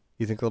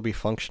 You think they'll be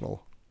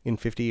functional in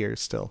 50 years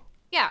still?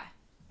 Yeah.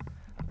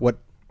 What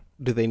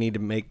do they need to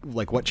make?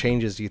 Like, what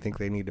changes do you think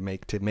they need to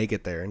make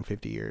it there in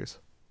 50 years?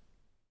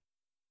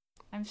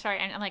 I'm sorry.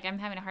 I'm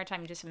having a hard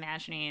time just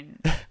imagining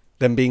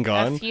Them being a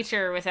gone?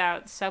 future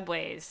without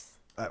subways.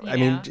 I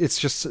mean, know? it's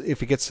just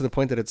if it gets to the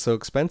point that it's so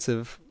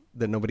expensive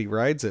that nobody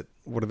rides it,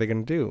 what are they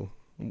going to do?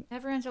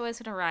 Everyone's always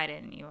going to ride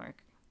it in New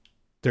York.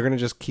 They're going to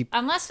just keep.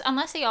 Unless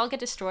they all get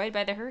destroyed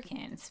by the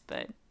hurricanes.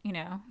 But,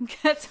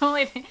 that's the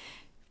only thing.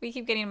 We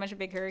keep getting a bunch of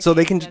big hurricanes. So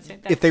they can, that's it.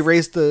 if they That's-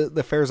 raise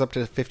the fares up to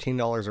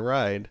 $15 a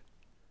ride,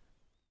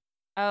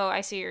 Oh,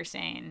 I see what you're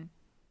saying.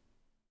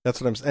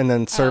 that's what and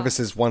then service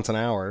is once an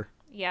hour.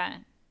 Yeah.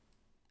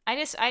 I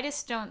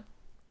just don't.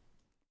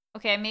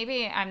 Okay,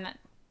 maybe I'm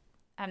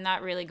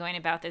not really going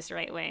about this the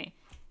right way.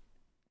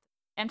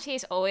 MTA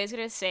is always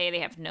going to say they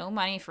have no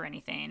money for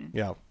anything.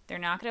 Yeah. They're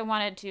not going to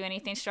want to do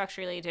anything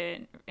structurally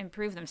to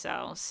improve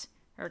themselves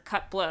or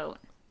cut bloat.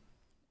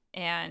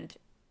 And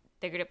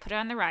they're going to put it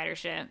on the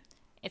ridership.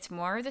 It's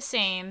more of the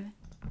same.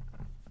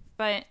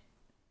 But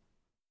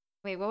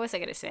wait, what was I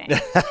going to say?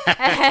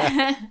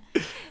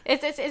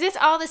 It's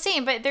all the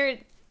same, but they're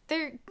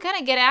going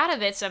to get out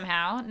of it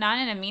somehow, not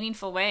in a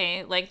meaningful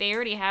way. Like they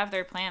already have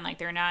their plan. Like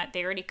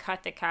they already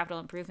cut the capital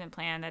improvement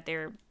plan that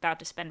they're about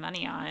to spend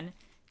money on.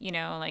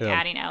 like Yeah.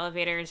 adding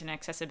elevators and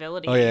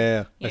accessibility. Oh,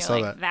 yeah. You I know, saw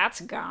like that.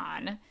 that's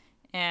gone,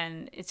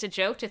 and it's a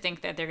joke to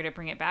think that they're going to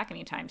bring it back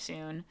anytime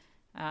soon.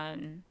 I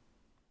don't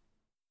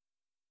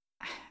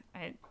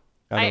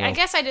know. I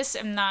guess I just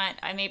am not.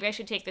 Maybe I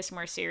should take this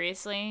more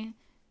seriously,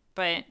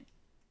 but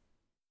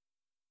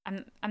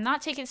I'm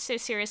not taking it so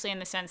seriously in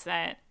the sense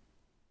that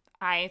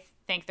I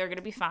think they're going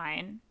to be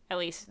fine. At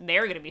least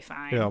they're going to be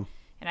fine. Yeah.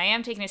 And I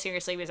am taking it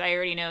seriously because I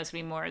already know it's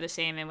going to be more of the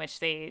same, in which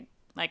they,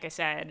 like I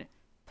said,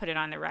 put it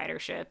on the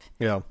ridership,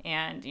 Yeah.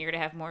 and you're going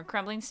to have more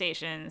crumbling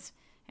stations,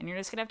 and you're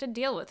just going to have to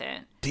deal with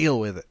it. Deal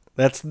with it.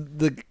 That's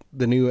the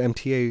new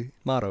MTA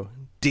motto.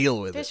 Deal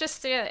with It's it.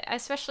 just,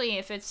 especially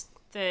if it's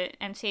the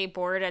MTA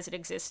board as it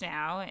exists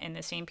now, and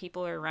the same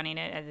people are running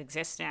it as it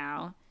exists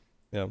now,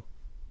 Yeah.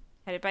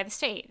 headed by the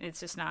state. It's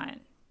just nothing's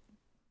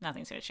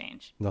going to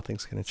change.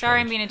 Nothing's gonna change. Sorry,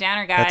 I'm being a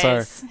downer,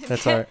 guys.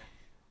 That's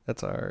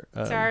our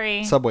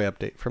Sorry. subway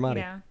update from Adi.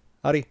 Yeah.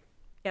 Adi,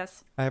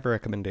 Yes. I have a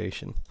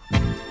recommendation.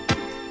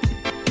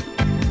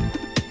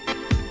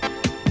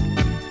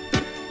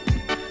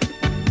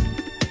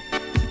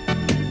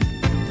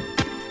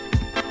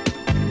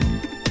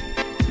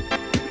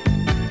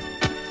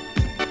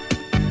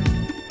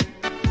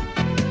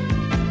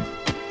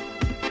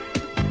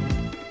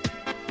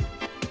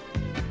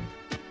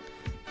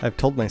 I've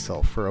told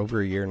myself for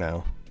over a year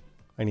now,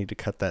 I need to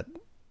cut that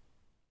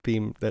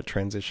theme, that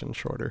transition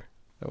shorter.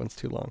 That one's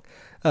too long.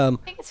 I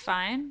think it's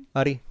fine.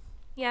 Adi,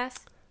 Yes.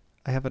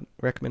 I have a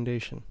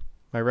recommendation.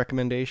 My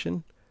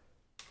recommendation?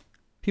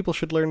 People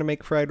should learn to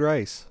make fried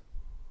rice.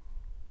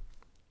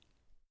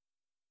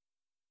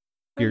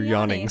 What are You're you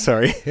yawning.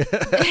 Sorry.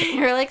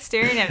 You're like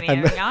staring at me.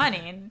 I'm- I'm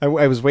yawning. I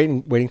was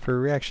waiting for a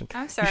reaction.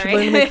 I'm You should sorry.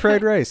 learn to make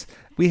fried rice.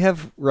 We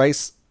have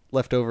rice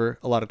left over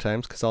a lot of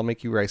times because I'll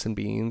make you rice and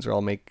beans, or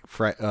I'll make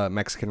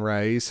Mexican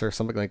rice or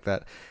something like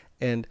that.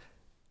 And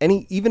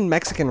even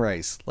Mexican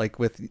rice, like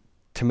with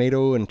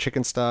tomato and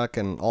chicken stock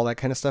and all that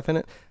kind of stuff in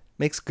it,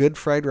 makes good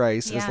fried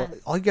rice. Yeah.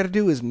 All you got to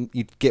do is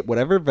you get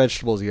whatever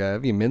vegetables you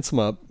have, you mince them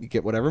up, you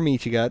get whatever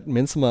meat you got,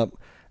 mince them up,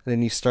 and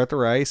then you start the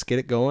rice, get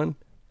it going,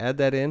 add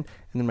that in,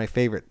 and then my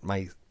favorite,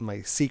 my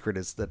secret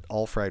is that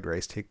all fried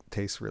rice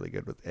tastes really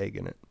good with egg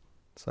in it.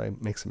 So I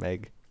make some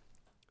egg,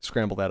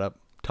 scramble that up,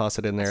 toss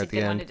it in there That's at a the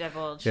good one end. to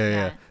divulge.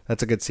 Yeah.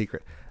 That's a good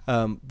secret.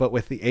 But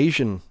with the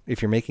Asian,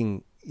 if you're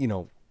making,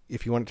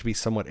 if you want it to be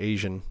somewhat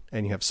Asian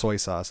and you have soy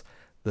sauce,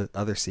 the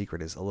other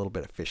secret is a little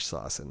bit of fish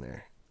sauce in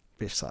there.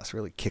 Fish sauce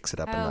really kicks it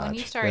up a Oh, notch. when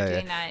you start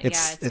doing that, it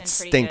it's been pretty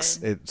stinks.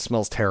 good. It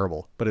smells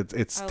terrible, but it Oh,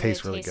 tastes but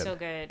it really tastes good. so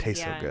good,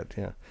 Tastes yeah. so good.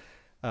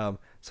 Yeah.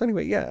 So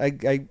anyway, yeah,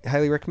 I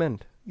highly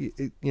recommend.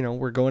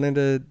 We're going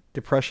into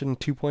Depression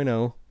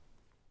 2.0.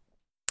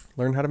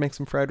 Learn how to make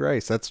some fried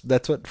rice. That's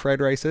what fried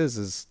rice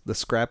is the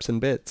scraps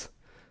and bits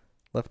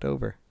left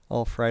over,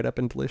 all fried up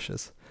and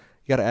delicious.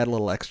 You got to add a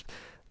little extra.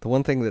 The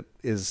one thing that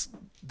is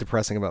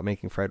depressing about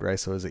making fried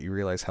rice, though, is that you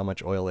realize how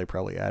much oil they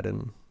probably add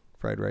in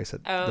fried rice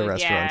at the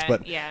restaurants.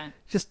 But yeah.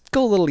 just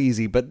go a little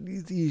easy, but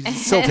it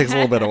still takes a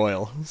little bit of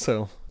oil.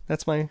 So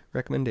that's my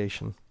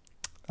recommendation.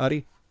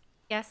 Adi,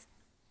 Yes.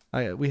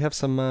 we have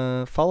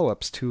some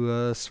follow-ups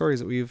to stories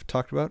that we've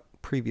talked about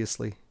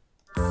previously.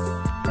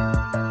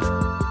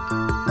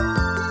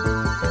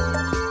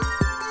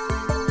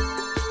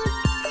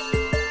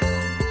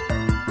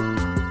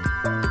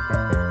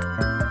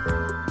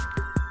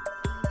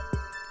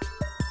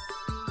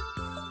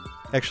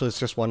 Actually, it's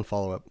just one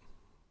follow-up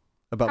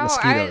about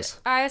mosquitoes.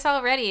 I was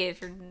all ready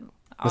for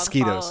all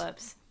Mosquitoes. the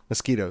follow-ups.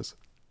 Mosquitoes.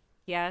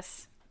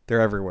 Yes.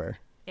 They're everywhere.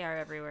 They are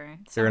everywhere.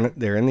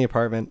 They're in the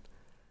apartment.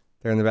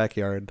 They're in the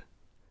backyard.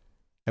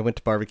 I went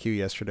to barbecue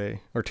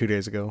yesterday or 2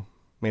 days ago.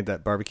 Made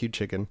that barbecued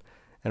chicken,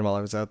 and while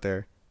I was out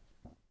there,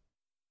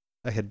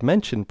 I had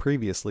mentioned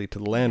previously to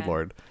the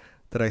landlord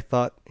that I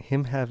thought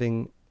him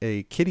having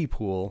a kiddie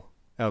pool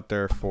out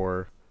there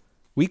for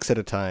weeks at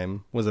a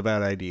time was a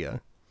bad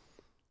idea,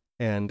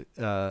 and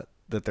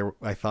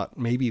I thought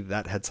maybe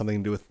that had something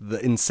to do with the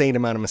insane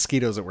amount of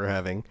mosquitoes that we're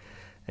having.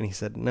 And he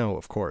said, no,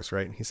 of course,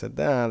 right? And he said,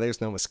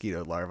 there's no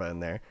mosquito larvae in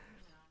there.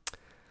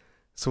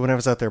 So when I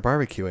was out there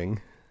barbecuing,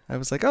 I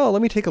was like, oh,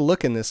 let me take a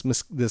look in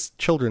this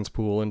children's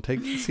pool and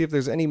see if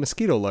there's any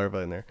mosquito larvae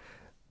in there.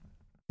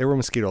 There were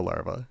mosquito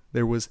larvae.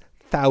 There was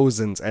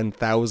thousands and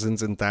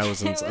thousands and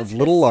thousands It of was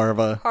little this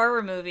larvae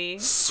horror movie.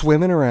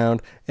 swimming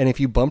around. And if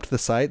you bumped the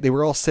side, they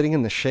were all sitting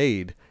in the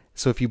shade.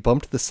 So if you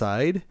bumped the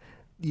side,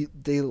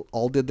 they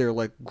all did their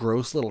like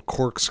gross little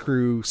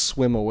corkscrew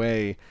swim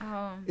away.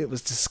 Oh. It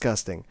was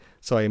disgusting.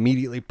 So I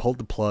immediately pulled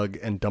the plug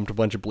and dumped a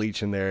bunch of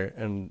bleach in there,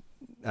 and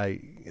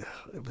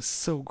it was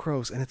so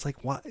gross. And it's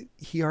like, why?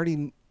 We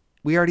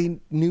already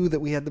knew that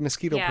we had the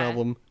mosquito Yeah.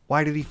 problem.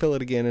 Why did he fill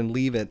it again and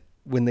leave it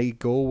when they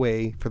go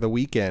away for the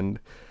weekend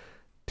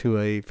to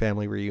a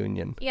family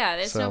reunion? Yeah,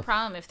 there's So- no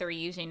problem if they're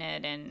using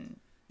it and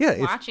Yeah,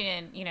 watching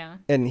it,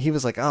 and he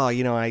was like, oh,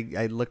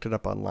 I looked it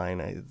up online.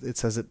 It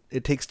says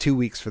it takes 2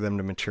 weeks for them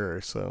to mature,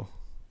 so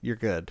you're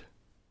good.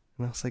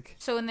 And I was like,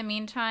 So in the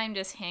meantime,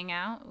 just hang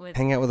out with.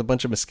 hang out with a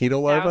bunch of mosquito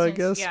larvae, I Thousands,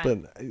 guess. yeah.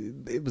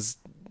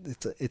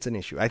 But it's an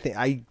issue. I think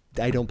I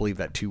don't believe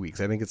that 2 weeks.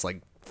 I think it's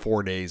like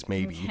 4 days,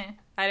 maybe.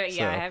 I don't.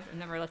 Yeah, So, I've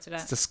never looked it up.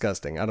 It's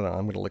disgusting. I don't know.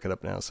 I'm going to look it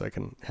up now so I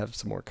can have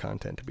some more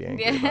content to be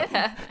angry about.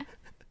 Yeah.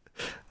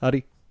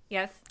 Adi,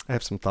 Yes. I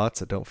have some thoughts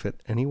that don't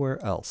fit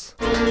anywhere else.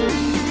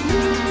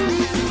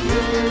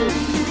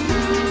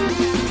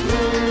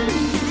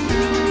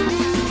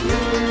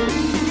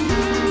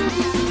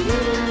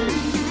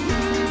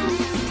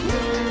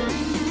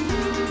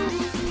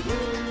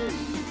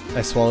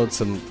 I swallowed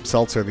some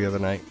seltzer the other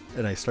night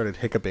and I started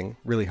hiccuping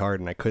really hard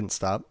and I couldn't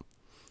stop.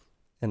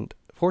 And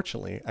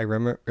fortunately, I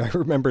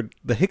remembered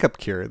the hiccup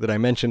cure that I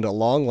mentioned a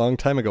long, long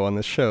time ago on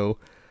this show,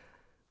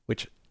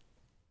 which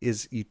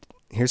is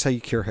here's how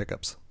you cure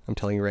hiccups. I'm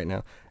telling you right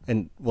now.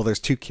 And well, there's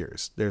two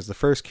cures. There's the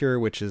first cure,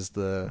 which is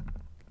the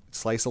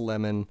slice of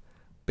lemon,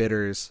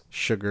 bitters,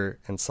 sugar,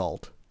 and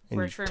salt. And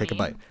Works you for take a me.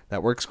 bite.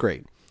 That works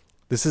great.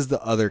 This is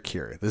the other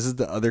cure. This is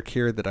the other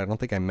cure that I don't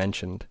think I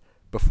mentioned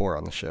before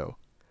on the show.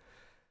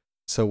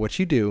 So what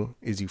you do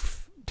is you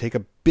take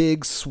a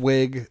big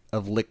swig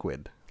of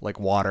liquid, like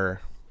water,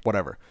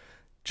 whatever.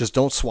 Just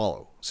don't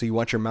swallow. So you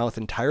want your mouth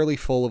entirely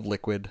full of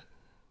liquid.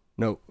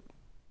 No,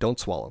 don't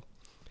swallow.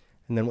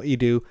 And then what you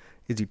do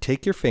is you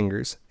take your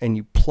fingers and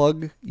you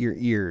plug your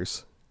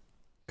ears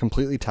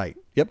completely tight.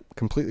 Yep,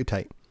 completely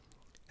tight.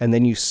 And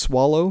then you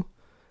swallow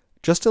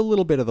just a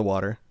little bit of the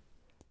water.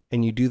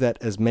 And you do that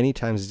as many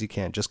times as you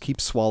can. Just keep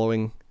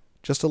swallowing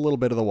just a little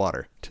bit of the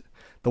water.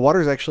 The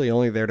water is actually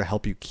only there to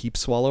help you keep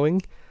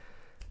swallowing.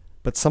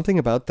 But something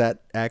about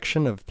that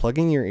action of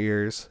plugging your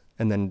ears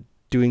and then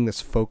doing this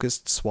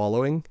focused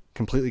swallowing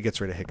completely gets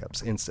rid of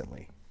hiccups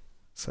instantly.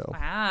 So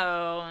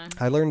Wow.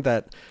 I learned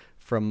that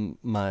from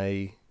my,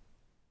 I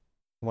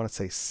want to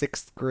say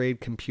 6th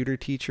grade computer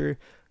teacher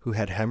who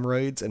had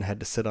hemorrhoids and had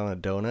to sit on a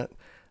donut.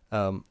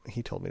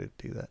 He told me to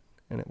do that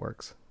and it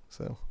works.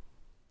 So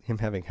him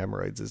having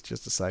hemorrhoids is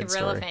just a side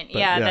Irrelevant. story. But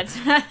Yeah, that's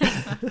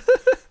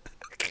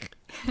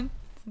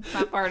it's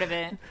not part of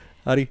it.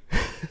 Adi,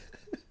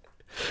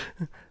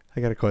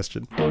 I got a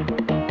question.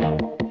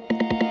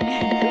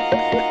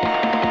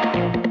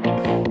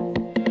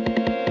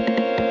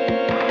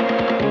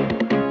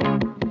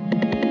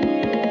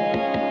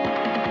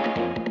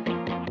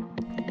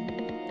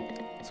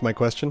 So my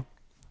question,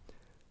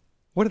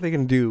 what are they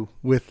going to do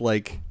with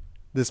like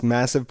this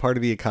massive part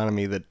of the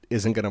economy that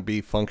isn't going to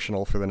be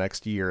functional for the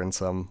next year and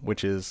some,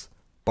 which is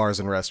bars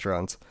and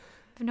restaurants?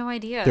 I have no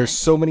idea. There's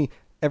so many.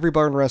 Every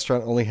bar and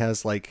restaurant only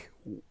has like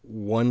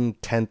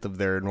 1/10 of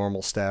their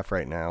normal staff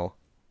right now,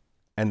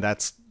 and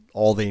that's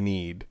all they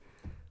need.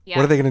 yeah.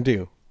 What are they going to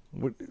do?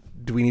 What,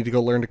 do we need to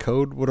go learn to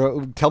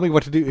code? Tell me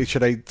what to do.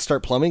 Should I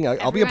start plumbing? I'll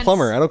be a Everyone's-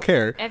 plumber. I don't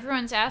care.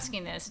 Everyone's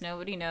asking this.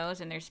 Nobody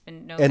knows, and there's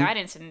been no And-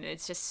 guidance, and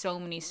it's just so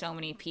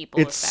many people.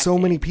 It's so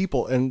many affected.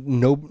 people, and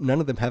none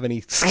of them have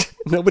any.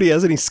 Nobody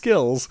has any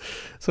skills,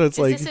 so it's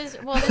like This is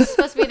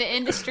supposed to be the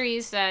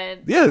industries that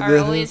yeah, are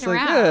always it's like,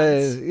 around.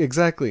 yeah,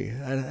 exactly. Oh,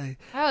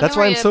 That's don't why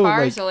worry, I'm the so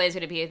bar's like. always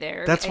going to be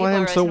there. That's why People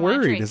I'm are so always gonna wanna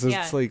worried. drink. Is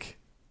Yeah. it's like,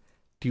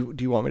 do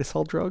you want me to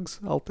sell drugs?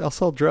 I'll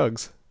sell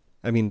drugs.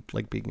 I mean,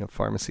 like being a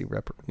pharmacy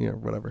rep,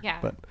 whatever. Yeah.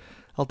 But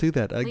I'll do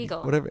that.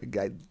 Legal. Whatever.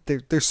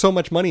 There's so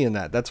much money in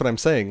that. That's what I'm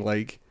saying.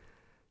 Like,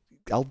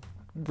 I'll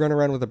run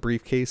around with a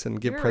briefcase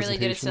and give You're really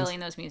good at presentations. selling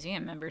those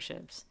museum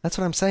memberships. That's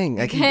what I'm saying.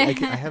 I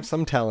have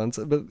some talents,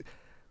 but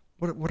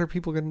what are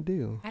people going to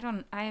do?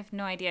 I have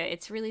no idea.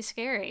 It's really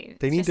scary.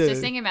 They need just to-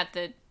 thinking about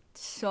the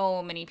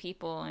so many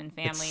people and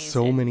families. It's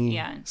so and- many,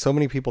 Yeah. so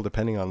many people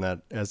depending on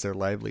that as their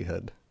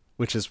livelihood,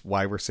 which is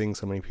why we're seeing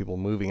so many people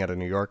moving out of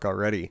New York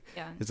already.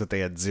 Yeah. Is that they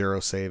had zero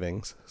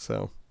savings.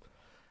 So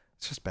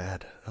it's just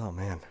bad. Oh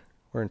man,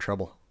 we're in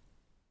trouble.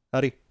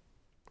 Howdy.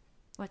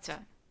 What's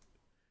up?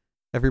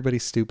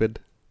 Everybody's stupid,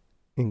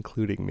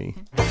 including me.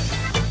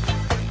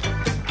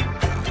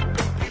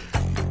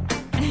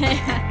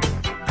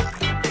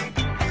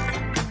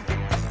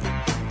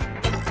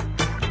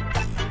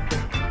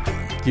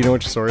 Do you know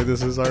which story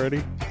this is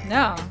already?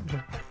 No.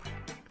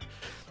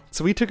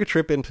 So we took a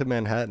trip into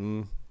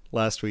Manhattan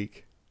last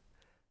week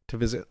to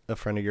visit a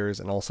friend of yours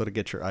and also to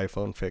get your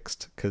iPhone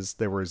fixed because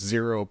there were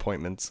 0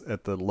 appointments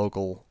at the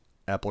local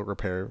Apple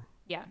repair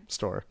Yeah.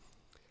 store.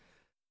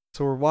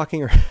 So we're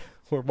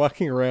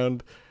walking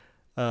around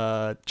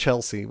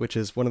Chelsea, which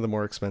is one of the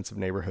more expensive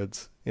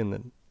neighborhoods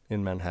in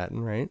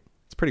Manhattan, right?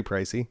 It's pretty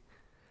pricey.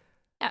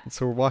 Yeah.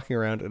 So we're walking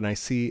around and I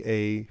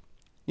see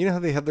you know how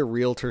they have the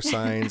realtor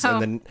signs No.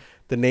 and then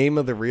the name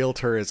of the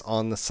realtor is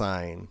on the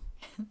sign.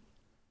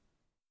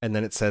 And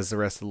then it says the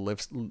rest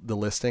of the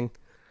listing.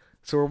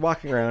 So we're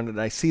walking around and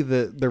I see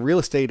the real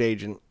estate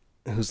agent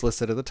who's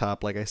listed at the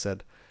top, like I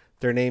said.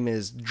 Their name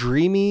is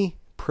Dreamy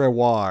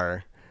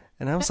Prewar.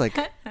 And I was like,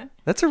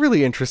 that's a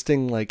really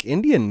interesting, like,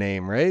 Indian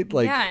name, right?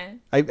 Like, Yeah.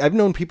 I've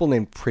known people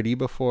named Pretty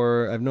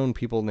before. I've known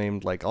people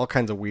named, like, all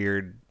kinds of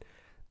weird...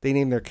 They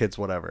name their kids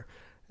whatever.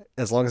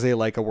 As long as they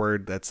like a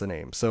word, that's the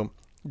name. So,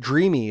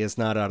 Dreamy is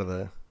not out of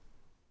the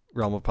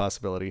realm of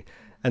possibility.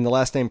 And the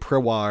last name,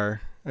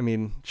 Prewar, I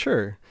mean,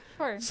 sure.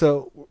 Sure.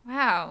 So,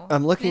 Wow.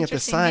 I'm looking at the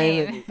Interesting sign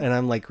name. and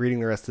I'm, like, reading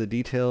the rest of the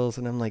details.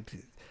 And I'm like,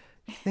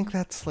 you think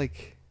that's,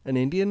 like, an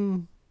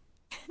Indian?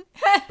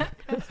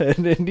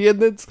 an Indian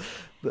that's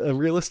a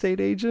real estate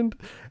agent,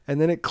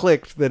 and then it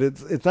clicked that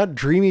it's not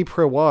dreamy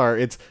pre-war,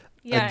 it's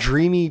Yeah. a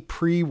dreamy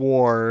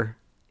pre-war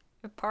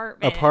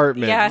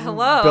apartment. Yeah,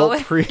 hello.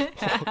 built pre.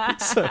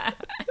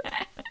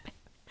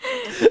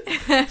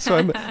 So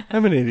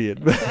I'm an idiot.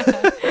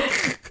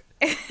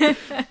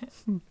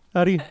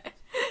 Howdy.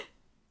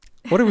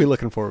 What are we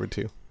looking forward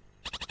to?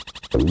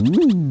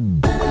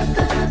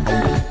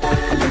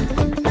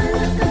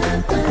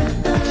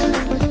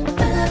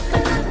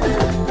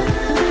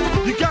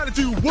 You gotta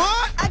do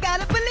what? I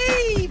gotta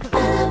believe.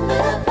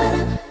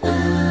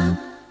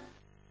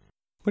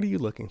 What are you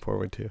looking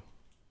forward to?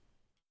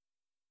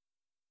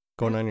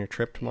 Going on your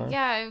trip tomorrow?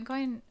 Yeah, I'm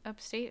going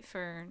upstate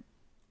for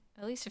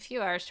at least a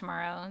few hours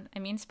tomorrow. I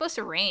mean, it's supposed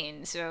to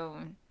rain, so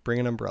Bring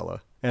an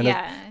umbrella. And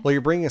Yeah. well,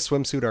 you're bringing a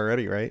swimsuit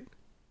already, right?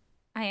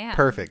 I am.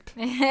 Perfect.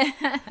 You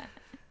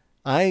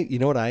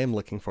know what I am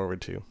looking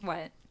forward to?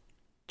 What?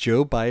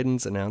 Joe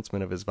Biden's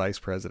announcement of his vice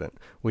president,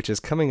 which is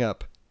coming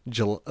up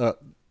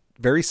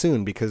very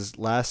soon, because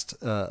last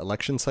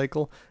election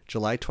cycle,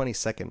 July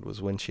 22nd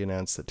was when she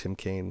announced that Tim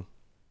Kaine.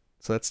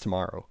 So that's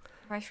tomorrow.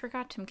 I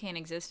forgot Tim Kaine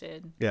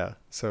existed. Yeah.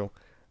 So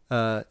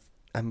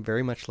I'm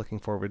very much looking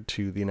forward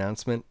to the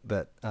announcement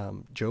that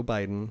Joe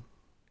Biden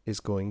is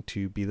going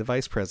to be the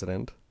vice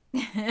president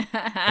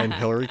and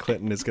Hillary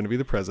Clinton is going to be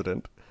the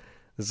president.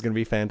 This is going to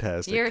be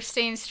fantastic. You're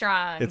staying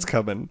strong. It's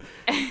coming.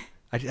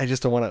 I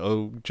just don't want to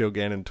owe Joe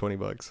Gannon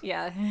 $20.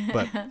 Yeah.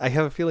 But I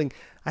have a feeling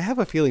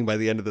by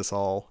the end of this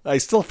all, I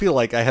still feel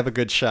like I have a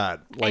good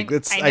shot. Like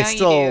I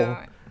know you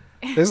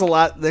do. there's a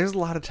lot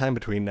of time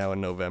between now and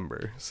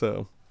November.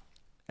 So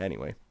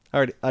anyway,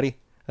 all right, Adi,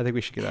 I think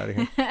we should get out of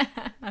here.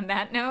 On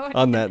that note.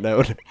 On that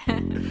note, a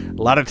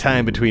lot of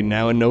time between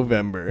now and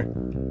November.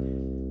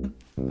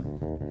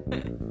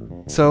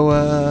 So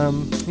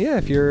yeah,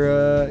 if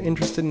you're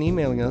interested in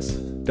emailing us,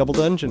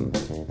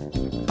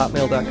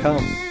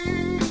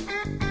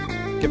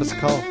 doubledungeon@hotmail.com. Give us a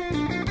call.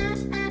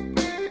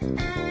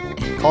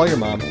 Call your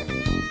mom.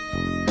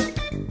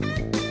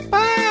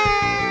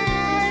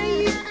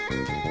 Bye.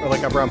 Or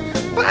like Abram.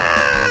 Bye.